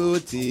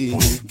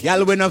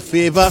 girl win a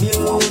favor. You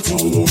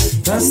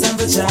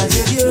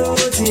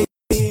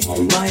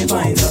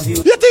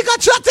think I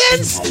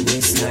chattings?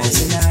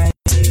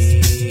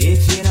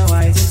 If you know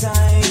why it's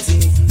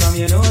tighty, from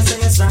your nose say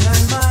you're strong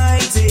and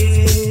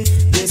mighty.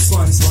 This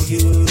one's for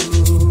you.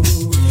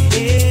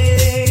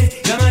 Hey,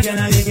 glamour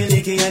gonna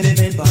licky and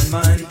depend on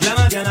man.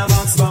 Glamour gonna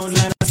bounce bound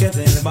like a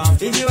skeleton bomb.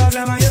 If you want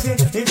glamour, you feel.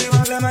 If you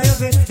want glamour, you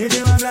feel. If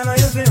you want glamour,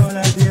 you feel. All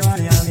of you want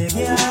me,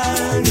 girl.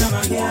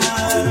 Glamour girl,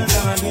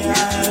 glamour girl,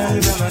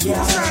 glamour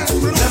girl,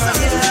 glamour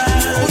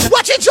girl.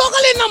 Watch it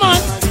juggling, no man.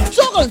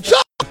 Juggle.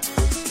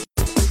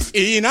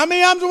 In a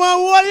me, I'm to my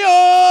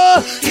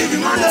warrior. Give you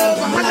my love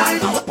and my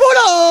life. Pull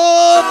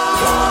up.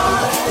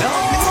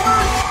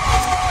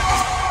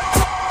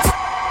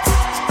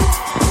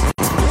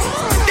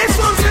 This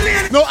one's really.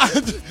 No,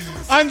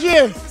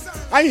 Andre,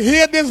 I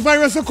hate this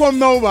virus to come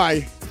now,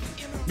 boy.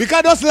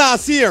 Because just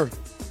last year,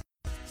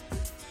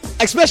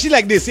 especially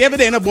like this, every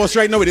day in a bus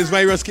right now with this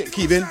virus,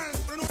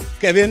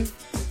 Kevin,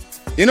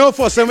 you know,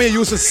 for some way you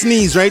used to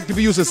sneeze, right?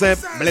 People used to say,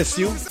 bless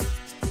you.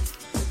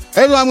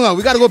 Hey, we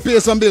gotta go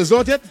pay some bills,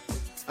 don't it?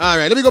 All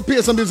right, let me go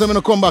pay some bills. I'm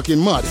gonna come back in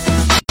mud.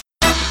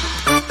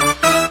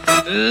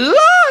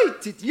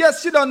 Light it.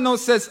 Yes, you don't know,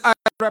 says I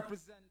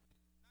represent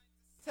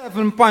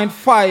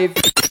 7.5.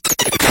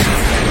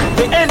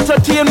 The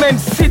entertainment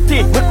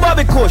city with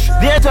Bobby Kush,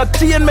 the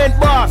entertainment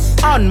boss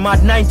on Mad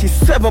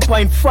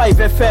 97.5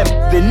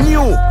 FM, the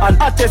new and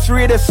hottest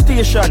radio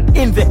station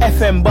in the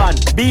FM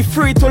band. Be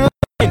free to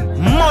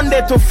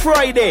Monday to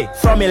Friday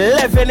from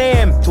 11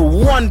 a.m. to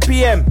 1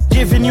 p.m.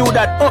 giving you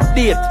that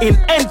update in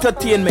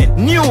entertainment,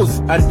 news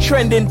and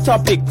trending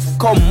topics.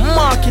 Come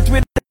market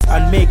with us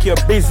and make your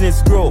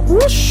business grow.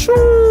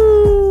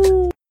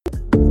 Wooshoo!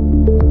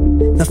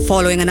 The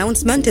following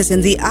announcement is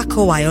in the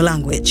Akawayo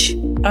language.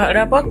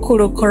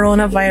 Rabakuru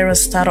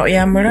coronavirus taro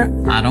ya mura.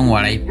 Arong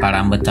warai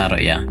paramba taro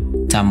ya.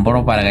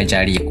 Tamboro paraga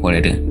jari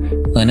koreru.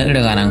 Ene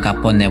dengan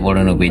kapon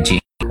neboro nubeji.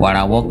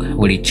 Warawok,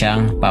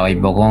 Wurichang, Pawai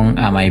Bogong,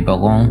 Amai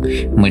Bogong,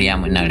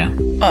 Muriam Nara.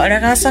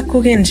 Ragasa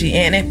Kugenji,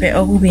 NP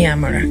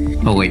Ogumiamara.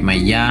 Pawai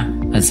Maya,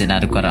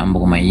 Azenadu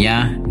Karambo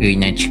Maya,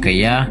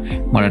 Uinachikaya,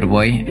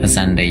 Moraboy,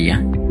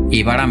 Azandaya.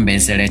 Ibaram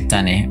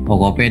Benseretane,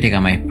 Ogopetica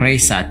my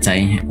praise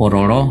satai,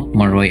 Ororo,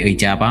 Moroi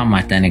Ujaba,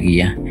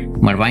 Matanagia,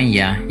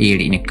 Marvanya,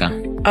 Irinika.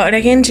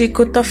 Regenji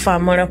Kutofa,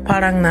 Mora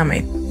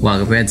Parangname.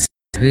 Wagabeds.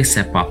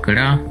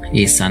 Sepakra,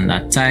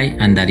 Isandatai,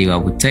 Andariwa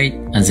Butai,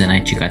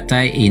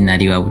 Azanachikatai,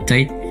 Inariwa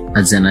Butai,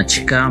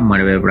 Azanachika,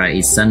 Marvebra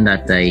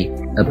Isandatai,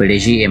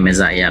 Abereji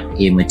Emezaya,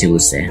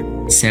 Imetuse.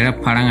 Sera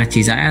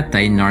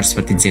Parangachizayatai, North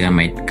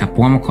Patizigamate,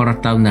 Kapuam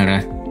Korotau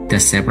Nara,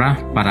 Tesebra,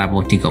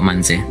 Parabotico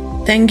Manze.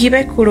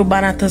 Tangibe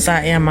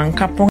Kurubanataza Yaman,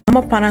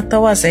 Kapuamo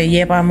Panatawaze,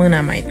 Yeba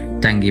Munamite.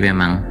 Tangibe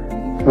Mang.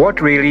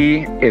 What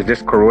really is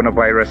this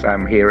coronavirus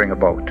I'm hearing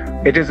about?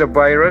 It is a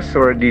virus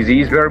or a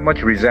disease very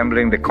much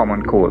resembling the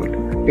common cold.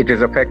 It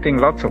is affecting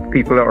lots of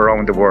people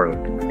around the world.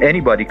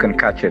 Anybody can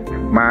catch it,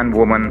 man,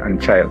 woman, and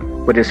child,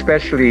 but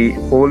especially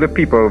older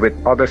people with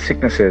other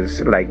sicknesses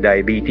like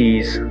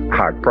diabetes,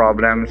 heart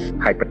problems,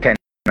 hypertension,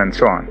 and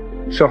so on.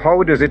 So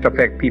how does it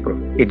affect people?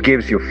 It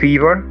gives you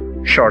fever,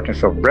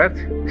 shortness of breath,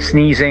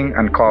 sneezing,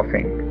 and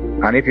coughing.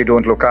 And if you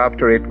don't look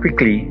after it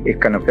quickly, it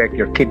can affect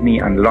your kidney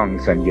and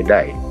lungs and you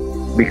die.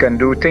 We can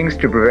do things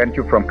to prevent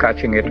you from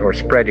catching it or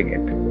spreading it.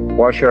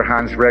 Wash your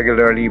hands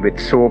regularly with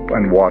soap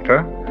and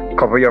water.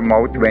 Cover your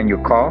mouth when you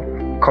cough.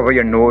 Cover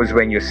your nose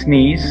when you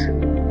sneeze.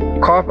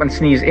 Cough and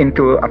sneeze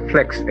into a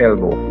flexed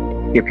elbow.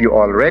 If you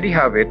already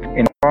have it,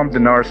 inform the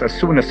nurse as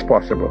soon as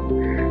possible.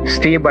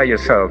 Stay by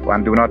yourself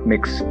and do not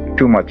mix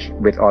too much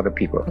with other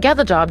people. Get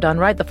the job done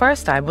right the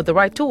first time with the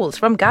right tools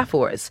from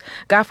Gaffors.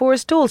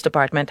 Gaffors Tools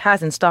Department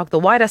has in stock the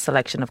widest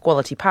selection of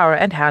quality power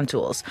and hand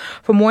tools.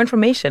 For more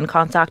information,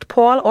 contact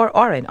Paul or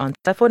Oren on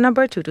telephone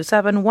number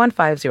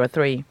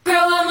 227-1503.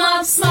 Grow them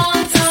up small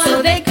time,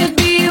 so they could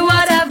be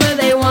whatever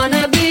they want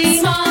to be.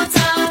 Small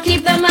time,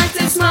 keep them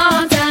active,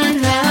 smart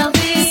and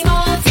healthy.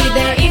 Small time, feed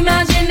their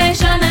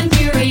imagination and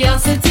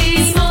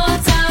curiosity. Small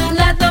time,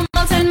 let the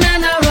molten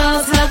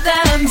minerals help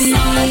them be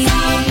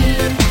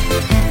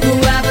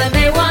whoever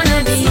they want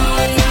to be.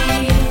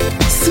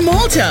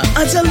 Smolta,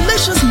 a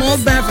delicious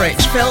malt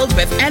beverage filled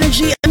with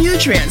energy and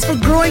nutrients for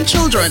growing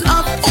children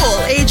of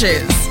all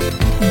ages.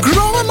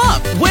 Grow them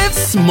up with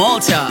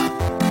Smolta.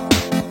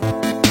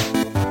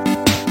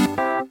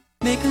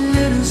 Make a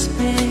little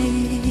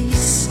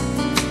space,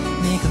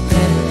 make a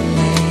better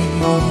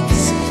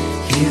place,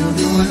 heal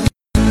the world,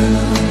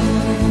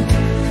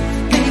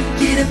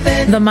 make it a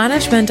better. The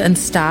management and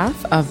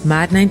staff of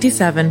Mad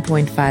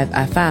 97.5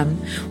 FM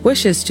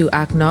wishes to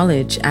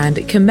acknowledge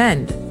and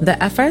commend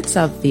the efforts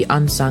of the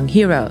unsung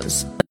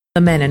heroes. the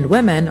men and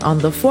women on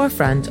the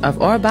forefront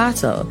of our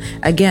battle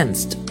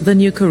against the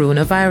new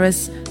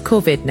coronavirus,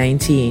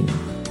 COVID-19.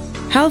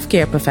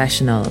 Healthcare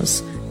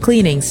professionals,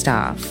 cleaning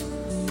staff,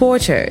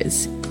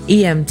 porters,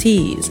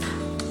 EMTs,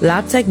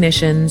 lab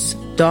technicians,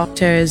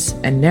 doctors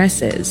and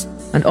nurses,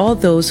 and all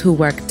those who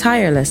work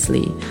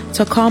tirelessly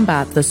to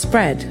combat the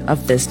spread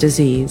of this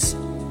disease.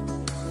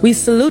 We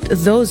salute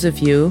those of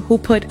you who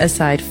put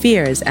aside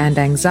fears and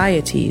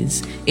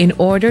anxieties in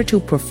order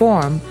to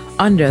perform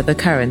under the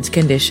current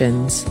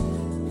conditions.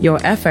 Your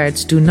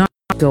efforts do not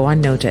go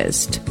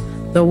unnoticed.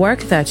 The work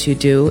that you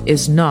do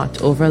is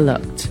not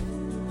overlooked.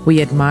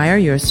 We admire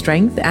your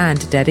strength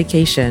and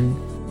dedication.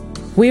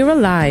 We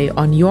rely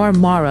on your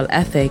moral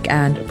ethic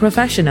and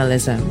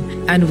professionalism,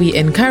 and we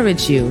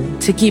encourage you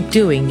to keep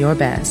doing your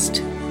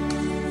best.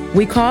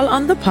 We call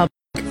on the public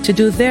to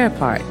do their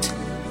part.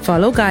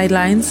 Follow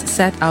guidelines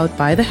set out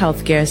by the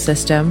healthcare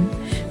system,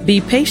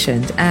 be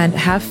patient and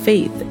have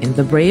faith in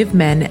the brave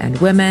men and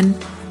women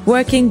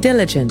working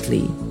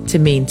diligently to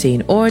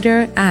maintain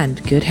order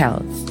and good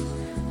health.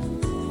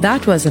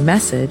 That was a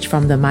message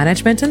from the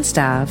management and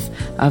staff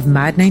of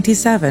Mad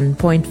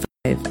 97.5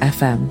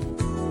 FM.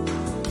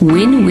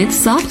 Win with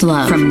Soft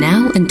Love from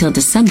now until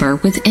December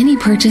with any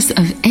purchase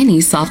of any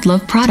Soft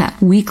Love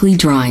product. Weekly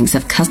drawings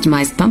of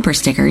customized bumper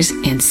stickers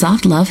and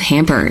Soft Love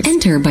hampers.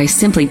 Enter by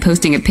simply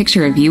posting a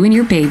picture of you and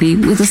your baby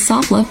with a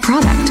Soft Love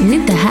product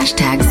with the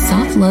hashtag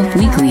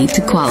SoftLoveWeekly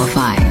to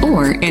qualify.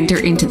 Or enter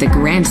into the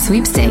grand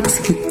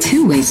sweepstakes with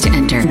 2 ways to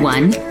enter.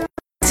 1.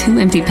 2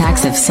 empty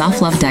packs of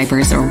Soft Love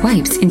diapers or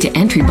wipes into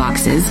entry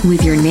boxes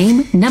with your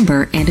name,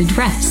 number, and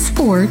address.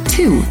 Or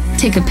 2.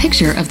 Take a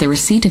picture of the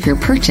receipt of your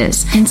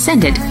purchase and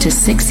send it to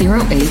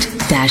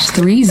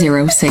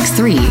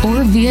 608-3063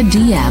 or via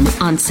DM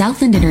on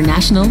Southland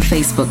International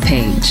Facebook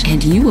page.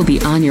 And you will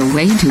be on your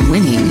way to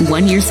winning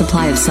 1 year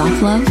supply of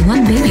Soft Love,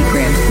 1 baby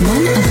crib,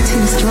 1 of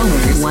 2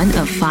 strollers, 1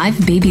 of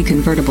 5 baby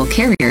convertible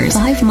carriers,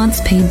 5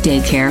 months paid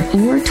daycare,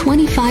 or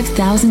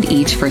 $25,000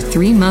 each for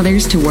 3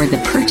 mothers toward the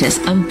purchase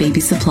of baby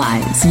supplies.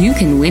 You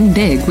can win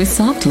big with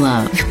Soft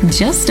Love.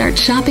 Just start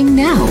shopping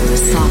now.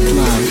 Soft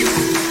Love.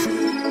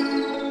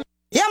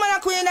 Yeah, man,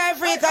 Queen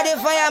Africa, the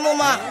fire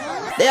mama.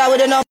 They are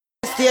with the number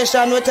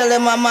station. We tell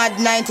them a Mad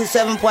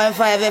 97.5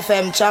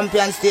 FM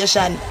champion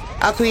station.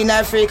 A Queen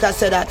Africa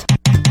said that.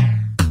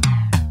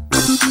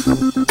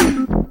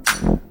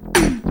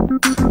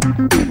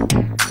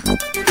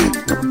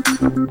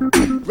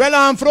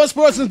 Well, for those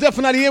persons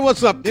definitely here,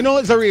 what's up? You know,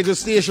 it's a radio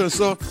station,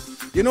 so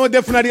you know,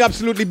 definitely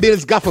absolutely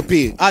bills gaffer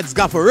pay. Ads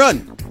gaffer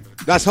run.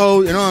 That's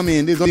how, you know what I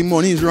mean, this the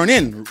money's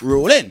rolling.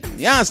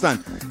 You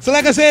understand? So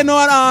like I said,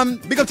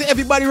 big up to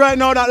everybody right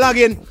now that log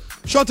in.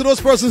 Shout out to those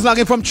persons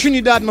logging from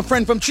Trinidad. My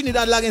friend from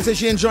Trinidad logging says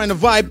she enjoying the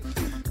vibe.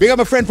 Big up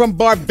my friend from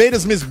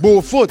Barbados, Miss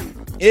Beaufoot,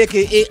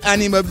 aka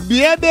Anima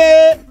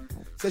Baby.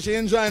 Says she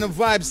enjoying the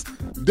vibes.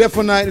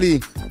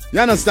 Definitely. You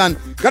understand?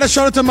 Gotta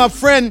shout out to my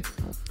friend,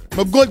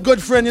 my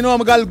good friend, you know,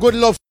 I got good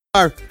love for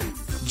her.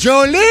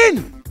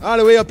 Jolene! All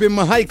the way up in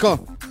Mahaica.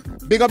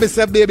 Big up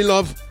yourself, baby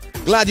love.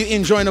 Glad you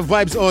enjoying the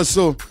vibes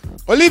also.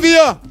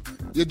 Olivia,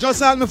 you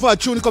just asked me for a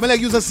tune. Come and like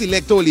use a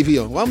select,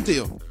 Olivia. What to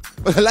you?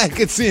 But I like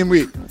it same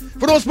way.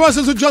 For those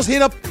persons who just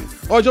hit up,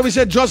 or we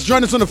said just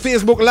join us on the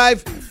Facebook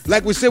Live,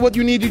 like we say, what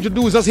you need you to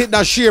do is just hit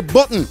that share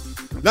button.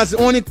 That's the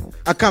only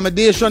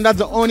accommodation. That's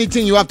the only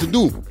thing you have to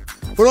do.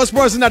 For those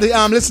persons that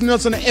listening to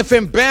us on the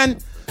FM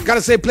band, gotta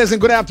say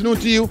pleasant good afternoon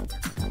to you.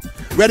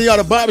 Whether you're at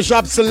the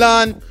barbershop,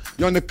 salon,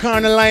 you're on the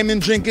corner lineman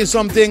drinking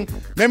something,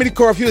 remember the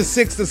curfew is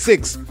 6 to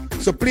 6.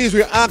 So please,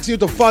 we're asking you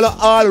to follow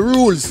all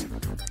rules.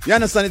 You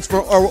understand? It's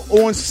for our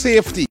own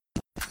safety.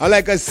 And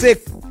like I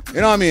said, you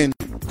know what I mean?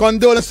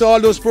 Condolence to all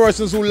those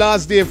persons who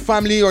lost their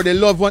family or their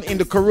loved one in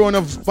the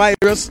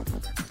coronavirus.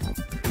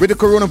 With the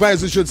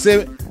coronavirus, we should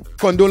say,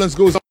 condolence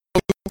goes out.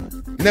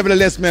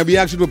 Nevertheless, man, we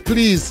ask you to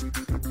please,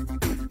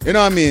 you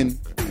know what I mean,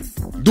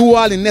 do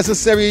all the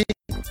necessary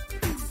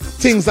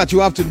things that you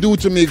have to do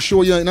to make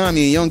sure, you know what I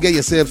mean, you don't get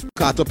yourself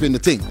caught up in the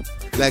thing.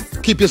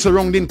 Like, keep your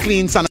surrounding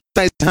clean,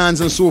 sanitize hands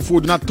and so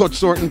forth, do not touch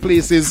certain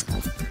places.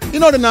 You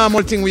know the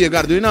normal thing we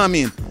gotta do, you know what I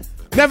mean?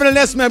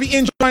 Nevertheless, man, we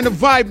enjoying the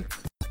vibe.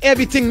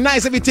 Everything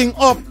nice, everything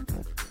up.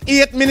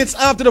 8 minutes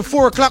after the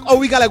 4 o'clock. Oh,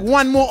 we got like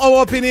 1 more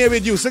hour up in here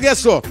with you. So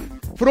guess what?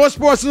 For those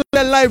persons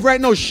that are live right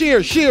now, share.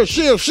 And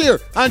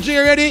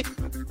you ready?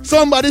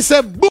 Somebody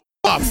said boom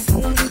off.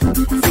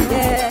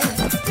 Yeah.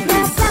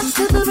 Now stop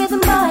to the rhythm,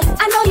 boy.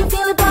 I know you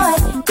feel it, boy.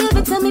 Give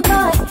it to me,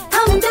 boy.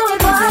 Come and do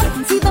it, boy.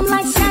 See them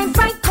lights shine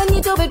bright when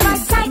you do it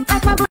right tight.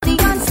 Like my booty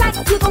on sight,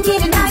 you gon'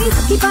 get it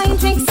nice. Keep buying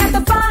drinks at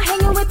the bar,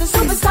 hanging with the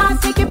superstars.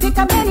 Take your pick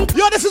up any.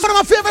 Yo, this is one of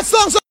my favorite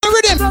songs on the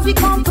rhythm. So we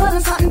gon' put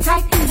on something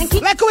tight and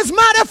keep. Like who is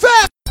Mad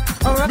FM?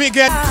 We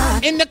get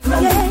in the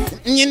club.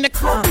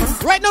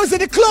 Right now it's in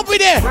the club we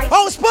there.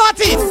 House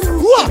party.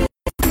 Whoop.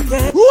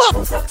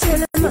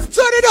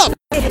 Turn it up.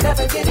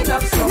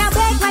 Now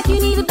back like you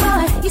need a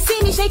boy. You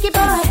see me shake it,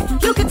 boy.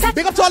 You can touch.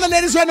 Big up to all the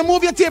ladies right now.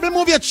 Move your table,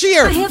 move your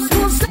chair.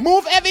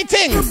 Move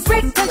everything.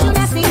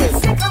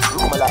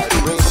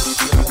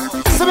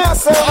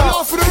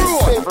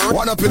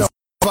 One up in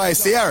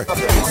Vice here.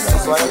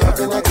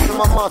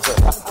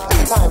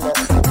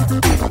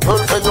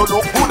 Girlfriend, you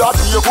look good at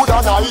day, good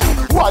at night.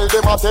 While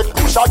them a take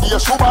push a day,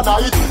 shoe a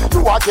night.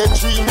 You a get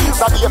 3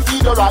 meals a day,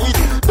 feed you right.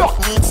 That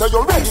means so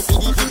you ready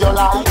for the video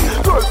life.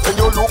 Girlfriend,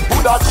 you look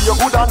good at day,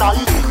 good at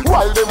night.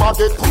 While them a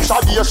get push a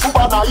day, shoe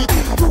a night.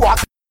 You a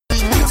get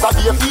 3 meals a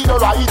day, feed you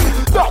right.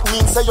 That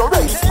means so you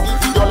ready for the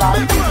video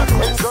life.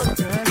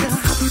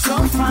 So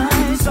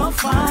fine, so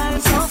fine,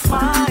 so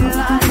fine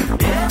like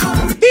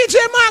DJ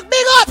Mark,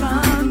 big up.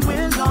 Sun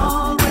will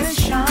always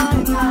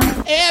shine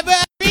like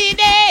every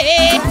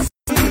day.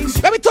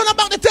 Let me turn up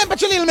the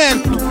temperature, little man.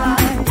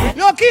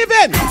 Yo,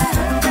 Kevin.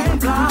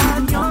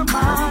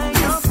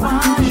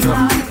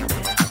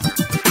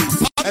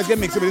 Let's get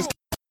mixed with this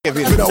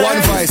Kevin. With a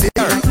one voice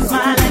here.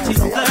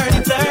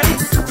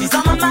 She's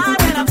on my mind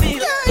when I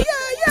feel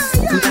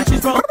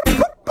she's broken.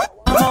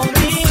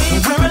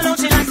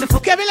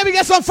 Kevin, let me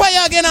get some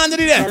fire again under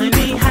there. Telling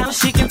me how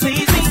she can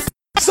please me.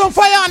 Some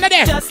fire under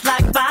there. Just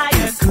like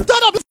fire.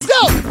 Turn up, let's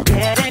go.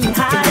 Get any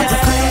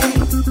higher.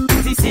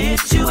 The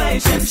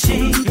situation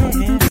she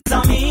is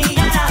on me and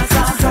I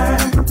saw her.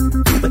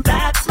 But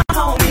that's my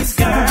homie's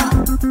girl.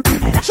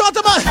 Shut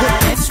up, man.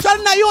 Shout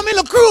out Naomi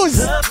LaCruz.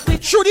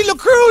 Shrudy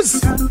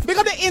LaCruz. Big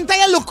up the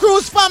entire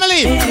LaCruz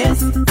family.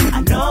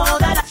 I know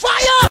that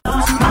fire.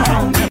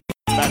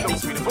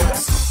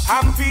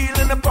 I'm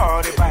feeling the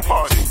party vibe.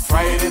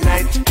 Friday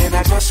night and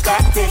I just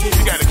got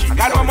paid.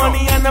 Got my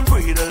money and a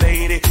pretty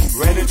lady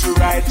ready to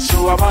ride,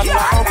 so I'm on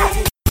my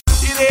way.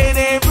 It ain't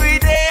every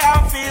day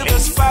I feel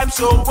this vibe,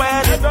 so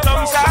when it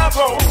comes out,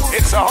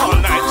 it's all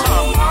night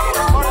long.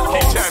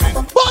 Keep turning.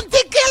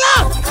 Bounty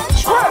killer.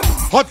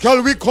 Hot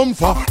girl we come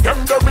for, them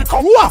we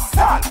come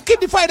for. Keep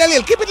the fire a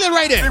little, keep it a little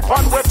right there. The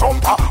one we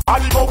thumper,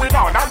 all going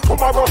on and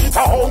tomorrow it's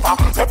a over.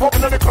 Step up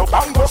in the club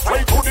and go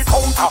straight to the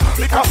counter.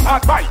 Because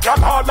not my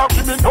girl, all of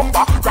give me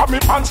number. Grab me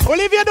pants.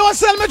 Olivia, don't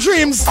sell my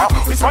dreams.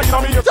 It's why you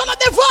know me. Turn up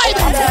the vibe.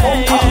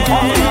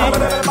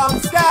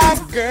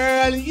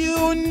 Girl,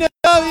 you know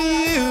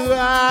you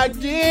are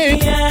dear.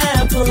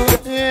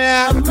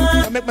 Yeah.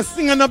 Don't make me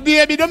sing on the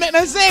baby, don't make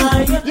me sing.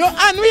 You're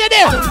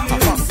unready.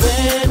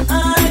 When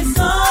I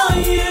saw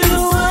you,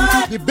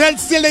 the belt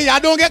still there, y'all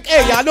don't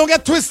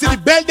get twisted, the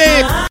belt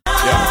there. Yeah.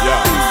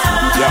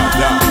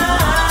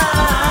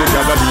 The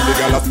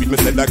girl a sweet, me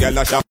said the girl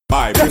a shop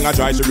by. Bring a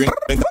dry, she bring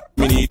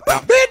me need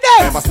that.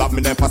 Never stop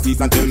me, never cease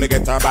until me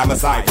get her by my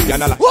side. You're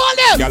not like,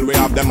 girl, we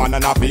have them man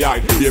and happy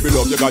eye. Baby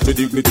love, you got your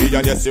dignity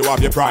and yes, you have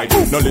your pride.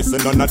 No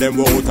listen, none of them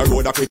will out a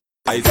road a criticize.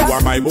 You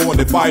are my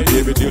bonnet fight,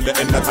 baby, till the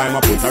end of time. I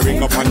put a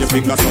ring up on your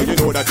finger so you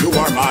know that you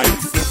are mine.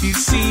 if you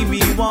see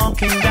me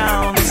walking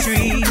down the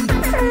street,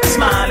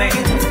 smiling,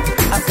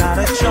 I've got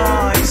a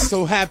choice.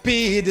 So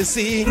happy to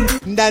see,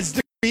 that's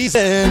the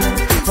reason.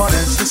 For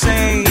us to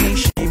say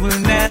she will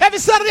never. Every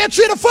Saturday at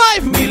 3 to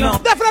 5.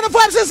 Definitely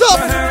 5 says up.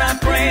 For her I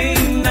pray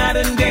night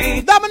and day.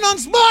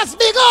 Dominance boss,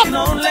 big up.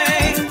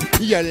 Lonely.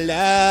 Your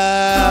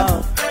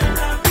love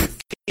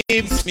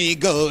keeps me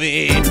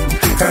going.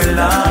 Her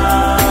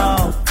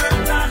love,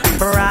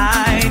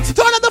 bright.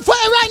 Turn on the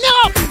fire right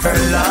now. Her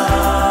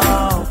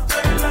love.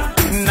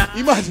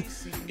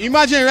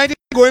 Imagine right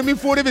going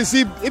before if you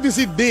see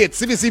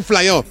dates, if you see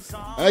flyer.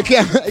 I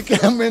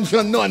can't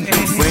mention none.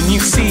 When you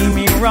see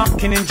me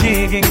rocking and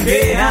jigging,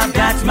 yeah, I've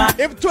got my.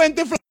 If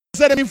 20 flyers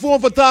said me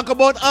phone for talk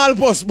about all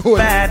possible.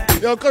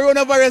 Your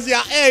coronavirus,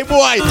 yeah, hey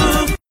boy.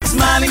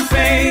 Smiling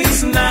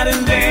face, night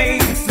and day.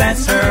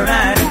 That's her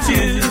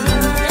attitude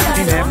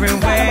in every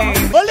way.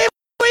 Olivia,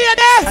 you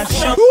there?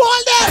 Who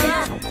all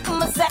there?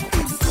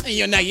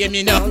 You're not hearing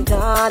me now.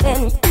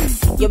 Darling,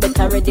 you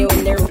better ready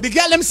when they're. The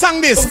girl them sang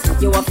this.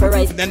 You up for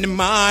right. Then the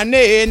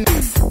morning.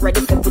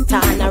 Ready for put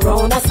on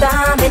around a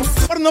storming.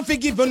 But enough for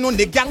giving on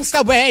the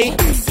gangster way.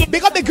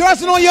 Big up the girls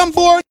who know you're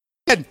bored.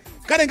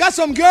 Cause they got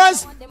some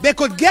girls, they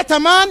could get a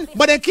man,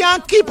 but they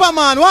can't keep a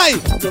man. Why?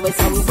 Give us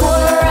some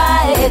good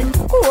ride.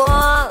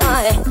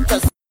 Why?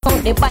 Just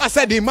I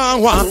said the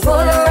man want. good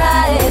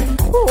ride.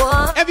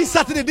 Why? Every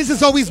Saturday, this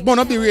is always born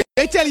up the radio.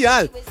 I tell you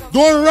all,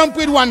 don't ramp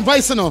with one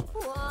voice, you know.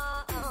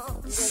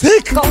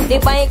 Sick. Count the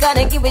bike,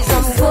 gotta give it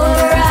some good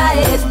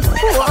ride.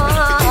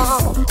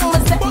 Wow.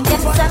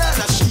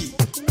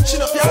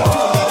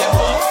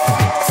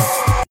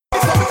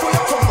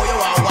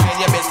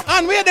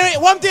 And we're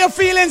doing one to your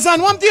feelings,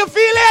 and one to your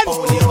feelings.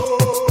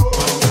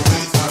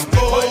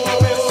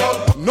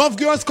 Enough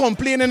girls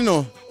complaining,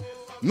 no.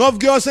 Enough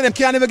girls say them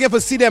can't even get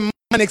to see them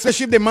man,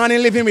 especially if the man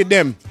ain't living with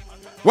them.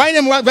 Why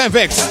them work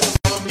vex?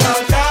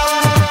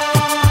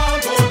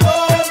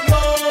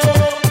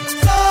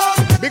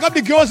 Big up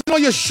the girls, you know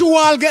your shoe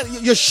all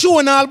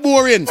and all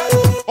boring.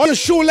 Or your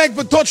shoe like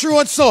for touch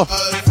road so.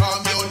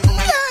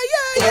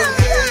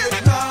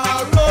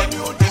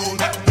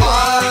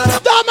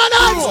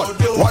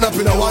 One up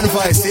in a one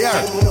voice here.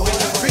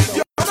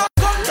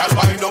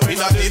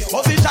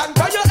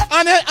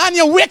 And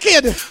you're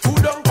wicked.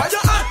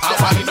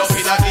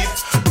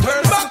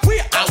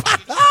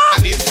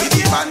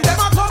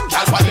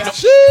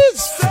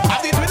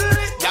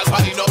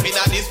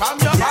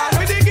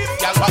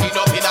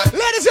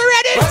 Ladies, you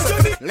ready?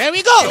 There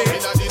we go.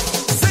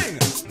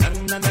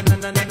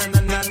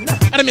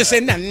 Let me say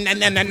na na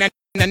na na na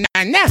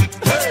na na.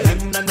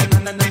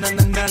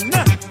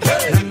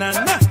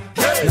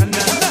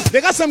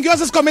 They got some girls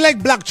that's coming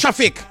like black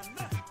traffic.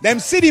 Them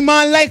see the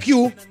man like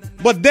you,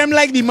 but them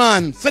like the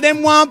man. So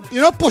them want,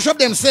 push up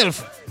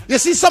themselves. You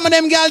see some of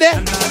them girl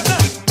there?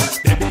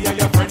 Baby,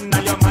 your friend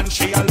and your man,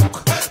 she a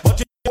look. But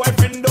your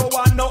boyfriend don't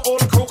want no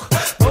old cook.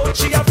 But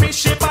she a fish,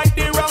 she bite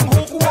the wrong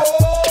hook.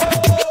 Whoa,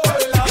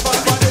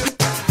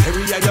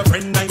 baby, your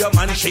friend and your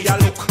man, she a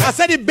look. I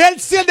said the belt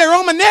sealed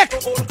around my neck.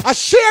 I'm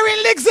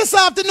sharing legs this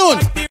afternoon.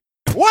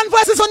 One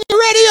voice is on the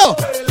radio.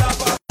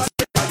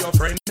 Your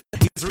friend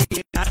is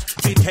really not.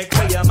 She take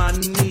away your man,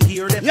 me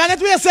hear them. Yeah, that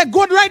way I said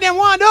good right them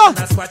one though.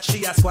 That's what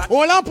she a squat.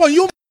 Hold on,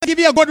 you give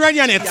you a good right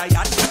on it.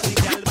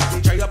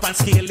 Dry up and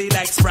scaly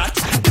like sprat.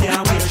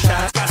 Can't wear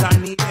shorts cause I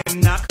need them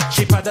knock.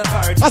 She for the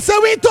bird. I said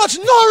we ain't touch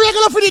no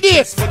regular for the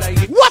day.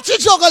 Watch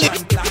it juggle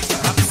it.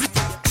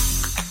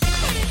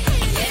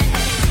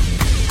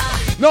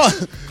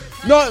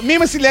 No, me and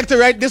my selector,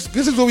 right? This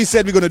is what we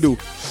said we're gonna do.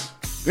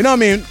 You know what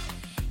I mean?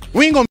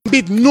 We ain't gonna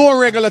beat no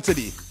regular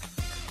today.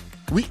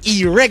 We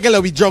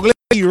irregular, we juggle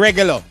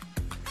irregular.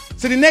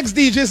 So the next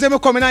DJ say we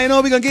coming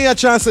out, we're gonna give you a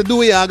chance to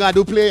do it. I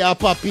gotta play your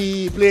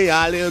puppy, play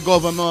your little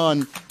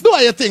government. Do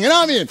your thing, you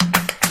know what I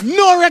mean?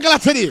 No regular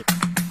today.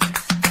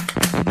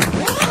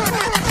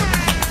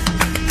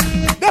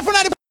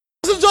 Definitely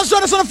just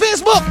join us on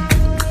Facebook.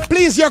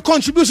 Please, your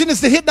contribution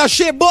is to hit that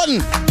share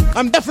button.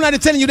 I'm definitely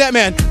telling you that,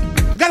 man.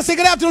 Gotta say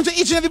good afternoon to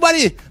each and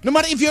everybody. No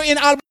matter if you're in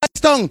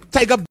Alberton,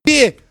 Tiger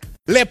Bay,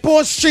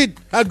 Leopold Street,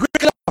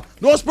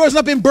 those persons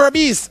up in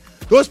Berbice,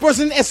 those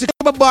persons in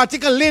Essequibo,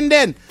 Bartica,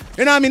 Linden.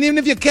 You know what I mean? Even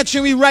if you're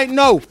catching me right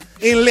now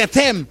in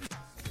Letem,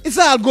 it's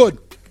all good.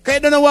 Okay, you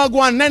don't know what go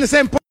on.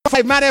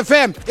 97.5 Mad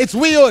FM. It's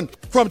we on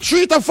from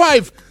 3 to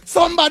 5.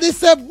 Somebody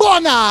say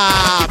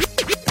Bona.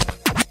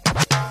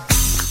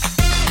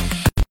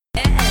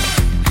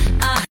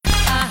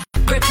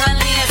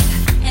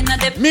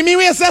 Mimi,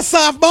 we say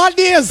softball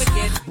days.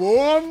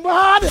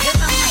 Bombard.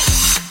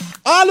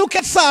 Oh, look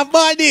at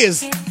softball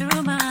days.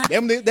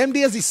 Them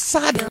days is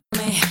sad.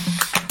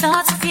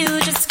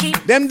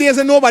 Them days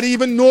and nobody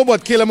even know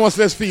about Killer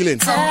Muscler's feeling.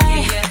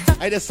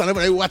 I just stand up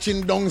and I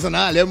watching dongs and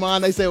all them,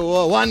 man. I say,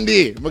 oh, one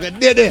day, we're gonna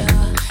do it.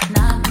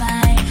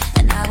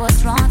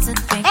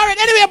 Alright,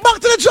 anyway, back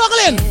to the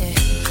juggling.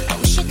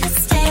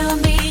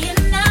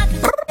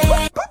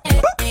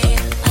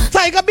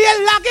 Tiger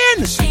Bay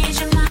locking.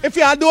 If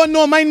y'all don't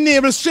know, my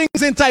neighbor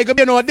strings in Tiger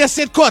Bay, that's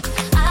it cut.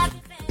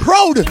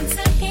 Proud.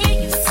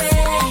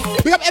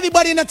 We have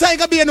everybody in the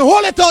Tiger Bay and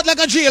hold it out like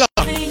a jailer.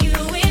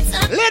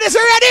 Ladies,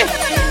 you ready?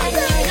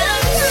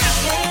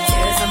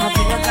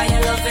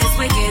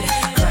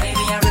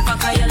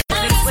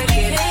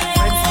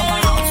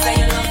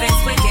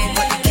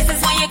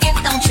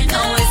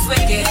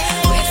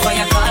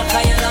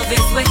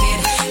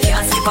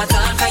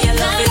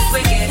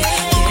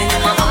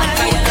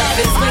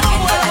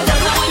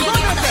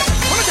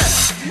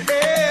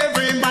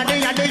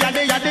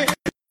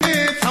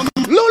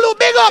 Lulu,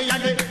 big up.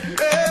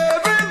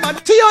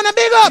 Tiana,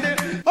 big up.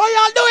 How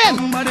y'all doing?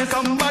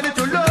 Somebody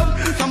to love,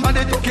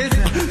 somebody to kiss,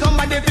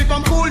 somebody to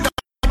come cool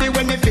down.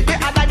 When me fit the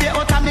other day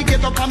out and me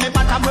get up and me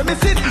bottom where me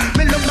sit.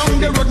 Me look down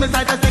the road, me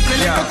sight a sexy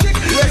little chick.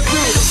 Let's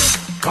do.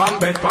 Come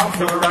bed from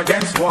floor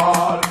against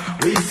wall.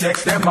 We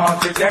sex them all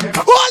till them.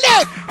 Hold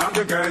it! And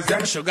the girls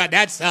them sugar,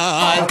 that's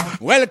all.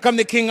 Welcome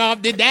the king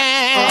of the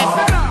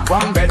dance.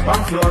 One bed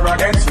from floor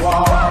against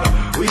wall.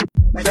 We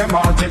them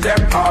all till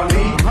them call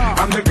me.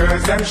 And the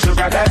girls them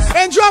sugar, that's.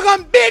 And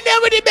Dragon, be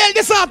there with the bell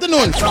this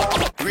afternoon.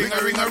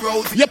 Ring a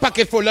rose. Your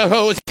pocket full of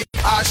hoes.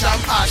 Asham.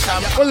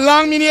 How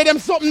long me need them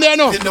something there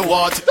now? In the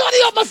water. Study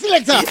up my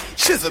selector.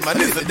 Shizzle and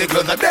nizzle, the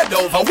girls are dead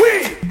over.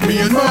 Me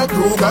and my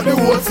crew got the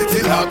whole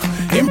city locked.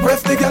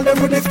 Impress the girl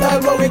them with the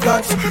style what we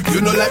got.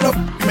 You know like no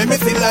make me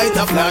see light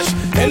a flash.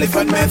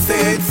 Elephant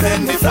message,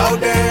 send this out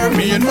there.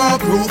 Me and my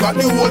crew got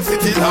the whole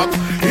city locked.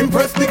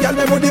 Impress the girl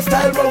them with the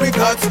style what we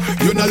got.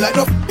 You know like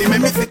no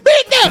make me see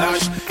beat them.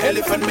 flash.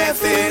 Elephant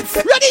message,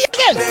 ready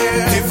again.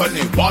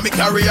 Tiffany, want me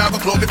carry I go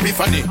club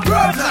Epiphany.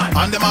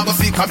 And them a go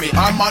see me.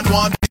 All man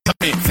want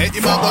me. Say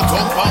him a go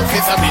tongue pound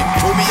kiss at me.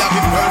 Show me have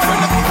his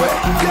girlfriend at me.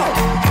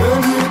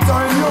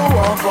 Anytime you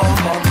walk on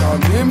back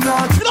and him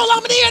not. You don't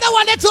want me to hear that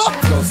one there too.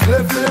 Just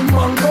let him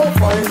man go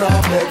find a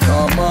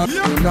better man.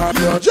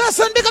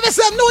 Jason, big of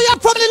yourself, New York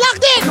family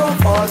locked in. Your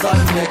father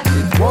neck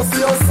it was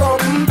your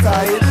something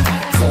tight.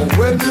 So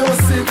when you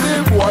see the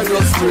boy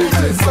you straight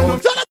it. So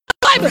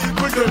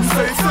we them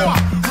say so.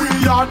 We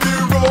are the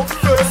rough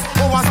face.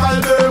 Our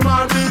style them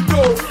are the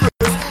dope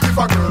face. If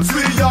a girls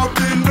we have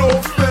the no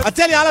face. I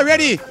tell you all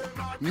already,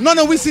 none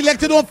of we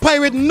selected don't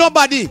pirate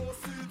nobody.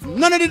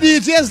 None of the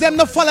DJs them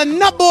no follow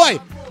no boy.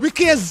 We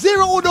care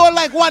zero who don't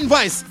like one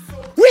voice.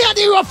 We are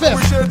the roughest.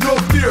 We shed no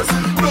tears,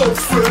 no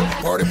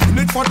sweat. Or the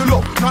minute for the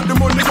love, not the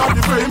money, not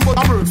the fame, but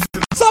the mercy.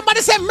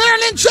 Somebody say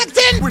Maryland checked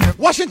in.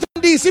 Washington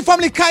DC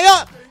family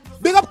Kaya.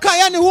 Big up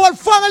Kaya and the whole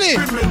family.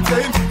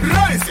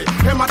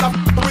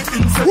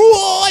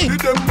 Boy! The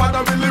them bad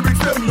with lyrics,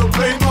 them no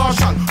play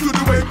Marshall. To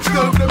the way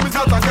tell them is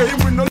not a game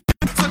with no.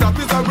 So that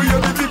is how we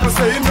hear the people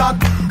saying that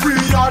we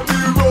are the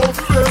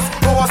roughest.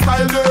 Our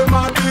style them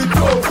are the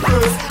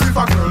toughest. If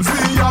a girl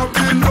see out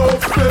the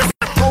roughest,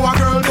 our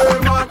girl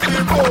them are the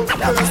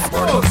toughest.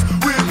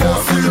 We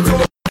must see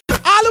it.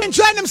 All who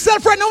enjoying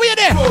themselves right now, we are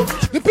there.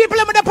 The people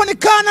that are up on the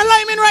corner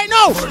lineman right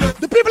now.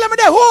 The people that are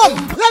there home.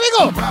 Let me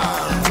go.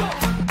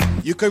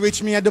 You can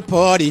reach me at the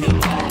party.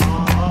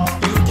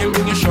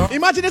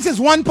 Imagine this is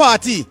one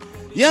party.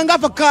 You ain't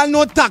got to call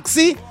no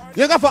taxi.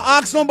 You ain't got to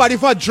ask nobody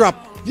for a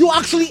drop. You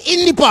actually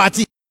in the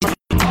party. You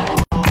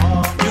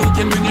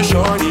can bring your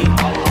shorty.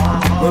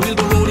 We'll be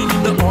rolling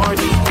in the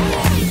party.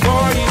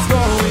 Party's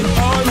going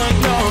all night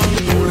long.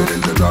 Rolling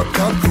in the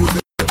laptop,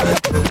 cruising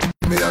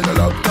me and the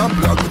laptop,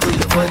 lock it to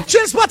your friend.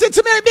 Chill spotted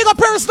to me, big up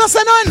Paris, no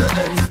say none.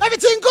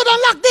 Everything good on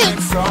locked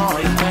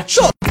in.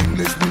 Sure.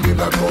 English meaning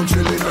like home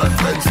chilling and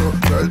friends. So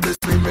girl be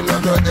screaming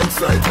like an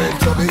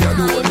excitement. So me I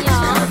do what the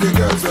thing and the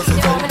girls just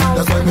sit down.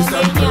 That's why me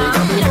start playing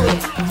on me head.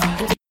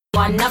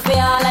 Wanna feel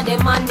all of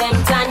them and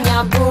them tan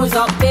ya bruise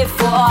up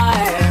before.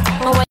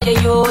 When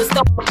you used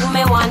to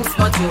me once,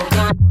 but you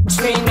can't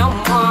me no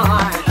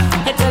more.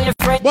 I tell your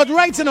friend. But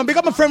right now, big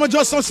up my friend,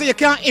 just don't say you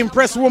can't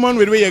impress woman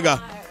with where you go.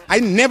 I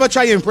never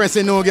try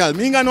impressing no girl.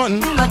 Me ain't got nothing.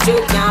 But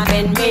you can't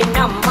bend me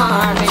no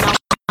more.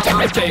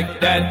 Shake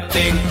that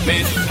thing,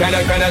 miss. Can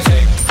I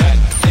shake that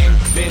thing,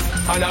 miss?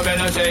 And I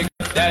better shake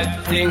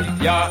that thing,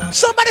 yeah.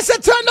 Somebody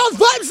said turn those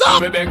vibes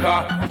up.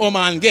 Rebecca. Oh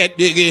man, get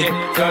diggy.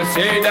 Just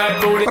shake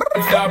that booty,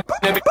 stop.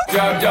 The big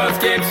drop, just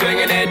keep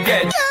swinging it,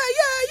 get. Yeah.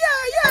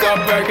 Stop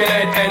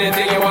percolate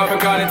anything you want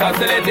because it's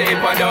hostility.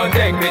 If I don't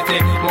take pity,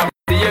 more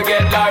you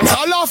get like.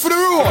 All off for the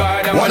rule.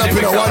 One up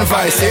in a one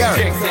vice here.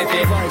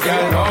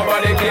 Girl,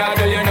 nobody can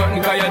do you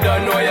nothing because you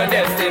don't know your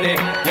destiny.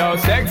 Yo,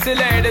 sexy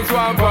ladies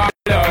want part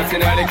with us. You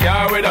know they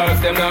care with us,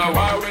 them now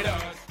war with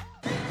us.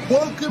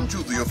 Welcome to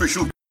the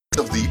official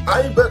of the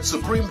iBet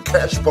Supreme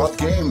Cashpot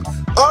game.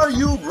 Are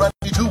you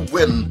ready to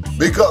win?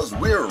 Because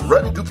we're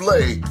ready to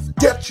play.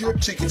 Get your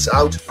tickets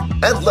out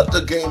and let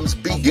the games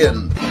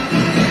begin.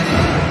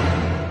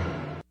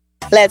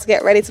 Let's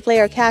get ready to play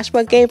our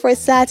Cashpot game for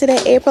Saturday,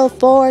 April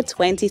 4,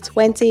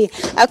 2020.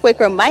 A quick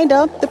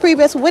reminder, the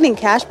previous winning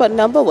Cashpot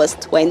number was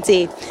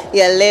 20.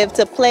 You live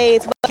to play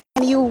it, but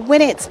can you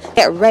win it?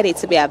 Get ready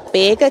to be a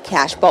big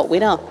Cashpot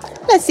winner.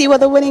 Let's see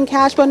what the winning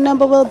Cashpot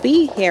number will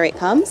be. Here it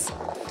comes.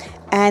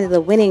 And the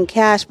winning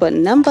Cashpot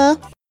number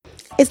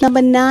is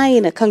number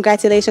 9.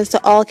 Congratulations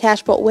to all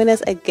Cashpot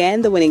winners.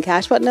 Again, the winning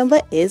Cashpot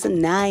number is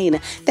 9.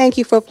 Thank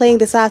you for playing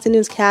this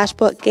afternoon's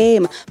Cashpot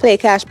game. Play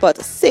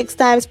Cashpot 6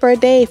 times per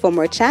day for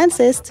more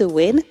chances to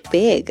win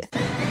big.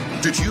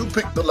 Did you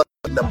pick the lucky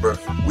number?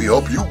 We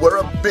hope you were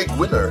a big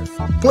winner.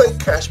 Play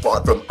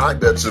Cashpot from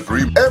iBet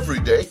Supreme every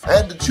day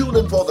and tune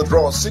in for the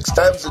draw 6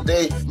 times a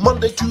day,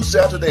 Monday to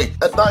Saturday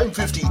at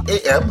 9:50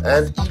 a.m.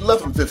 and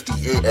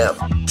 11:50 a.m.,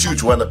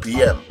 2:20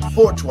 p.m.,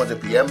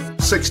 4:20 p.m.,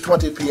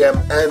 6:20 p.m.,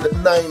 and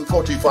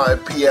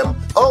 9:45 p.m.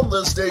 on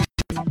the station.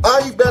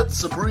 iBet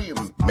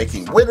Supreme,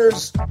 making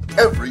winners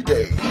every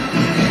day.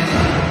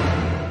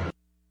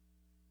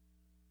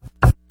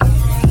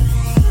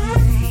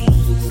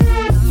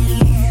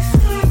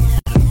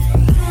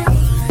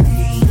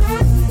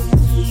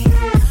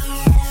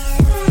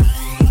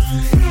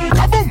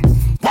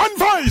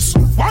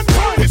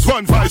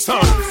 One vice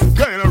sound,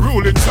 kind of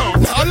ruling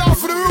sound. All off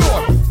for the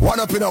rule. One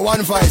up in a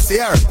one vice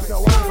here.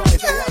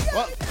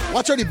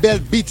 Watch how the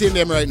belt beating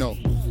them right now.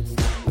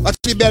 Watch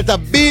the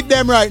belt beat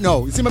them right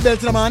now. You see my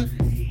belt, man?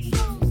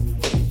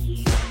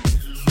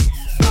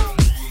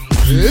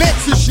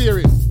 Let's share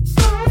it.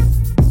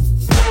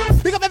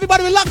 Big up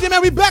everybody, we locked in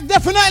and we back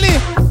definitely.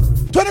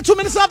 22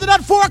 minutes after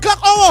that 4 o'clock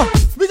hour.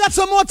 We got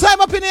some more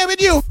time up in here with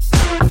you.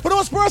 For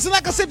those persons,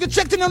 like I said, if you're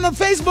checked in on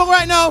Facebook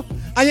right now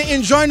and you're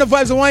enjoying the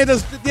vibes, I want you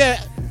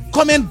to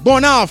comment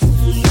burn off.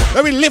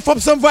 Let me lift up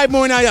some vibe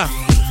more in here.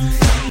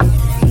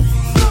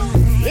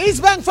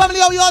 East Bank family,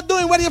 how you all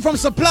doing? Whether you're from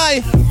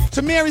Supply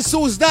to Mary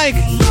Sue's Dyke,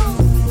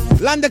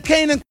 Lander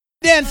Kane and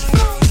Dent,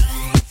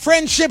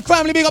 Friendship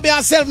family, big up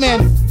yourself,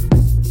 man.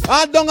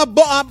 All down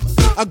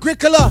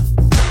Agricola,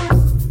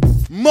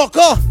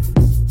 Moko,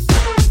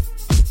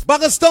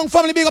 Bagastone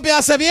family, big up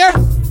yourself here.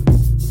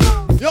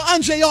 Yo,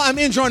 Andre, yo, I'm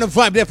enjoying the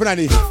vibe,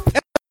 definitely.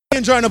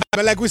 Enjoying the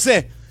vibe, like we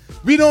say,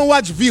 we don't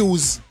watch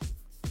views.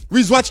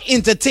 We watch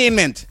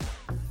entertainment.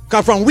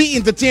 Because from we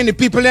entertain the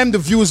people, them the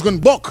views gonna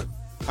buck.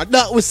 And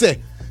that we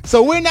say.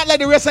 So we're not like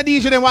the rest of the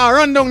DJ, them want to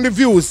run down the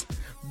views.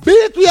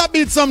 Beat we have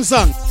beat some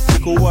song.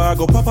 Go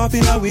pop up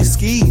in a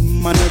whiskey.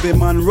 Man, every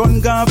man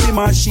run gun for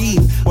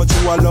machine. But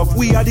you all love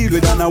we are deal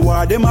with an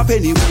award. Them a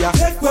penny we are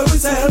take where we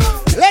sell.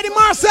 Lady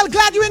Marcel,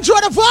 glad you enjoy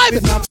the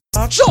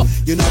vibe. Sure.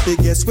 You know the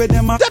guess where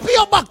them a tap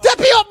your back.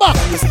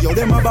 You see how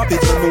them a bop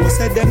it. You know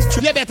said them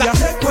straight. Yeah, better.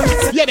 Take where we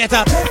sell. Yeah,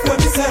 better. Take where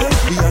we sell.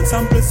 We on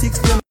sample 6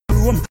 them.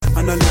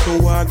 And a little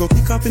while go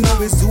pick up in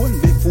our zone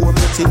before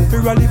meeting. We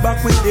rally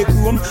back with the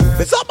chrome.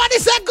 Somebody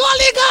said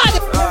golly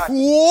God.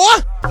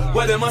 What?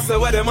 What them a say,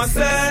 what them a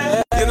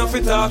say? You know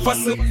fit talk,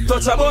 pass it,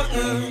 touch a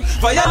button.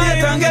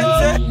 Violate and get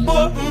it,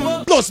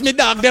 button. Plus me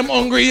dog, them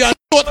hungry and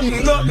button.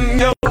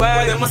 Yo,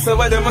 what them a say,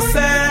 what them a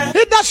say?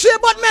 Hit that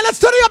shit button, man, let's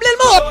turn it up a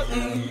little more.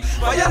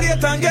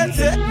 Violate and get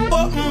it,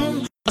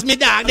 button. Plus me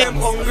dog, them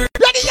hungry.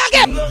 Ready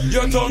again?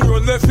 Your tongue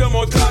run left your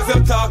mouth cause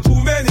them talk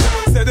too many.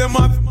 Say them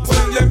up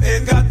when them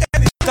ain't got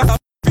any.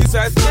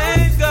 Besides,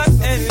 ain't got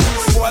any.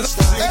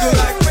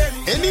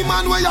 Any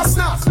man where you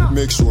snap,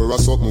 make sure I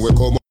something will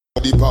come out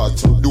the pot.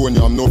 Don't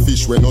yam no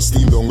fish when no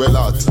steam down well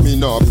hot. Me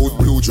nah put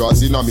blue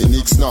jaws in a me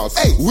Nick snap.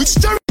 Hey, which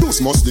cherry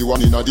juice must the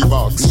one in a the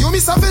box? You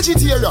miss a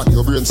vegetarian,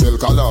 your brain cell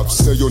collapse.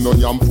 Say you no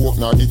yam pork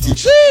nah the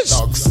teeth.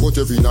 Dogs, but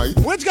every night.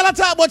 Which gonna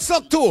talk about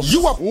suck too?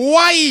 You up?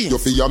 Why? You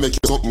feel make you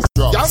something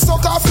strong. You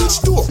suck off each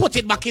too. Put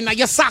it back in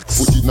your socks.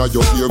 Put it in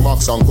your ear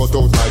marks and cut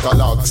out like a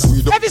lax.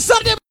 Every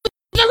Sunday.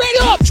 The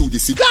radio up.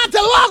 Can't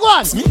tell what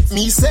one.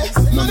 Me say.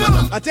 No.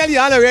 I tell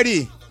y'all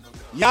already.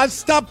 Y'all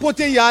stop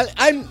putting y'all.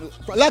 I'm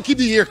lucky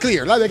to hear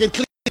clear. Like make it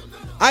clear.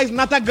 I'm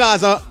not a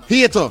Gaza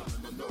hater.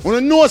 When I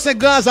know say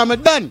Gaza, I'm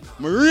done.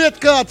 I'm rate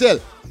Cartel.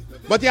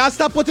 But y'all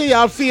stop putting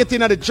y'all faith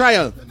in the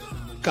trial.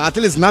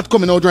 Cartel is not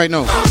coming out right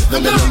now.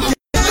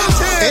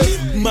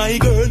 My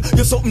girl,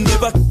 you're something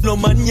never no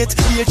man yet.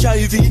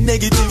 HIV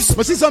negative.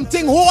 But see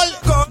something whole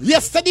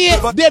yesterday,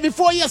 day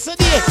before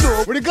yesterday,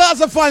 with the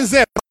Gaza fans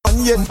there.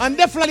 And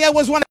definitely I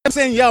was one of them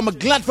saying, yeah, I'm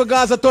glad for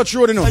Gaza touch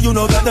road, you know.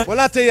 Well,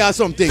 I'll tell you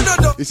something.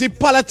 You see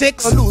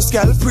politics? Don't watch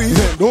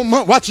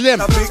them.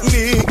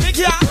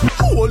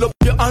 Hold up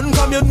your hand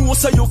from your nose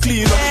so you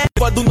clean up.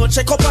 But do not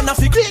check up on a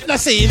fig. Pick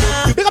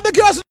up the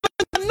girls,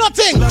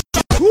 nothing.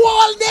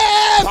 Hold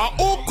them.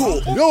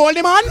 You hold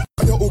them, man.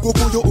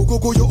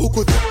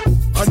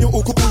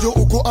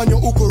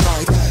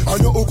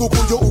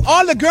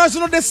 All the girls who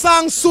know this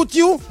song suit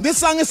you. This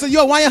song is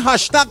yo, why you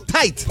hashtag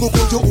tight?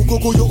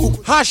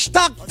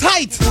 Hashtag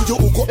tight.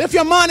 If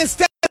your man is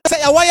telling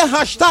you why you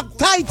hashtag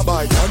tight,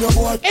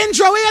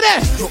 intro here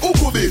there.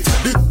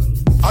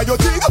 Are you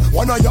think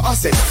one of your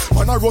assets?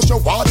 Man, I rush your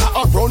water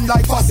and run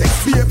like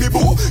faucets. Baby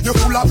boo, you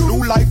full of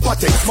blue like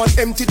patents. Man,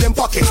 empty them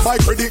pockets, my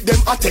credit them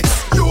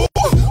attacks. You,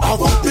 I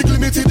want big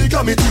limited the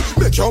committee.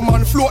 Make your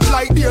man float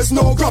like there's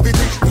no gravity.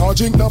 Now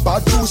drink no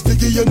bad juice,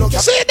 biggie, you know.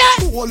 See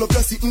that? All of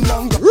you sitting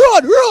down.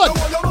 Road.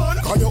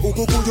 Can you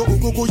uku. And you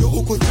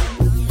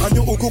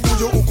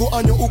uku,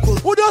 and you uku.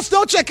 Who does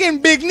no check in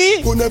Big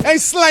Knee? Hey,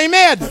 slime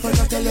head.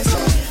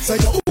 Say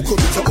you uku,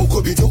 and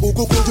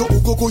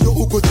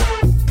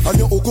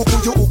you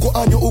uku,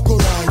 and you uku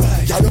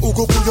right. Yeah, you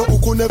uku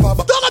never.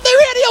 Don't have the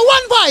radio,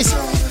 one voice.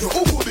 You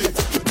uku bit.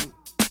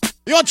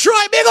 You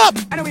try big up.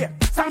 Anyway,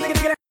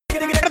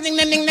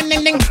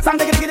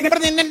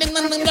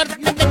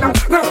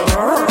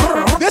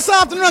 this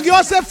afternoon, if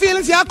you say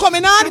feelings you are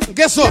coming on,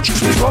 guess what?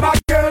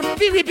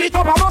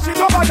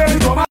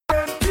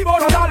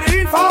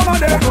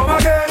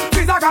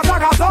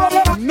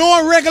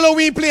 No regular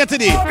we play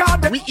today.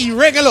 We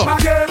irregular.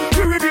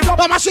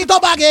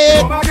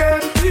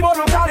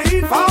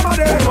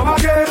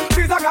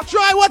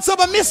 Try what's up,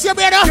 I miss you,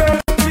 brother.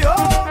 Man,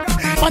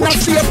 I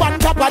stay up on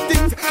top of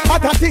things,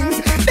 other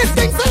things. This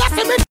thing's the last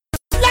of me.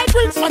 Like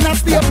Prince, man, I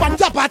stay up on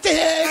top of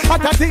things,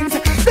 other things.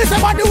 This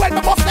is what the world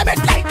must them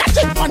like that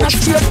shit. Man, I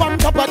stay up on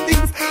top of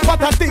things,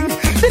 other things.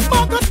 This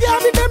Marcus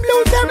can't be them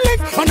lose them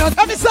links. Man,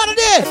 every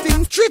Saturday,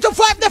 3 to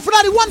 5,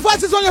 definitely one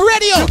voice is on your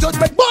radio.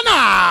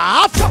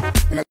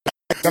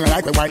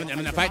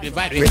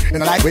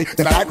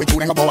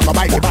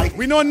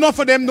 We know enough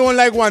of them don't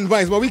like one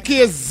voice, but we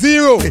care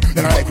zero.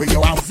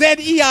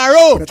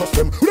 Z-E-R-O. When I trust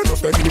them, we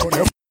trust them.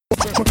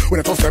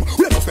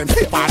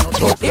 If I don't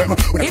trust them,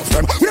 when I trust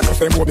them, we trust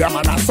them. Be a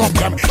man and some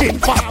them.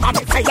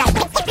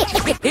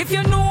 If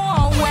you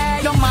know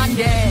where your man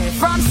there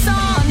from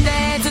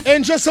Sunday to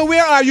Angel, so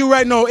where are you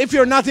right now? If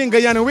you're not in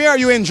Guyana, where are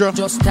you, Angel?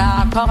 just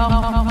talk.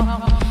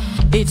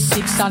 It's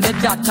 6 on the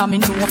dot. I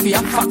mean, no fear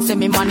facts and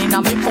me money now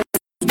me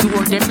do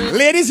them.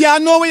 Ladies, y'all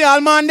know where y'all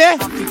man there?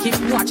 Keep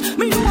watch.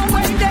 Me know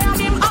when they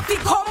and him happy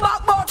come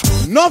back, but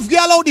Enough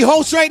girl out the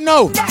house right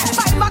now.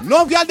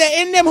 Enough girl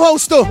they in them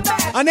house too.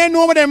 And they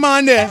know where their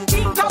man there.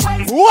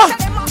 What?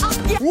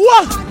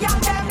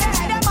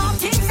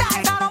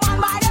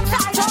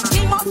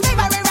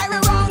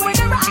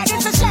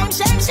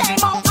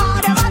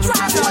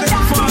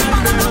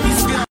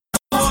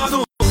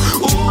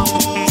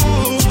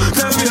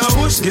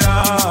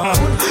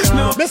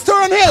 Mr.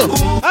 on Hill,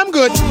 I'm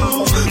good.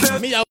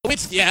 Me a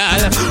witch girl.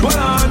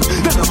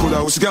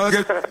 Which girl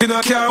get in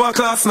a car walk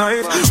last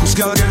night? Which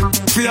girl get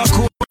feel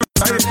cool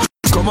right?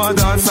 Come on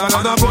dance and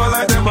a boy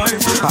like them I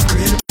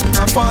clean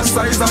and fast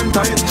size and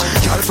tight.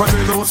 Girl from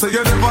me know say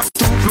you never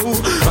too blue.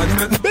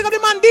 Big up the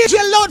man DJ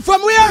Loud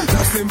from where?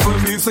 That's simple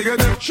me say you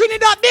never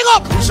Trinidad, big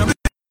up.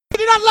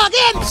 Trinidad log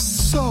in.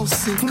 So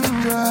sick,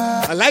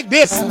 girl. I like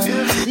this.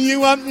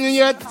 You up in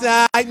your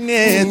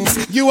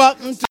tightness. You up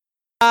in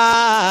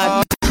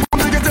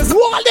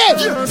Wall it!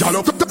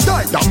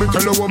 Like that me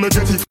tell you what me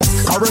get it.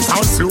 Caress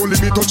and slowly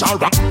me touch her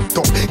rock.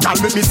 Girl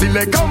make me still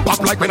leg and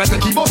pop like when I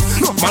take it bus.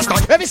 No man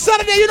like every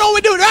Saturday, you know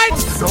what we do, right?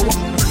 So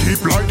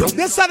keep like that.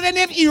 This Saturday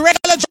name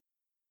Irregular.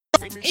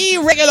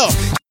 Irregular.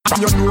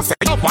 From your nose,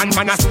 one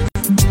man a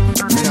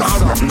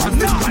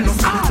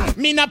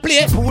me na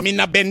play, me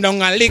na bend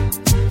down and lick.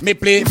 Me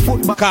play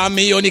football, call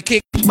me only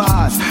kick.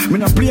 Bars, me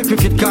na play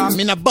cricket, call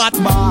me na bat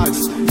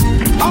bars.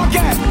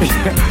 Okay,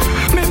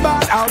 me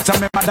bad out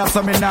and me mother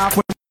so me na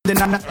put the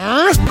nana.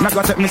 Now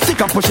go take me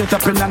stick and push it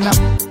up in nana.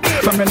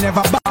 So me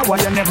never bow, why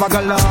you never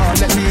go low.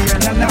 Let me in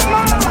nana.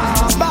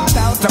 Bad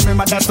out and me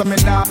mother so me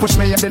na push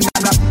me in the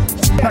nana.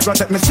 Now go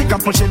take me stick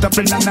and push it up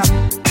in nana.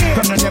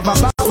 So me never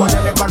bow, why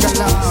you never go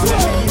low.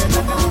 Let me in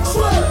nana.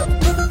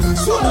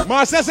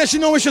 Marcel says she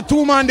know it's your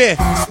two man there.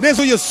 There's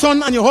your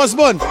son and your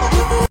husband.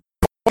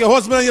 Your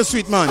husband and your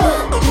sweet man.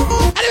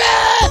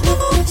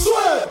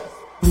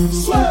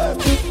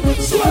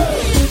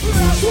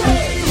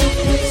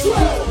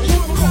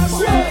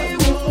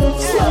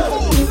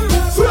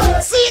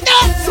 See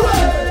that?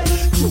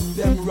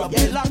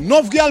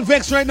 Enough girl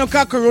vex right now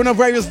cause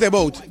coronavirus they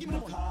bout.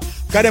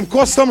 Cause them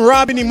custom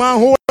robbing the man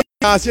whole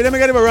last year. They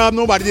don't ever rob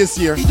nobody this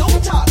year.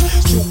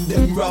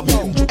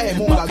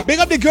 Big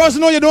up the girls,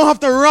 know you don't have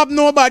to rob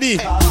nobody.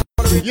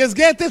 You just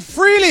get it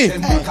freely.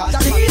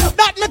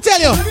 That me tell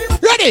you.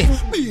 Ready?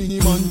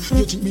 Beanie man,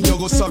 you think me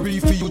go sorry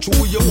for you?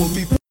 True, you won't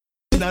be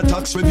in a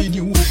tax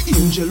revenue.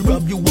 Angel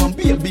rob you one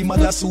baby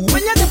mother sue.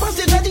 When you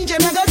deposit a DJ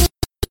mega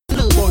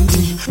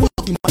Bunty,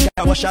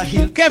 wash a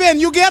hill. Kevin,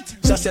 you get?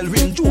 Sell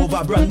Range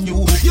Rover brand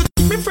new. You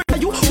me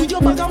friend you with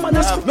your bag of man.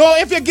 No,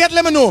 if you get,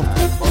 let me know.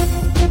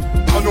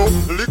 I know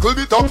little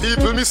bit of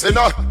people me say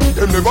nah.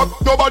 Them never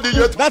nobody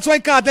yet. That's why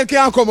Cartel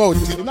can't come out.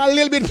 Not a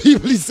little bit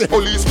people he say.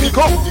 Police speak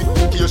up.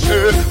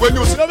 When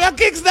you see no, your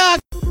kicks that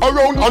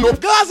around and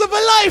up. Cause of a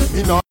life.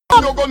 You know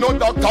go no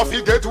doctor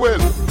fi get well.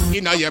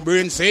 You know your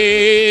brain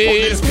say.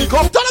 Police speak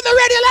up. Turn on the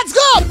radio, let's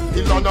go.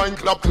 Till a 9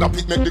 clap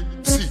it make the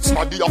seats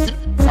body of it.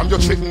 From your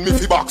threaten me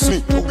fi box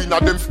me. To win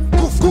at them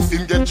goof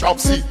him get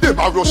chopsy. Them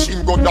a rush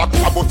him go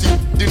doctor but him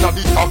dinner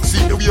the taxi.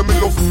 The way me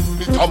love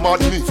me come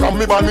at me. From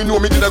me man me know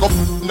me did I go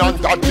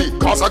non-godly.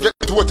 Cause I get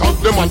to attack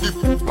them and the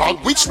bag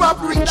which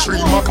robbery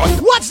tree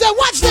macan. Watch that,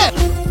 watch that.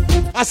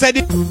 I said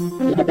it.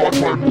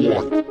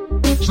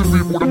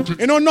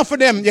 You know enough of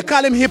them. You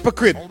call them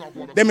hypocrite.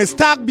 Them is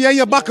talk behind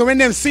your back and when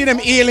them see them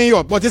healing you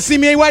up. But you see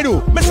me, why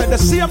do? Me say the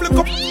same look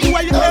up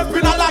where you help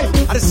in a life.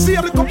 And the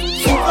same look up the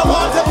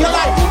words of your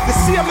life. The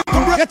same look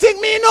up. You think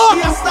me know?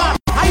 Yes, sir.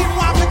 I ain't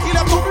want to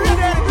kill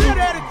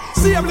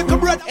you. Same look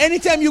up.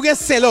 Anytime you get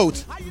sell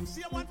out,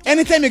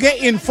 anytime you get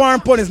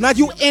informed upon, it's not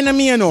you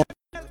enemy, you know.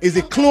 Is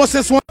the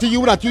closest one to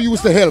you that you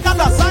used to help.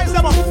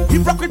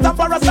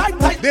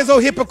 There's how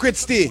hypocrites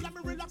stay.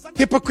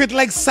 Hypocrite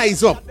like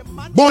size up.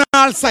 Burn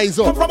all size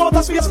up.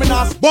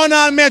 Burn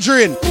all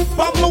measuring.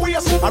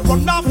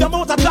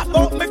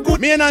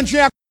 Me and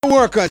Andrea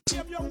workers.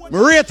 Me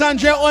rate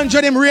Andrea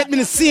 100, him rate me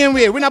the same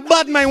way. We not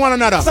bad mind one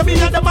another.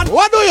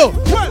 What do you?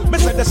 Well, me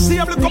say the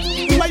same little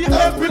where you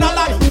help in a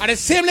life. And the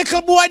same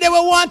little boy they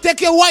will want to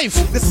take your wife.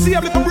 The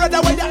same little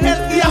brother where you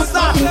help your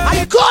son. Are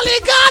you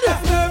calling God?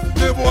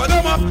 The boy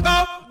them have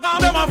come, now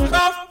them have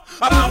come.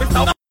 And now it's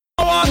now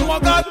one more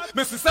God.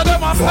 Me say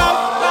them have come,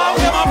 now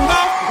them have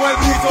come. Well,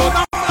 these all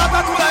come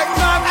out to like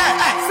God.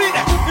 Hey, see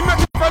that? He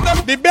make it from them.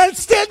 The belt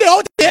still there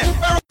out there.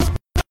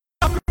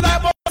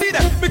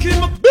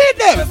 Beat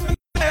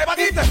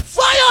them.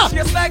 Fire!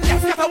 She's like,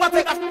 yes, yes, I want to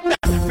take a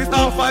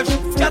Mr. 5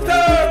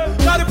 scatter.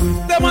 Now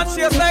them and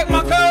she's like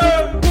my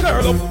girl.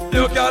 Girl up,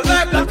 you girl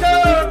like the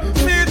girl.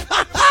 See it?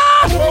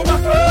 Oh, my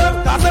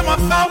girl. That's them up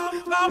now.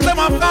 Them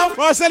up now.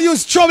 Marcel,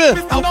 use trouble.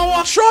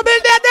 Trouble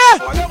there.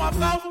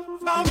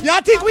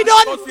 You think we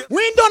done?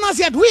 We ain't done us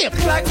yet. Wait.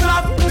 Like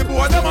that. The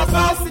boy them up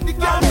now. See the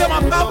girl them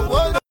up now.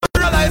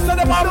 Realize that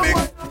them up big.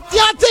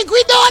 You think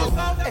we done?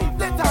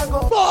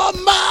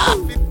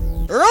 Bomba.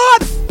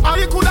 Run!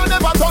 I could have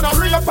never done a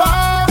real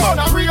bar, on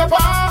a real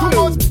bar.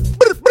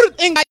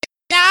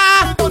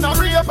 On a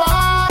real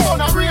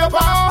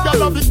bar, you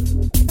love it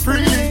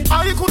freely.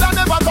 I could have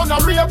never done a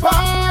real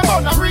bar,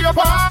 on a real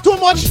bar. Too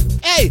much,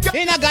 hey,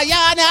 in a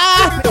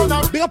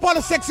Guyana. Big up all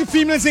the sexy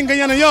females in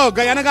Guyana, yo.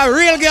 Guyana got a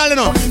real girl, you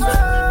know.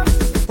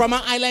 From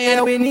an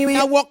island,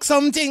 I walk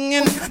something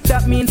in.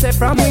 That means that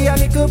from me a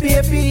little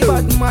baby,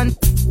 bad man,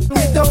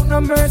 without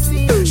no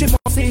mercy. She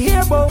must see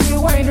here about the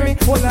winery.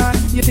 Hold on,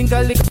 you think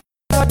a little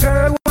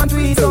girl want to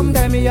eat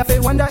sometime? Me have to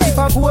wonder if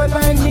a boy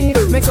like me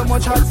make so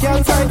much hot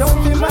girl try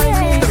don't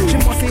remind me. She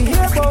must see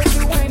here about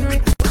the winery.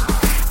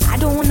 I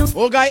don't know.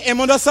 Oh guy, I'm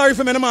under sorry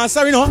for me, man.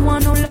 Sorry no.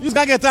 You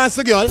gotta get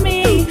answer, the girl.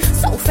 Me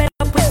so fed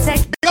up with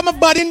sex. Got my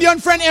bad Indian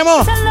friend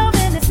Emma.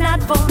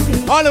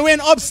 All the way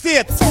in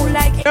upstate. So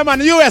like yeah,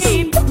 man, US.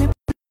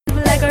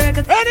 Like a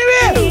record.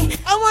 Anyway,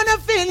 I wanna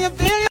feel you,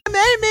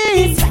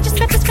 baby.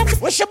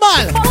 What's your ball?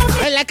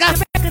 I like a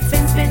record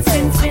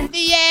spin.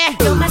 Yeah.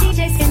 So my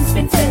DJ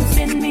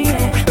spin me.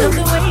 Yeah. Love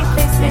the way he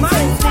plays spin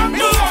me.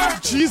 Yeah.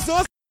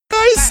 Jesus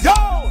Christ. Yo.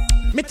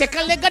 Me take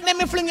a leg and then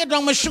me fling it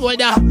down my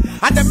shoulder.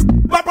 And them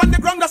up on the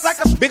ground just like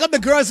a big up the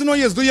girls who know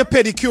you do your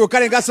pedicure, cause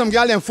they got some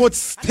girl them foot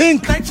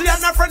stink.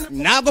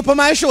 Now go for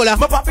my shoulder.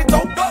 My pop it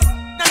out.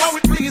 Now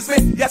it please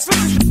me. Yes,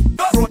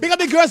 big up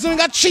the girls who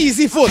got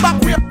cheesy foot.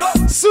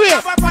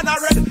 Swear.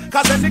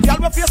 Cause then the girl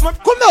will face my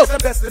come now.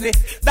 Destiny.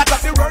 That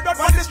was the word out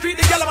on the street.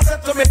 The girl ever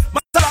said to me,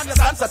 my son is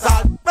answer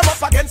tall. I'm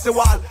up against the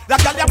wall.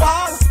 That girl ya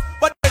ball.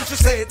 But then she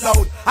say it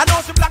loud. I know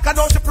she black, I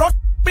know she proud.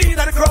 Being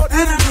at the crowd.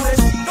 And I know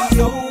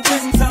she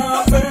opens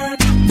up her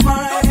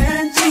mind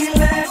and she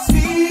lets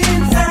me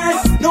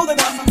inside. Know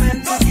that I'm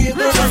meant to give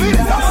her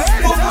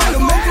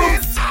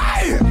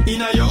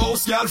inna your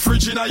house, girl,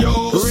 fridge inna your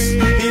house.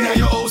 Inna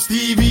your house,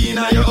 TV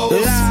inna your house.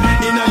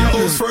 Inna your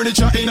house,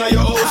 furniture inna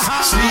your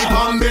house. Sleep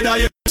on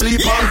bed,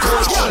 sleep on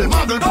couch. Girl,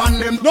 muggle pan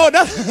them. No,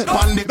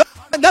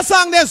 that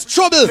song there's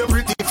trouble.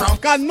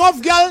 Cause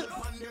enough girl,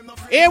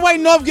 why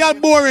enough girl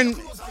boring?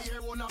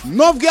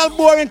 Enough girl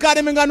boring cause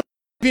them ain't got no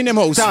in them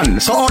house.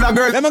 So all that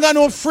girl, them ain't got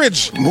no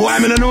fridge. Boy, I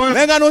mean, know. They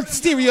ain't got no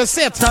stereo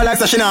set. Tell like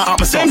she not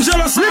up some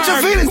jealous.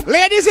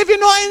 Ladies, if you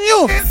know in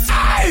you.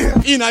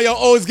 Inna your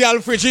house, girl,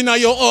 fridge inna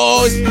your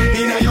house.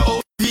 Inna your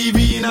house,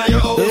 TV inna your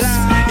house.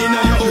 Inna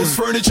your house,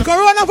 furniture.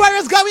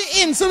 Coronavirus got me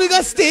in, so we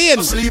got stay in.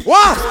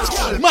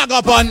 What? Mag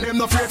up on them,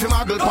 no fear to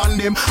muggle pan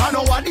them. I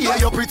know what the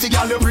you pretty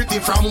girl, you pretty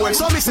from where.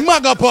 So miss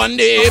mag up on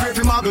them.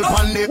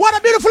 What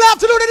a beautiful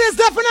afternoon it is,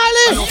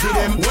 definitely.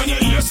 When you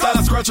hear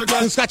style scratch your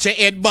girl, scratch your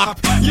head back.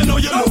 You know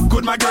you look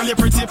good, my girl, you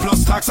pretty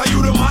plus tax. Are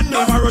you the man?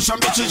 Never rush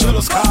and bitch you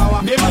jealous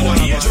car. They want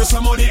to age with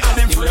some money and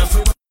them free.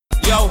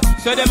 Yo,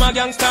 so them a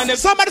gangsta.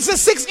 Somebody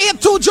says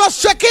 682,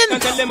 just checking.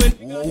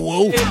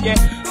 Whoa. Yeah,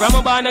 from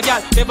a bar, no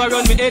girl, never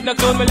run me head, no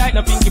clone me like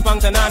no pinky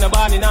punks and no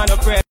barney, no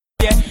press.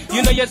 Yeah,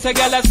 you know you say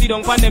girl I see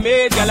don't pan them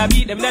head, girl I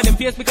beat them, let them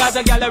face because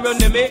a girl I run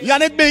them head.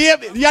 Janet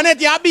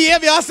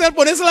behave yourself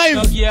on this life.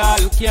 No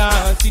girl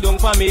can't see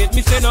don't pan me head,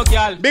 me say no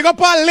girl. Big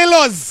up on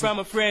Lilos. From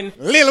a friend.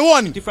 Lil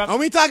one. And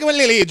we talking about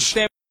Lil age.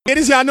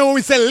 Ladies, you know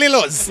we sell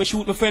Lilos. Me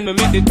shoot my friend, me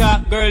make the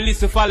talk. Girl,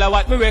 listen, follow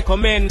what me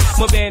recommend.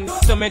 My bend,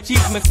 so me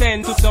cheeks me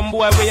send to some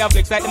boy way of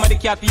flex like them at the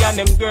cafe and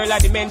them girl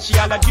like the men. She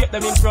all a drape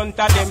them in front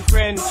of them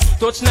friend.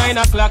 Touch 9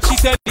 o'clock, she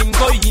tell him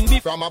go in the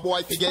from a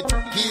boy to get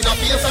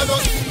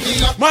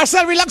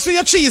Marcel, relax with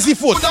your cheesy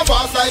foot. All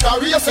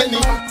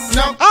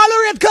the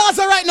red cars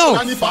are right now.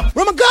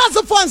 Remember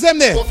Gaza fans them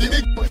there.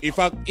 If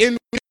I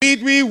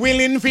indeed we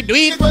willing to do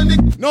it.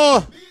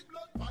 No.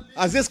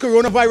 As this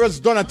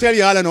coronavirus done, I tell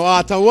you all I know,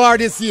 after war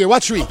this year,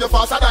 watch me.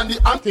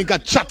 Think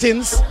of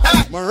chattings.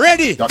 I'm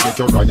ready.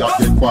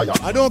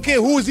 I don't care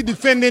who's the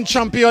defending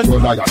champion. Who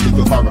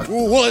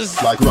was.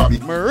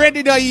 I'm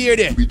ready to hear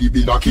them.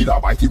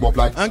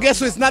 And guess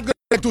what? It's not going to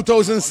be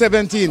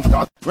 2017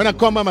 when I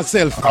come by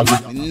myself.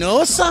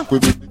 No, sir.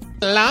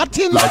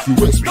 Latin. Like you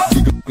went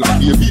straight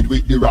like you beat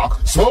with the rock.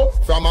 So,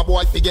 from a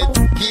boy to get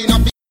keen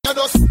up. Kill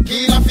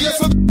a face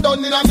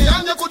done in a me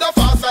and you could have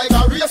fast like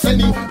a race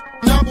any.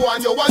 Now go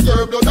and you want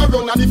your blood to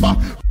run and if a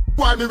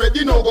why me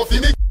ready now go for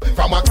me.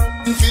 From a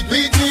fit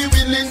with me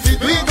willing to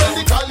do it when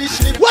the college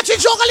slip. Watch it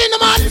juggle in the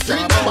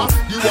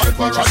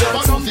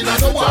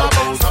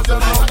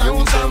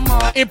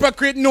man.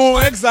 Hypocrite know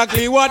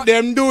exactly what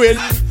them doing.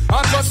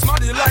 I just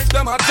money like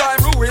them a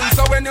time ruin.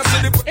 So when you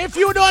see the if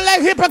you don't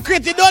like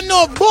hypocrite, you don't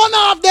know bone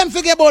off them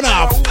forget bone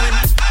off.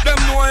 Them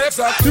know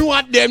exactly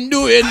what them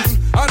doing.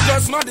 And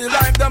just money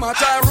like them a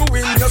try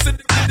ruin. You see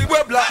the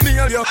web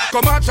blackmail you.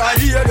 Come and try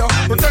hear you.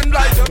 Pretend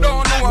like you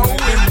don't know how to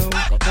win.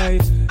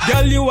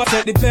 Girl, you a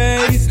set the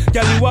pace.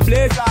 Girl, you a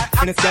blaze.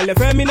 And it's girl, you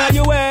firm in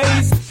your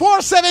ways.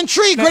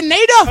 473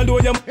 Grenada. In the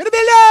building.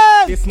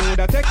 This mood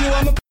I take you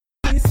on my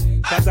place.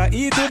 Cause I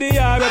eat to the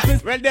R.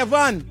 Well,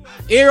 Devon,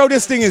 hear how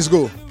this thing is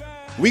go.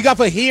 We got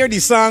to hear the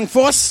song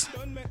first.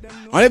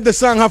 And if the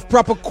song have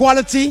proper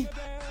quality,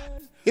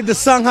 if the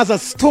song has a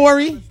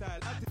story,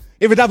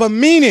 if it have a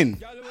meaning,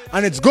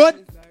 and it's good,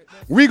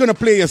 we're going to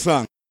play your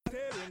song.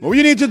 What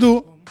you need to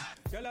do,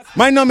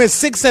 my number is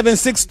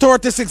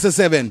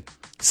 676-3667.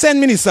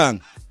 Send me the song.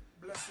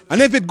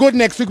 And if it's good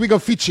next week, we can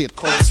feature it.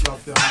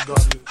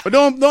 But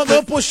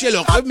don't push your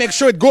luck. Make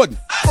sure it's good.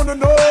 Turn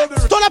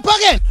up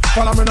again.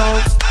 Follow me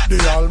now, the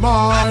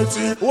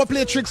Almighty. Who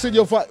play tricks with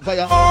your fire?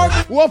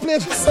 Who play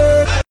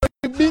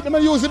beat them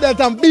and use the belt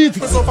and beat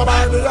it. Road.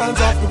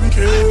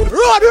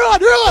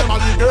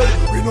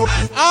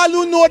 All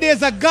who know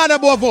there's a God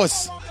above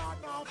us.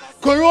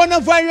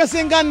 Coronavirus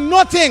ain't got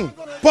nothing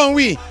from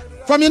we.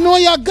 From you know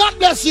your God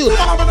bless you.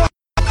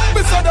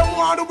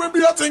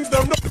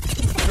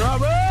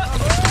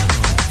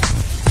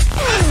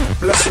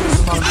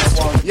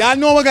 Y'all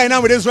know what's going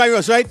on with this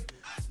virus, right?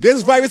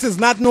 This virus is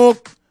not no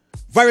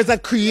virus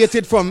that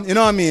created from, you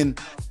know what I mean,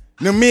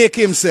 to make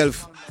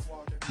himself.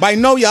 By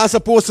now, you are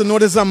supposed to know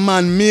this is a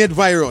man-made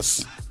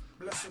virus.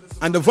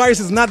 And the virus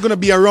is not going to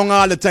be around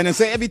all the time. And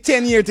say every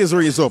 10 years it is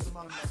raised up.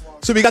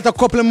 So we got a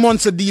couple of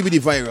months to deal with the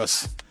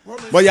virus.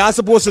 But you are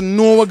supposed to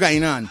know what's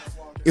going on.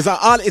 It's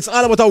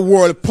all about a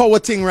world power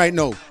thing right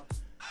now.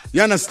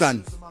 You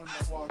understand?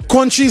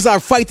 Countries are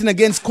fighting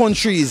against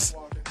countries.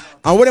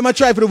 And what am I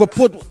trying to do?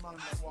 Put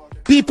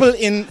people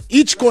in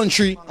each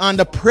country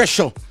under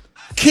pressure,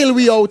 kill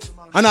we out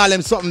and all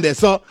them something there.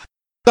 So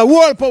the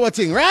world power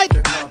thing, right?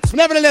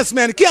 Nevertheless,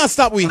 man, can't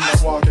stop we.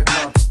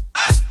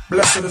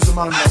 Blessed is the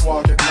man that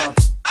walk it not.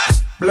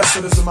 Blessed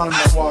is the man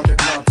that walk it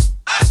not.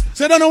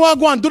 So you don't know what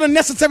go on. Do the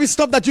necessary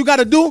stuff that you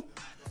gotta do.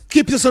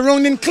 Keep your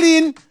surrounding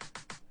clean.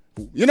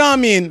 You know what I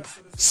mean?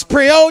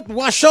 Spray out,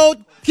 wash out,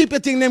 keep your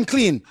thing them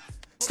clean.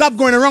 Stop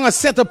going around a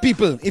set of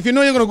people. If you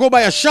know you're gonna go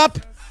by a shop,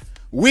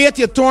 wait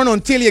your turn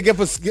until you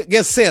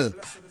get sell.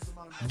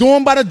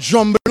 Don't bother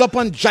jumble up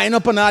and join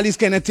up and all these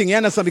kind of things. You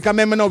understand? Because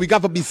remember now, we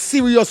got to be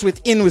serious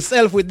within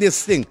ourselves with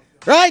this thing.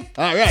 Right?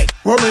 All right.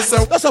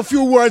 That's a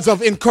few words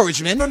of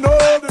encouragement.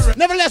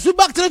 Nevertheless, we're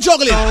back to the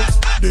juggling.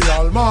 The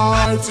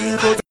Almighty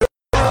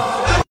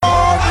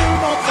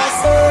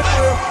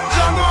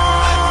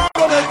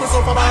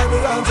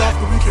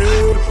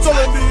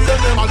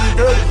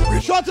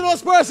shout to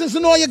those persons who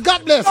know you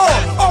got blessed.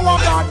 Oh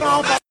God,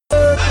 now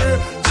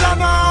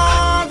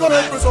gonna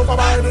make me suffer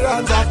by the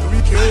hands of the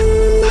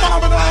wicked.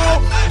 Mama now,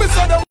 me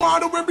say them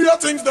want to be a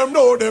things them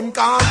know them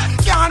can't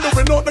do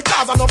we know the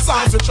cause enough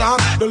songs to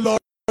chant. The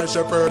Lord my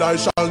shepherd I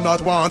shall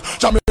not want.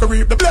 Shall me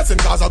reap the blessing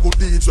cause of good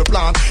deeds we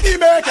plant. He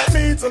maketh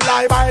me to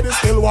lie by the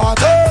still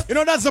water. You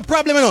know that's the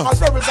problem, you know.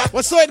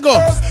 What's so it go?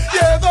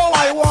 Yeah, though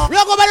I walk. We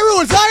don't go by the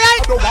rules,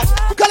 alright?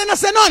 We can't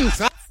say none.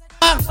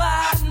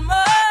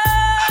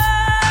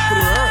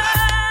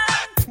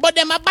 But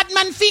them a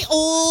Batman fee,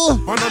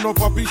 oh. I don't know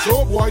papi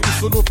show, boy, this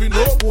so no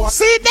no boy.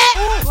 See that?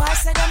 Boy, I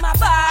say them a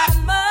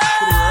Batman.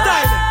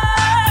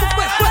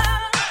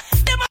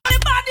 Them only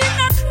bad in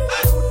the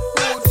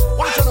truth.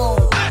 Watch it now.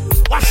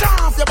 Wash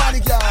off your body,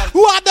 girl.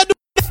 Who are the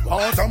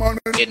man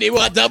in the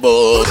water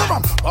boat?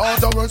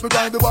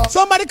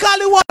 Somebody call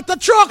the water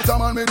truck.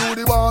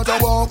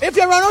 If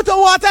you run out of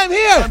water, I'm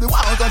here.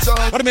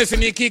 But Mr.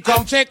 Nicky,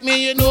 come check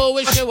me, you know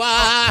where you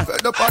are.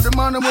 Fed up on the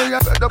money,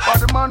 fed up on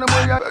the money,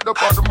 fed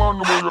up on the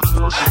money,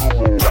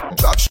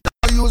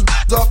 use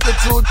up the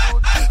tooth.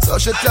 So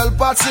she tell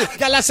Patsy,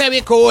 girl, I say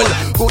we cool.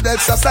 Good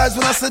exercise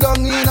when I sit down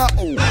in a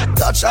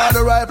touch all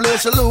the right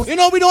place you lose. You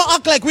know, we don't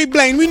act like we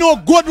blind. We know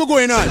good what's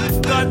going on.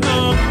 God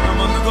no,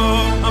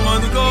 I'm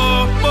on the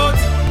go, but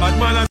bad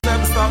man I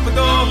said stop the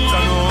door.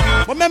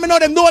 But remember now,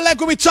 them don't like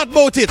when we chat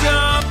about it.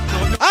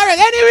 Alright,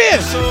 anyway.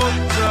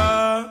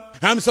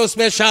 I'm so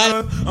special.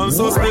 I'm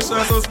so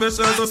special, so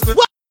special, so special.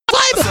 What?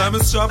 I'm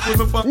a shop with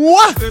my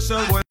what?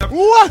 Special boy.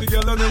 What? The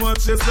girl on the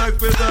watch just like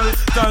pedal.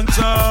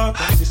 Tancha.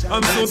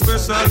 I'm so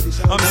special.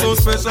 I'm so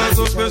special,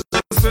 so special,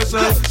 special.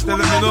 Tell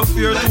them you no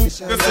fear to get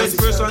so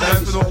special.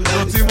 Life you know,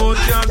 nothing more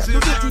can't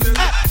change.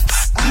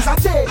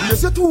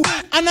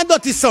 And a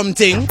dirty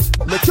something.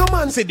 Make your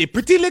man say the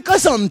pretty little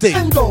something.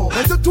 And go.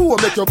 And the two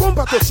make your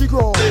bumper to she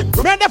grow.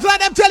 Man, the fly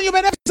them tell you,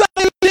 man,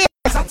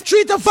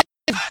 3 to 5.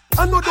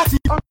 And no dirty.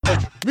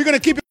 We're gonna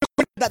keep you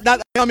we're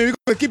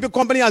gonna keep your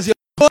company as your.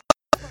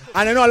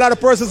 And I know a lot of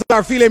persons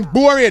are feeling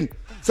boring.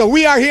 So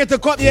we are here to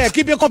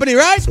keep your company,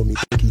 right? So me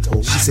take it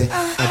home. She said,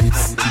 I did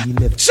see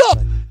never. Shut!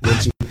 When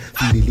she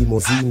feel the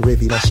limousine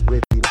revving,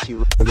 she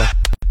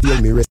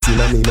feel me resting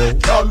on me now.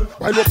 Girl,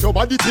 wind up your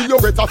body till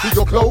you're better for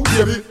your clothes,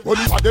 baby. But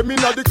if I them in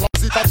the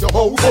closet at your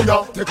house, oh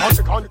yeah,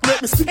 take on,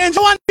 make me stick. And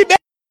you want the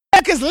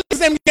back is let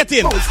them get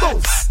in. Where's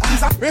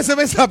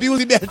up, use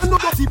the bed.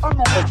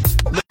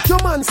 Make your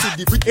man see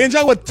the pretty.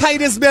 Angel will tie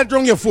this belt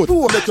around your foot.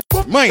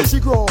 Mine. She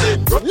grow.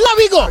 Let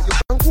me go.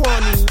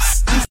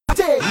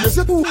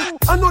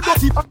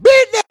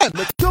 Beat them.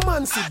 Make your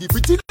man see the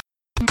pretty.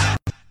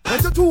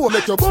 And the two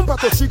make your bumper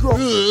to she grow.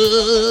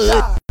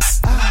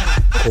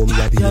 Come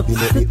here, baby,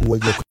 make me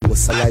hold your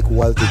closer like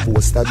Walter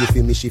Poster. You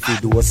feel me, she feel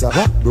dosa.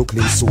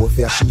 Brooklyn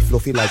sofa, she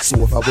fluffy like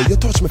sofa. When you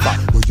touch me,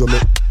 when you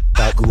make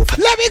that grow.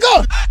 Let me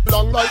go.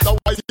 Long like the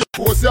white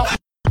poster.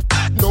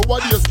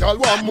 Nobody's girl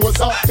want more,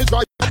 sir. It's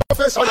right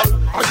professional.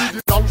 I did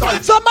it long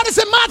time. Somebody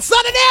say Mad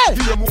Saturday.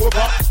 Game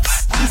over.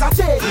 It's a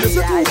day. Yes,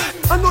 you do.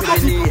 I know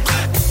nothing.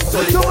 So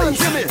you want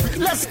me?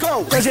 Let's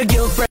go. Does your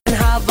girlfriend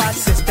have a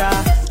sister?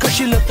 Cause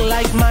she look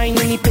like mine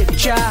in the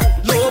picture.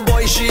 No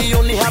boy, she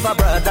only have a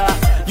brother.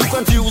 You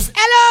confused.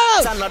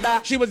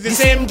 Hello. She was the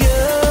same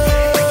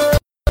girl.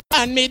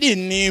 And me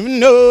didn't even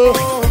know.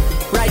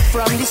 Right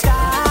from the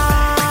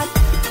start.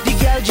 The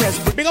girl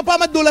just. Big up on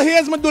Medulla.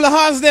 Here's Medulla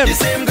Has them. The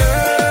same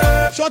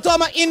girl. Shout out to all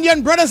my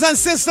Indian brothers and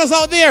sisters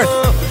out there.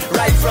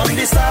 Right from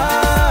the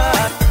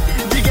start.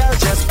 The girl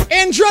just.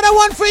 Enjoy the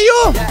one for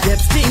you.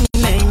 That's thing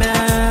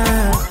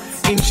now.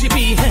 And she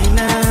be hang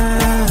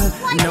now.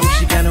 No,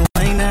 she gonna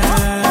wine now.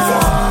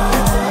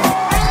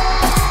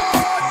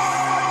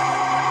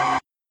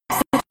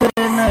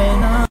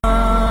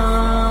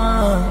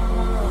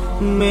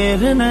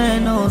 मेरे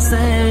नैनों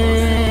से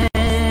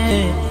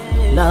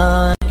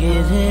लागे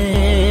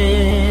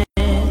रे.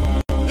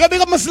 Go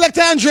big up my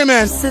selector Andrew,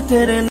 man.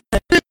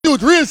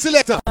 Dude, real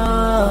selector.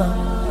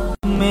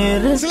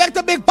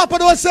 Selector Big Papa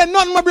don't say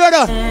nothing, my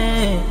brother.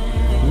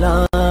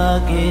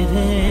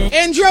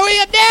 Andrew, are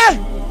you there?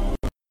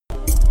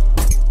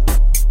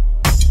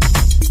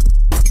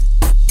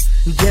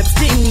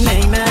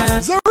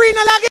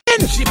 Zarina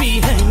Laggin. She be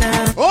hang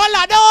now.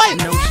 Hola, doy.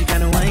 No, she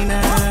gonna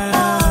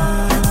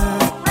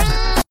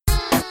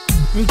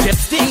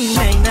Just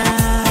sting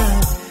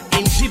now,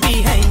 and she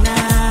behind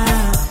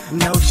now.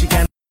 Now she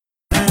can.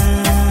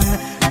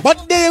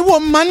 But the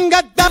woman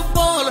got the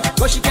ball,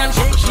 but she can't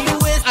shake she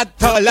waist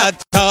at all,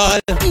 at all.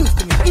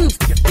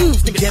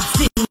 Just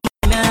sting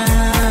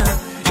now,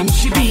 and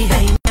she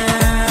behind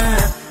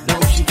now.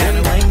 Now she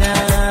can wine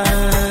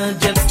now.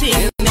 Just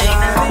sting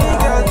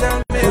now.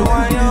 Tell me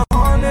why you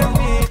haunting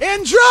me.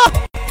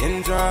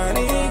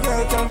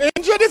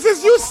 Indra, this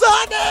is you,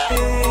 son.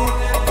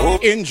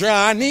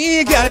 Indra,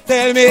 nigga,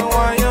 tell me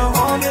why you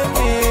haunting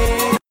me.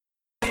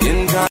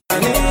 Indra,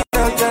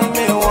 nigga, tell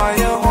me why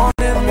you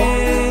haunting me.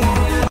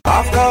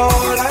 After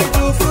all I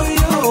do for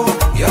you,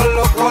 you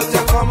look what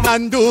you come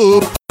and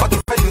do. What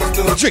if I used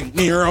to drink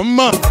me rum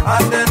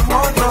and then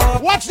wonder?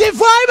 Watch the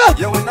vibe.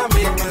 You wanna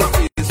make me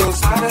feel so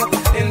sad.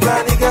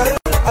 Indra, nigga,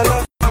 I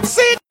love you.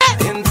 See that?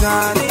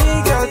 Indra,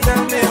 nigga,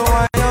 tell me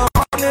why you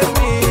haunting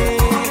me.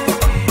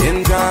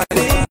 Indra,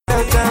 nigga,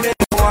 tell me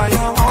why you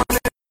haunting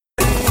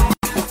me.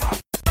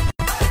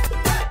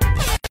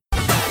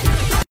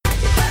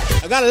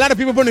 I got a lot of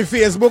people on the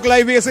Facebook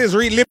live here says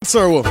read lips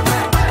or what?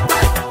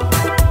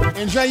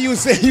 And try you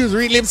say use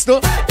read lips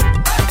too?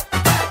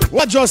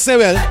 What just say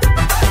well?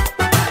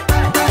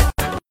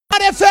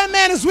 What FM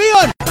man is we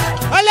on?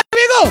 Let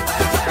me go.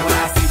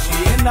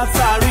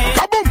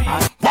 Kaboom!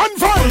 One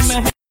voice!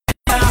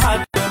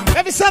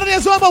 Every Saturday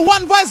is over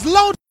one voice,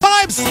 loud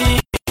vibes.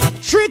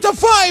 3 to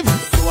 5.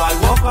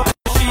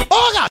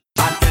 Oh God!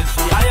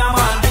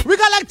 We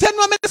got like 10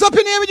 more minutes up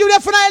in here with you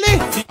definitely.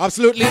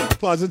 Absolutely,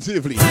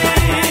 positively.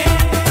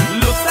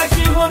 Looks like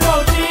she won't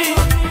go deep.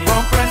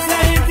 From friends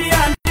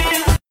and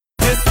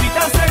this sweet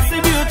and sexy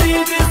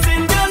beauty, this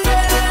Indian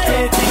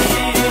lady.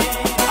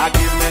 I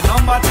give me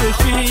number to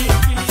she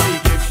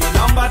gives she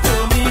number to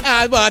me.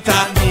 Alberta.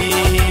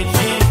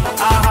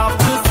 I have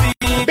to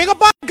see. Big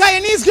up on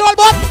Guyanese girl,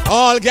 but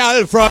all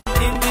girl from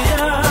India.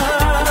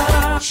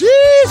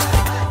 Jeez.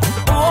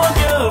 Oh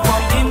girl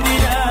from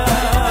India.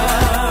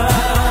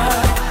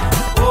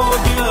 Oh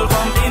girl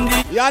from India.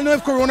 Y'all know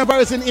if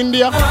coronavirus in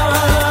India? Oh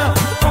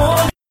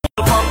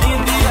girl from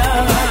India.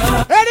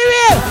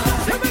 Anyway.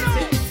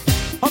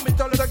 I'm a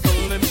little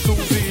girl in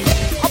Susie.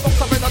 I box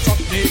her in a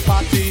chutney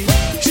party.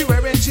 She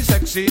wearing she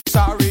sexy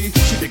sorry.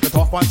 She take it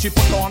off and she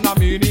put on a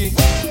mini.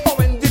 Oh,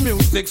 when the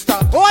music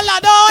start, oh la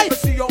doy.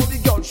 See all the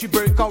girls she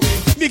break away.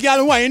 The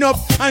girl wind up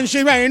and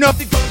she wind up.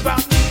 The girl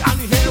back me and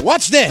the hair.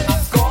 Watch there.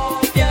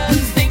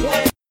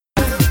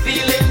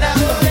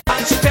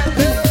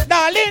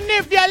 Darling,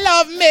 if you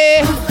love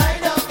me.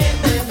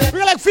 We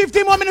got like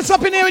 15 more minutes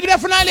up in here with you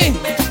definitely.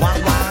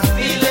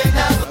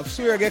 I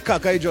swear I get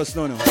cocky just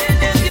now. I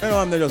know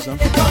I'm there just now.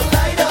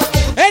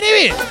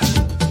 Anyway.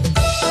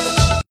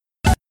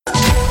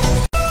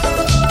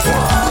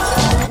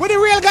 With the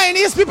real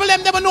Guyanese people,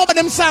 them never know about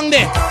them song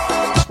there.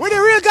 With the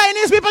real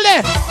Guyanese people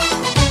there.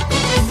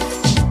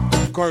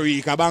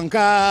 Kori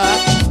Kabanka,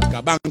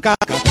 Kabanka.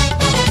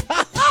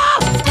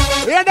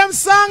 Hear them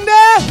song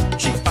there?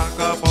 She pack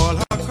up all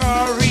her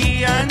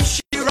curry and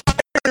she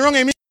wrong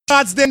in me.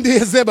 That's them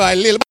days there, boy,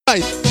 little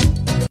boy.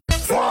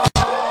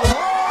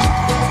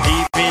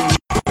 Even you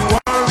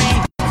worry,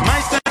 my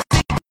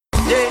sexy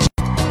day.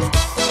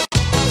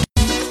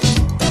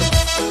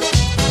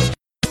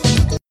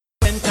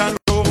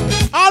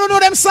 I don't know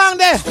them song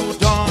there.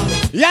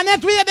 You're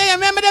not weird there, you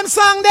remember them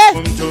song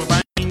there?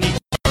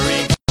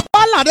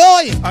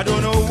 I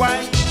don't know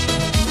why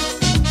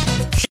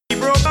she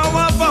broke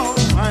our vow,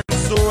 and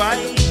so I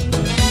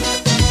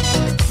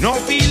no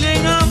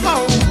feeling of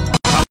how.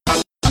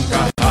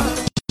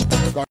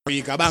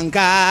 Korika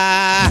Banka.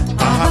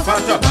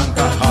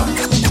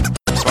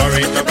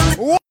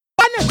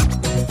 One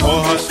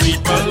for her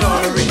sweet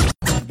Mallory.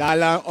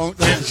 Dollar on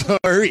the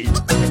jury.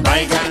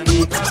 I can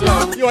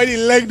love you. I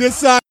didn't like the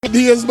song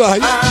days, boy.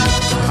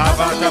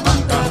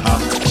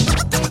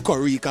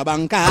 Korika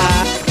Banka.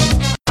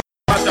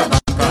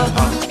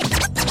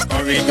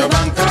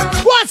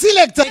 What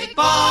selector?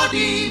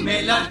 Body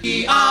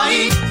melody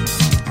आई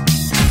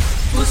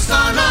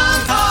उसका नाम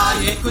था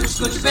ये कुछ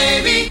कुछ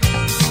baby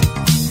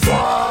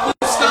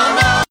उसका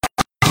नाम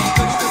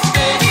कुछ कुछ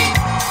baby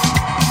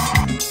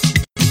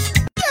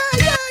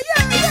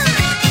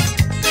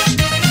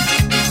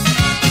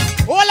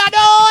Hola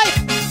doy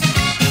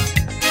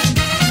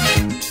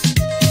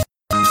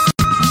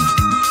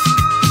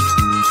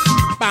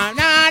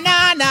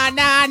banana na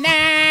na na.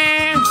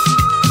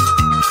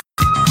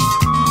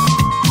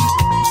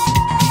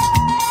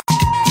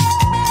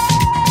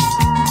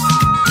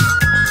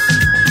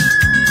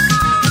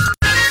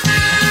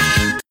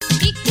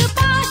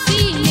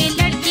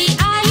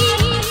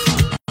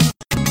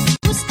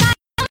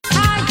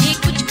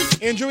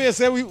 Enjoy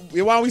yourself.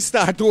 We want we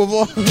start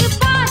over.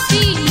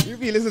 You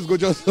feel this is good,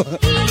 just. You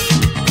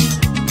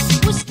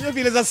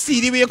feel it's a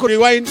CD where you could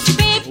rewind.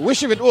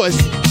 Wish if it was.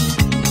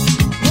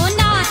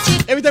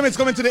 Every time it's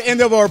coming to the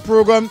end of our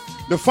program,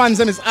 the fans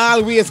them is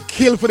always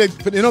kill for the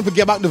to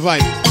get back the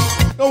vibe.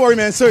 Don't worry,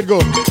 man. So it go.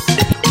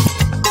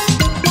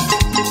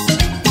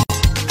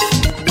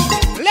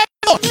 Let me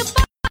go.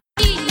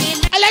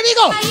 Let me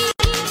go.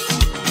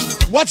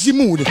 Watch the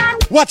mood.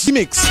 Watch the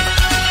mix.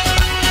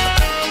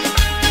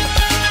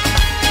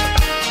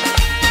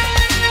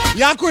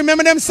 Y'all could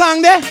remember them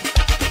song there?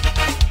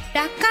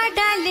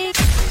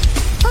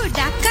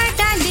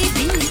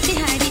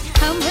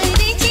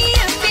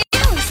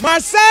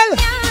 Marcel!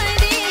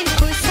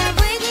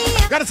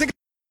 Gotta say to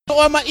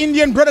all my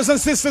Indian brothers and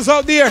sisters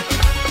out there.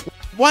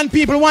 One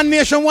people, one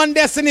nation, one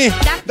destiny.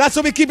 That's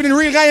what we keep it in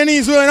real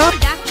Guyanese, you know?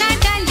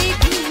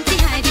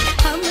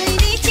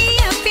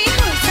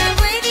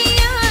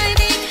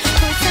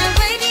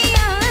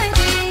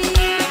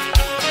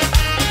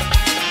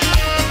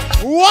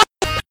 What?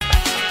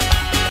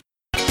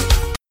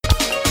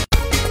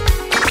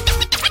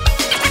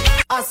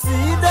 I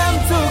see them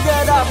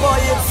together, boy,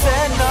 it's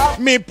enough.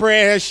 Me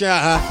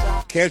pressure,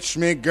 catch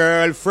me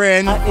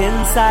girlfriend.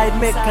 Inside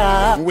me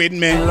car, with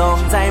me long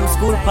time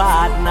school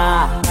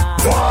partner.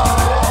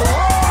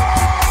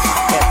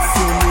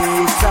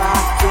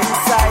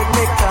 Inside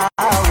me car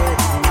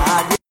with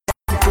Nadia.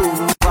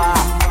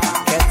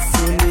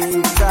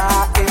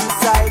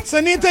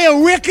 Sanita,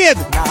 you're wicked.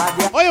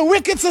 Oh, you're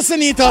wicked, so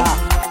Sanita.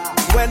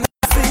 When I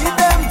see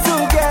them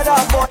together,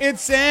 boy,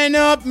 it's end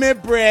up me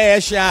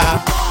pressure.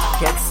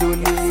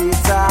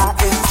 Ketsunita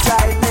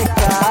inside me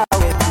car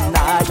with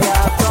Nadia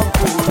from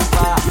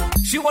Cuba.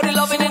 She want the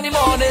loving in the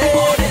morning.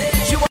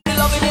 She want the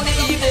loving in the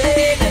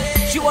evening.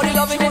 She want the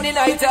loving in the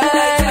night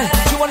time.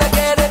 She wanna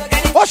get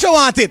it. What you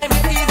want it?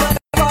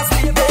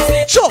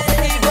 Sure.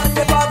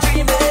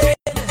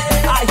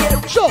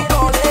 Sure.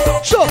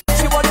 Sure.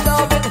 She want the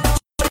loving.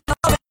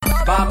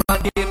 Mama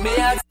give me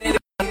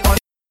accident.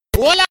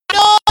 Hola,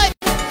 no.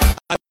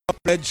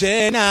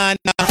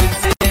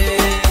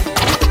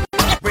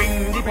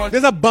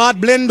 There's a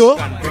bad blend though.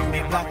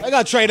 I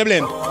gotta try the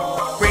blend.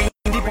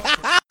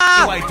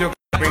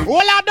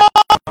 Hola, no.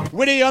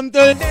 With the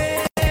until.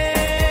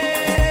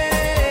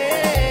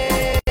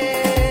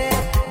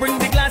 Bring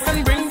the glass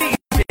and bring the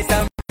face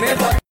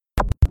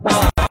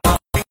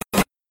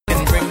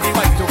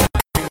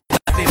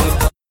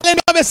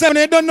and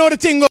they don't know the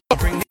thing.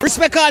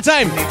 Respect our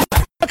time.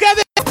 Okay,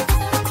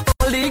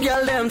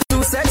 girl, them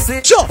too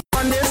sexy. Sure.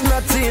 And there's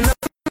nothing.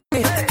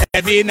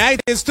 Every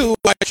night is 2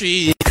 or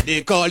 3.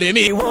 They calling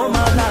me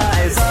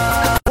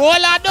womanizer.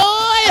 Hola, no.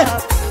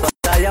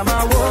 I am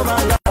a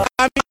womanizer.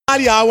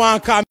 I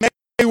want to come.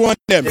 I want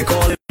them. They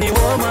calling me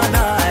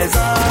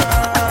womanizer.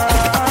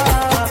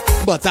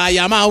 But I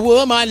am a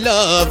woman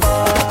love.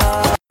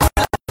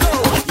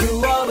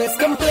 You always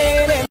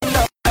complaining.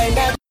 I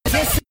never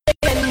just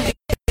saying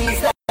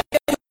things that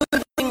you're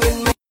doing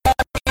in me.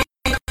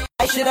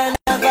 I should have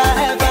never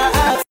ever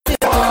asked you.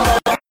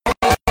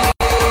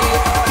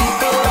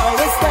 People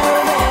always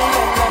tell me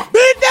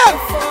beat them.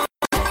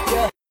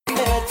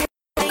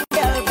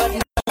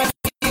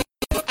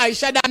 I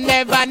should have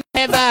never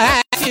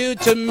asked you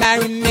to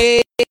marry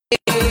me.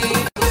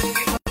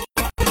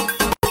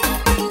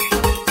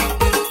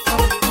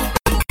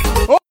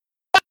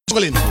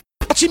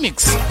 Watch you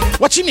mix.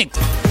 Watch you mix.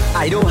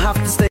 I don't have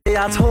to stay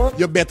at home.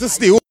 You better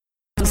stay home.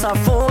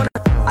 Phone.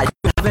 I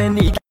don't have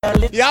any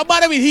girl. Yeah,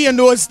 bother with he and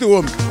those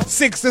two.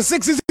 6 to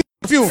 6 is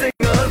few.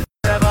 Single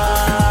forever.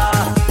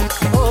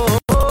 Oh,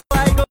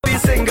 I go be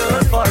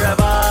single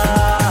forever.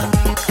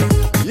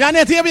 Yeah,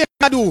 net here we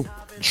can do.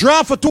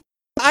 Draw for 2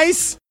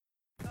 ice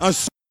and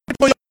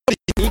for your body.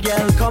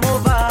 Girl, come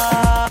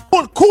over.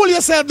 Cool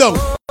yourself down.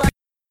 Oh,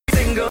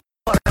 single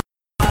forever.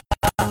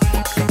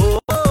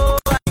 Oh,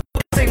 I go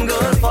be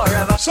single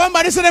forever.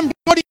 Somebody said them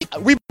body,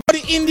 we put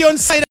the Indian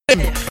side of them.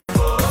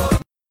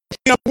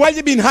 You know, while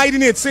you been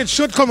hiding it, so it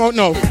should come out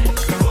now. I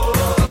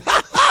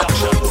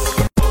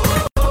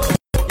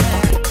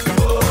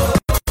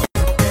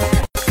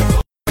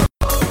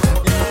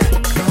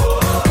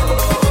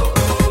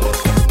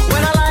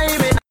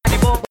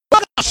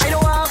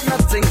don't have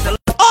nothing to love.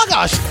 Oh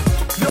gosh!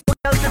 No one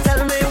else to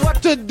tell me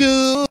what to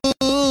do. I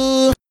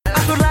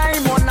could lie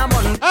one a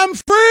month. I'm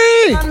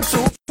free!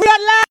 Free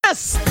at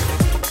last!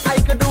 I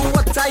could do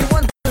what I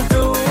want to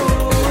do.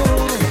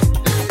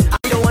 I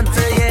don't want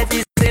to hear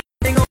this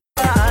thing over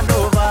and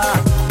over.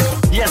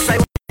 Yes, I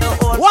want to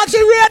hold. Watch it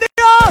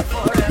radio!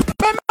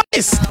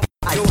 Nice.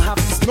 I don't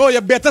have to. No,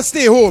 you better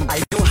stay home.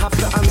 I don't have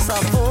to answer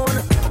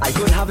phone. I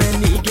could have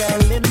any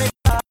girl in me.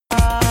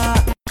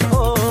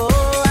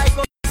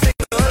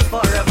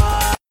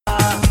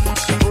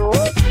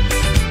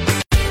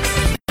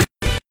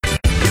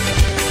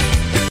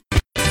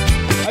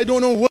 I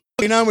don't know what's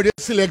going on with this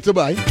selector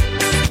boy.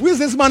 Where's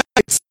this man?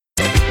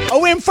 I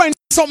went find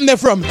something there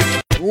from.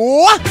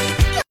 What?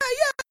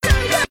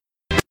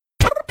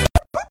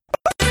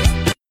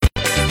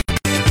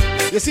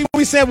 You see what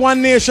we say,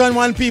 one nation,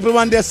 one people,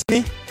 one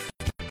destiny.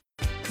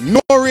 No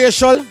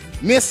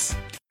racialness.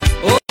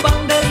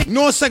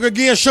 No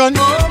segregation.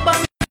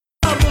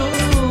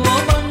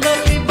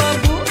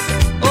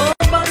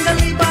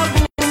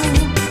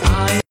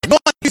 No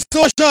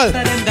antisocial.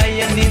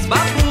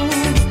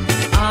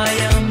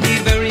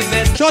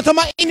 Shout out to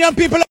my Indian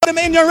people, all them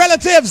Indian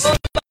relatives.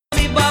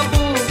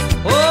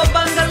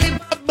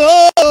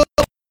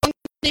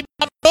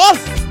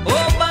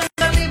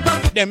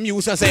 Them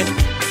used to say,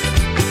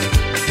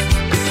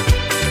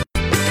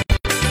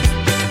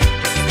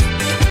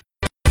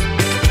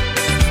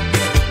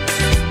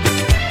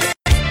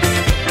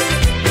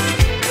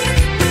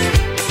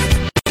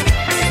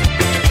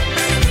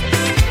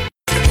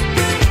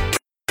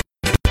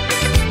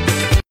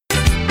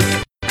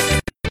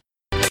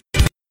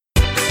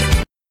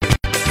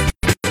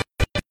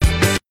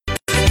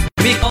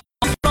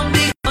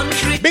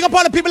 up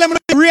all the people that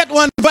rate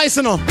one vice,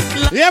 you know.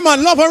 Yeah,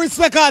 man, love and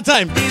respect all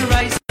time.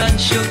 Rice and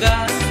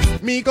sugar.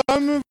 Me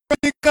come from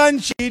the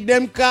country,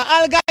 them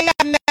call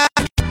Guyana.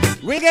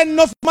 We get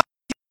enough money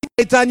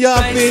and you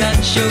have Rice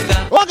and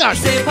sugar. Oh God.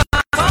 Say,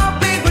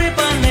 pop big grip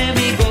and let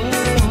me go.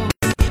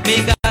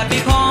 Me got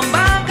me come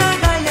back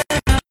and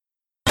Guyana.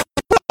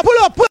 Pull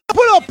up.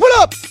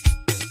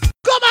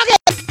 Come again.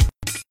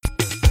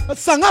 That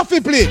song off we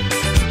play.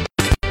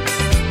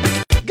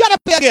 Gotta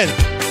play again.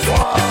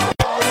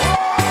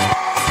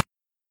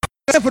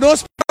 For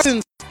those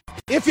persons,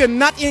 if you're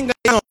not in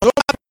Guyana, don't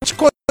have much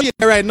code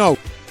right now.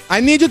 I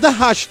need you to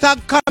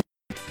hashtag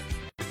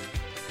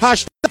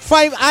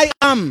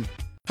 5IAM.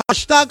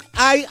 Hashtag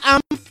I am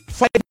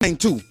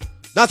 592.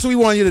 That's what we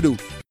want you to do.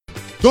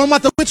 Don't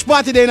matter which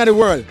party they're in the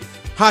world.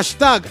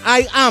 Hashtag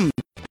I am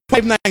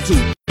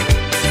 592.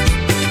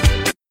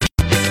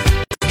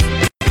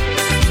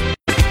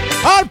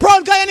 All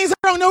proud Guyanese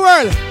around the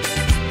world.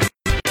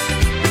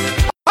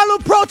 All who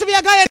proud to be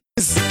a Guyanese.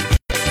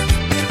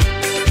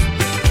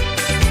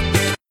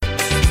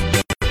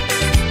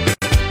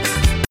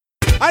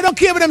 I don't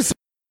care what them say.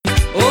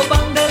 Oh,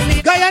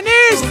 Bangali.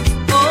 Guyanese.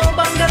 Oh,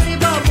 Bangali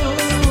Babu.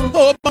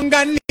 Oh,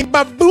 Bangali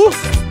Babu.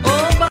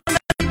 Oh,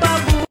 Bangali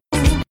Babu.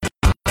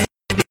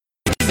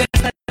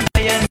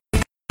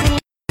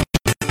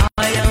 I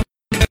am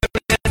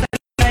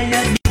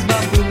Guyanese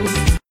Babu.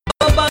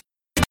 Oh,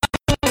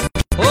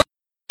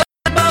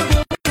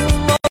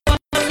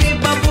 Bangali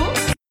Babu.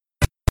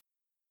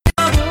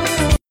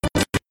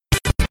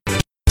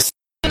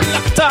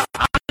 Selector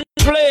and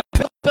play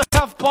the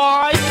tough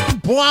boy.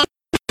 Boy.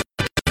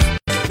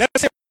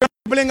 Let's say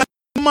bling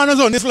manners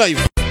on this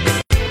life.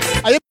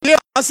 I play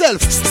myself.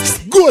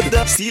 Good.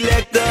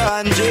 Selector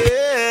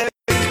Andre.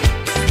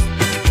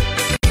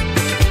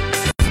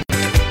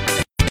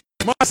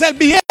 Marcel,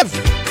 behave.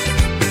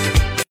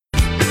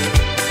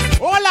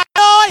 Hola,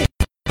 boy.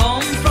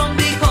 Come from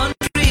the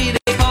country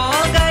they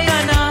call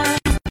Guyana,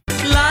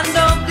 land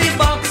of the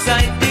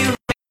bauxite, the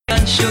rice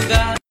and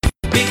sugar.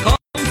 We come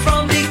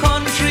from the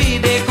country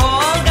they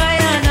call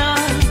Guyana,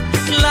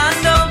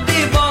 land of the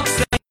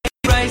bauxite,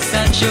 rice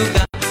and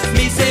sugar.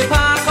 Me say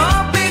pack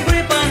up big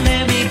grip and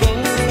let me go.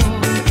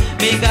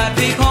 Me got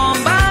to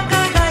come back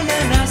to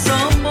Guyana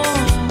some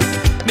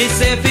more. Me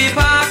say fi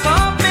pack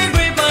up big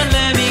grip and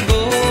let me go.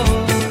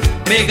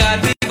 Me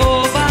got to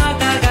go back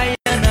to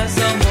Guyana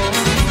some more.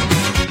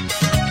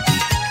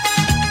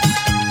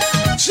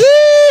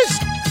 Jeez!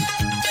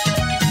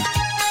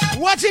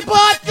 Watch it,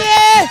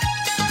 party!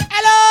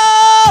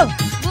 Hello!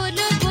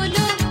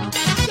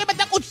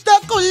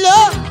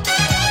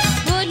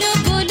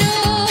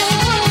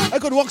 I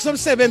could walk some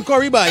 7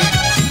 curry by.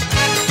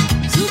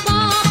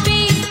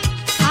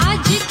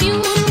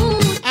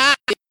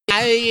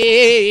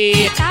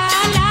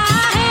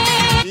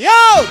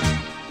 Yo!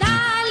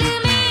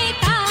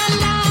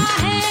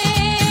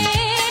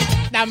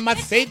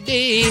 Namaste.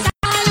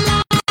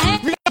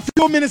 We got a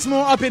few minutes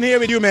more up in here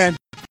with you, man.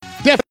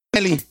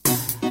 Definitely.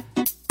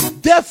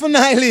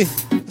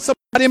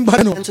 Somebody in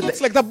Bano.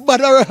 It's like the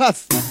butter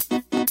us.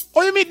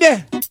 Oh, you meet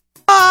there?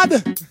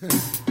 Bad.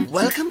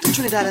 Welcome to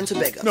Trinidad and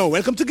Tobago. No,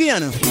 welcome to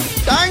Guyana.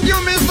 Thank you,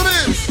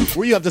 Mr.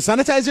 Where you have to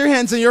sanitize your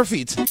hands and your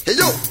feet. Hey,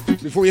 yo.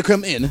 Before you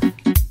come in.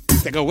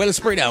 Take a well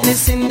spray down.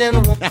 Listen, then.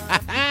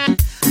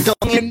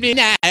 Don't be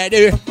mad.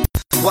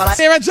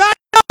 Sarah John.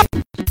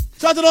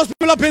 Shout to those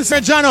people up in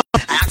Sarah John. I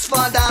asked for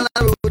 $1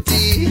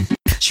 roti.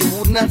 She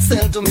would not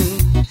sell to me.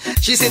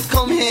 She said,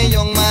 come here,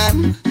 young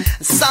man.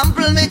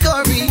 Sample me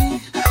curry.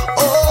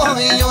 Oh,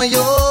 yo,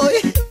 yo.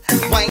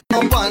 Wine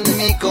up on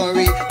me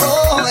curry.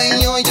 Oh,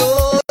 yo,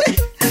 yo.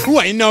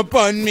 Wine up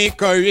on me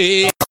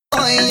curry.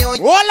 Oh, yo,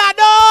 yo. Hola,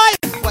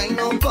 doy. Wine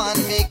up on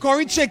me.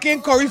 Curry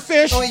chicken, curry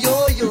fish. Oh,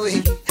 yo, yo.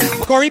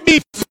 Curry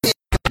beef.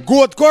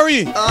 Goat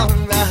curry. All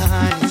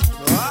right.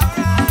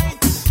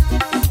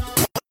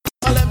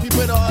 All them people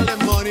with all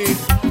them money.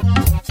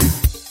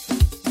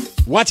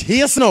 Watch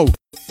here, Snow.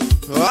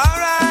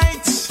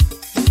 Alright.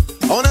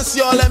 I wanna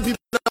see all them people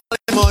with all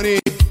them money.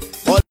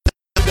 All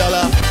them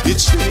dollar, the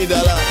 $20,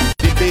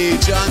 the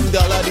Beijing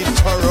dollar, the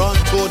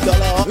Toronto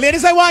dollar.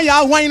 Ladies, I want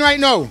y'all wine right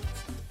now.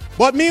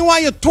 But meanwhile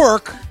you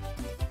twerk,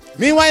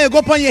 meanwhile you go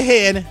up on your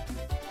head,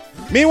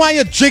 meanwhile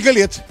you jiggle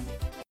it.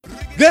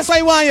 This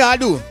I want y'all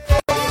do.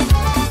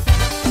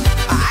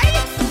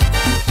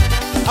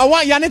 I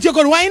want y'all need you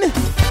good wine.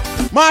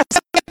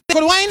 Marcel,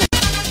 good wine.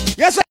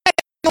 Yes, I.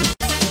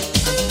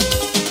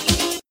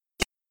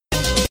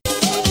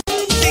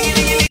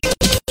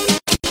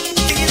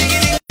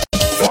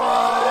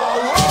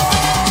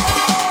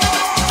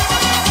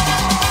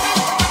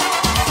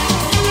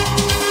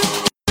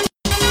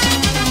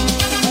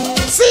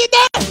 See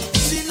that?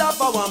 She love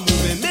how I'm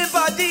moving me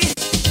body.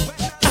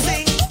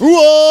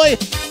 Roy.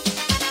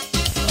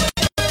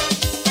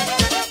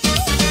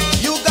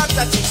 You got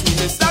to teach me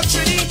this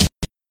actually.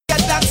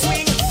 Get that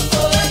swing.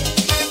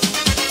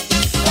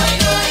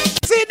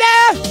 See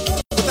there?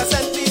 Put a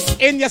cent piece.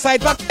 In your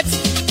side pocket.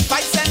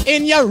 5 cents.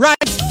 In your right.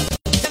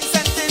 10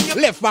 cents in your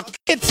left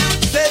pocket.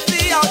 Let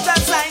me out that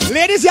sign.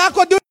 Ladies, y'all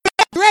could do it.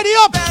 Ready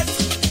up.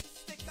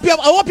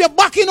 hope you're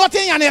backing out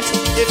in your neck.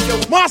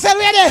 Marcel,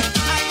 ready?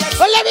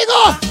 Well, let me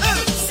go.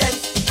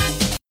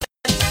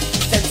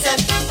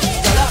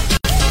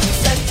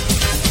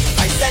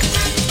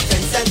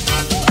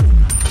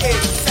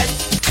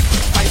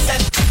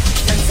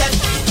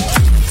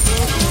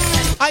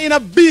 I'm in a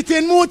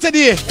beating mood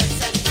today. She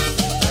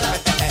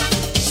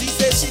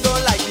says she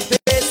don't like the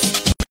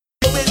pace.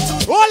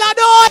 Hold on,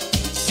 dude.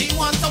 She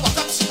wants to walk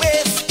up she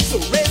waist. So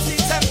raise the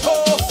tempo.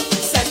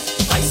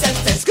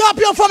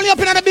 Scorpion family up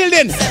in the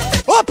building.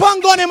 Up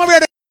and gun him, my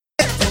brother.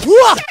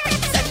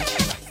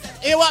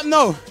 Hey, what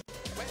now?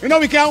 You know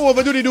we can't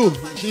overdo the do.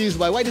 Jeez,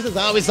 boy, why this is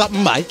always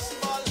happening, boy?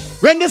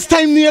 When this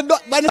time near,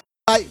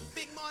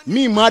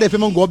 me, Mad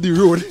FM, go up the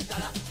road.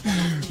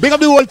 Big up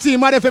the whole team.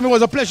 Mad FM, it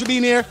was a pleasure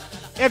being here.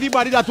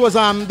 Everybody that was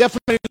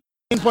definitely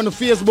on the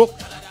Facebook,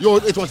 yo,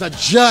 it was a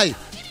joy.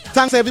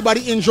 Thanks to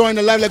everybody enjoying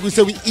the live. Like we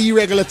said, we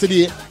irregular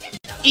today.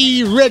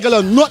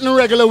 Irregular, nothing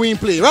regular we ain't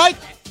play, right?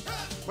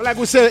 But like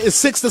we said, it's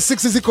 6 to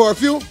 6 is the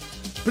curfew.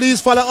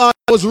 Please follow all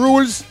those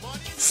rules.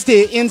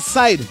 Stay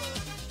inside.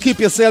 Keep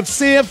yourself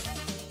safe.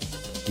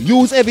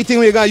 Use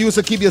everything you got to use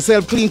to keep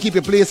yourself clean, keep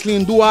your place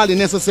clean, do all the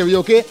necessary,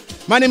 okay?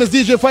 My name is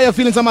DJ Fire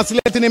Feelings. I'm a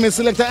selector name is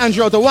Selector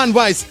Andrew out of One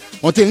Voice.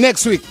 Until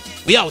next week,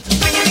 we out.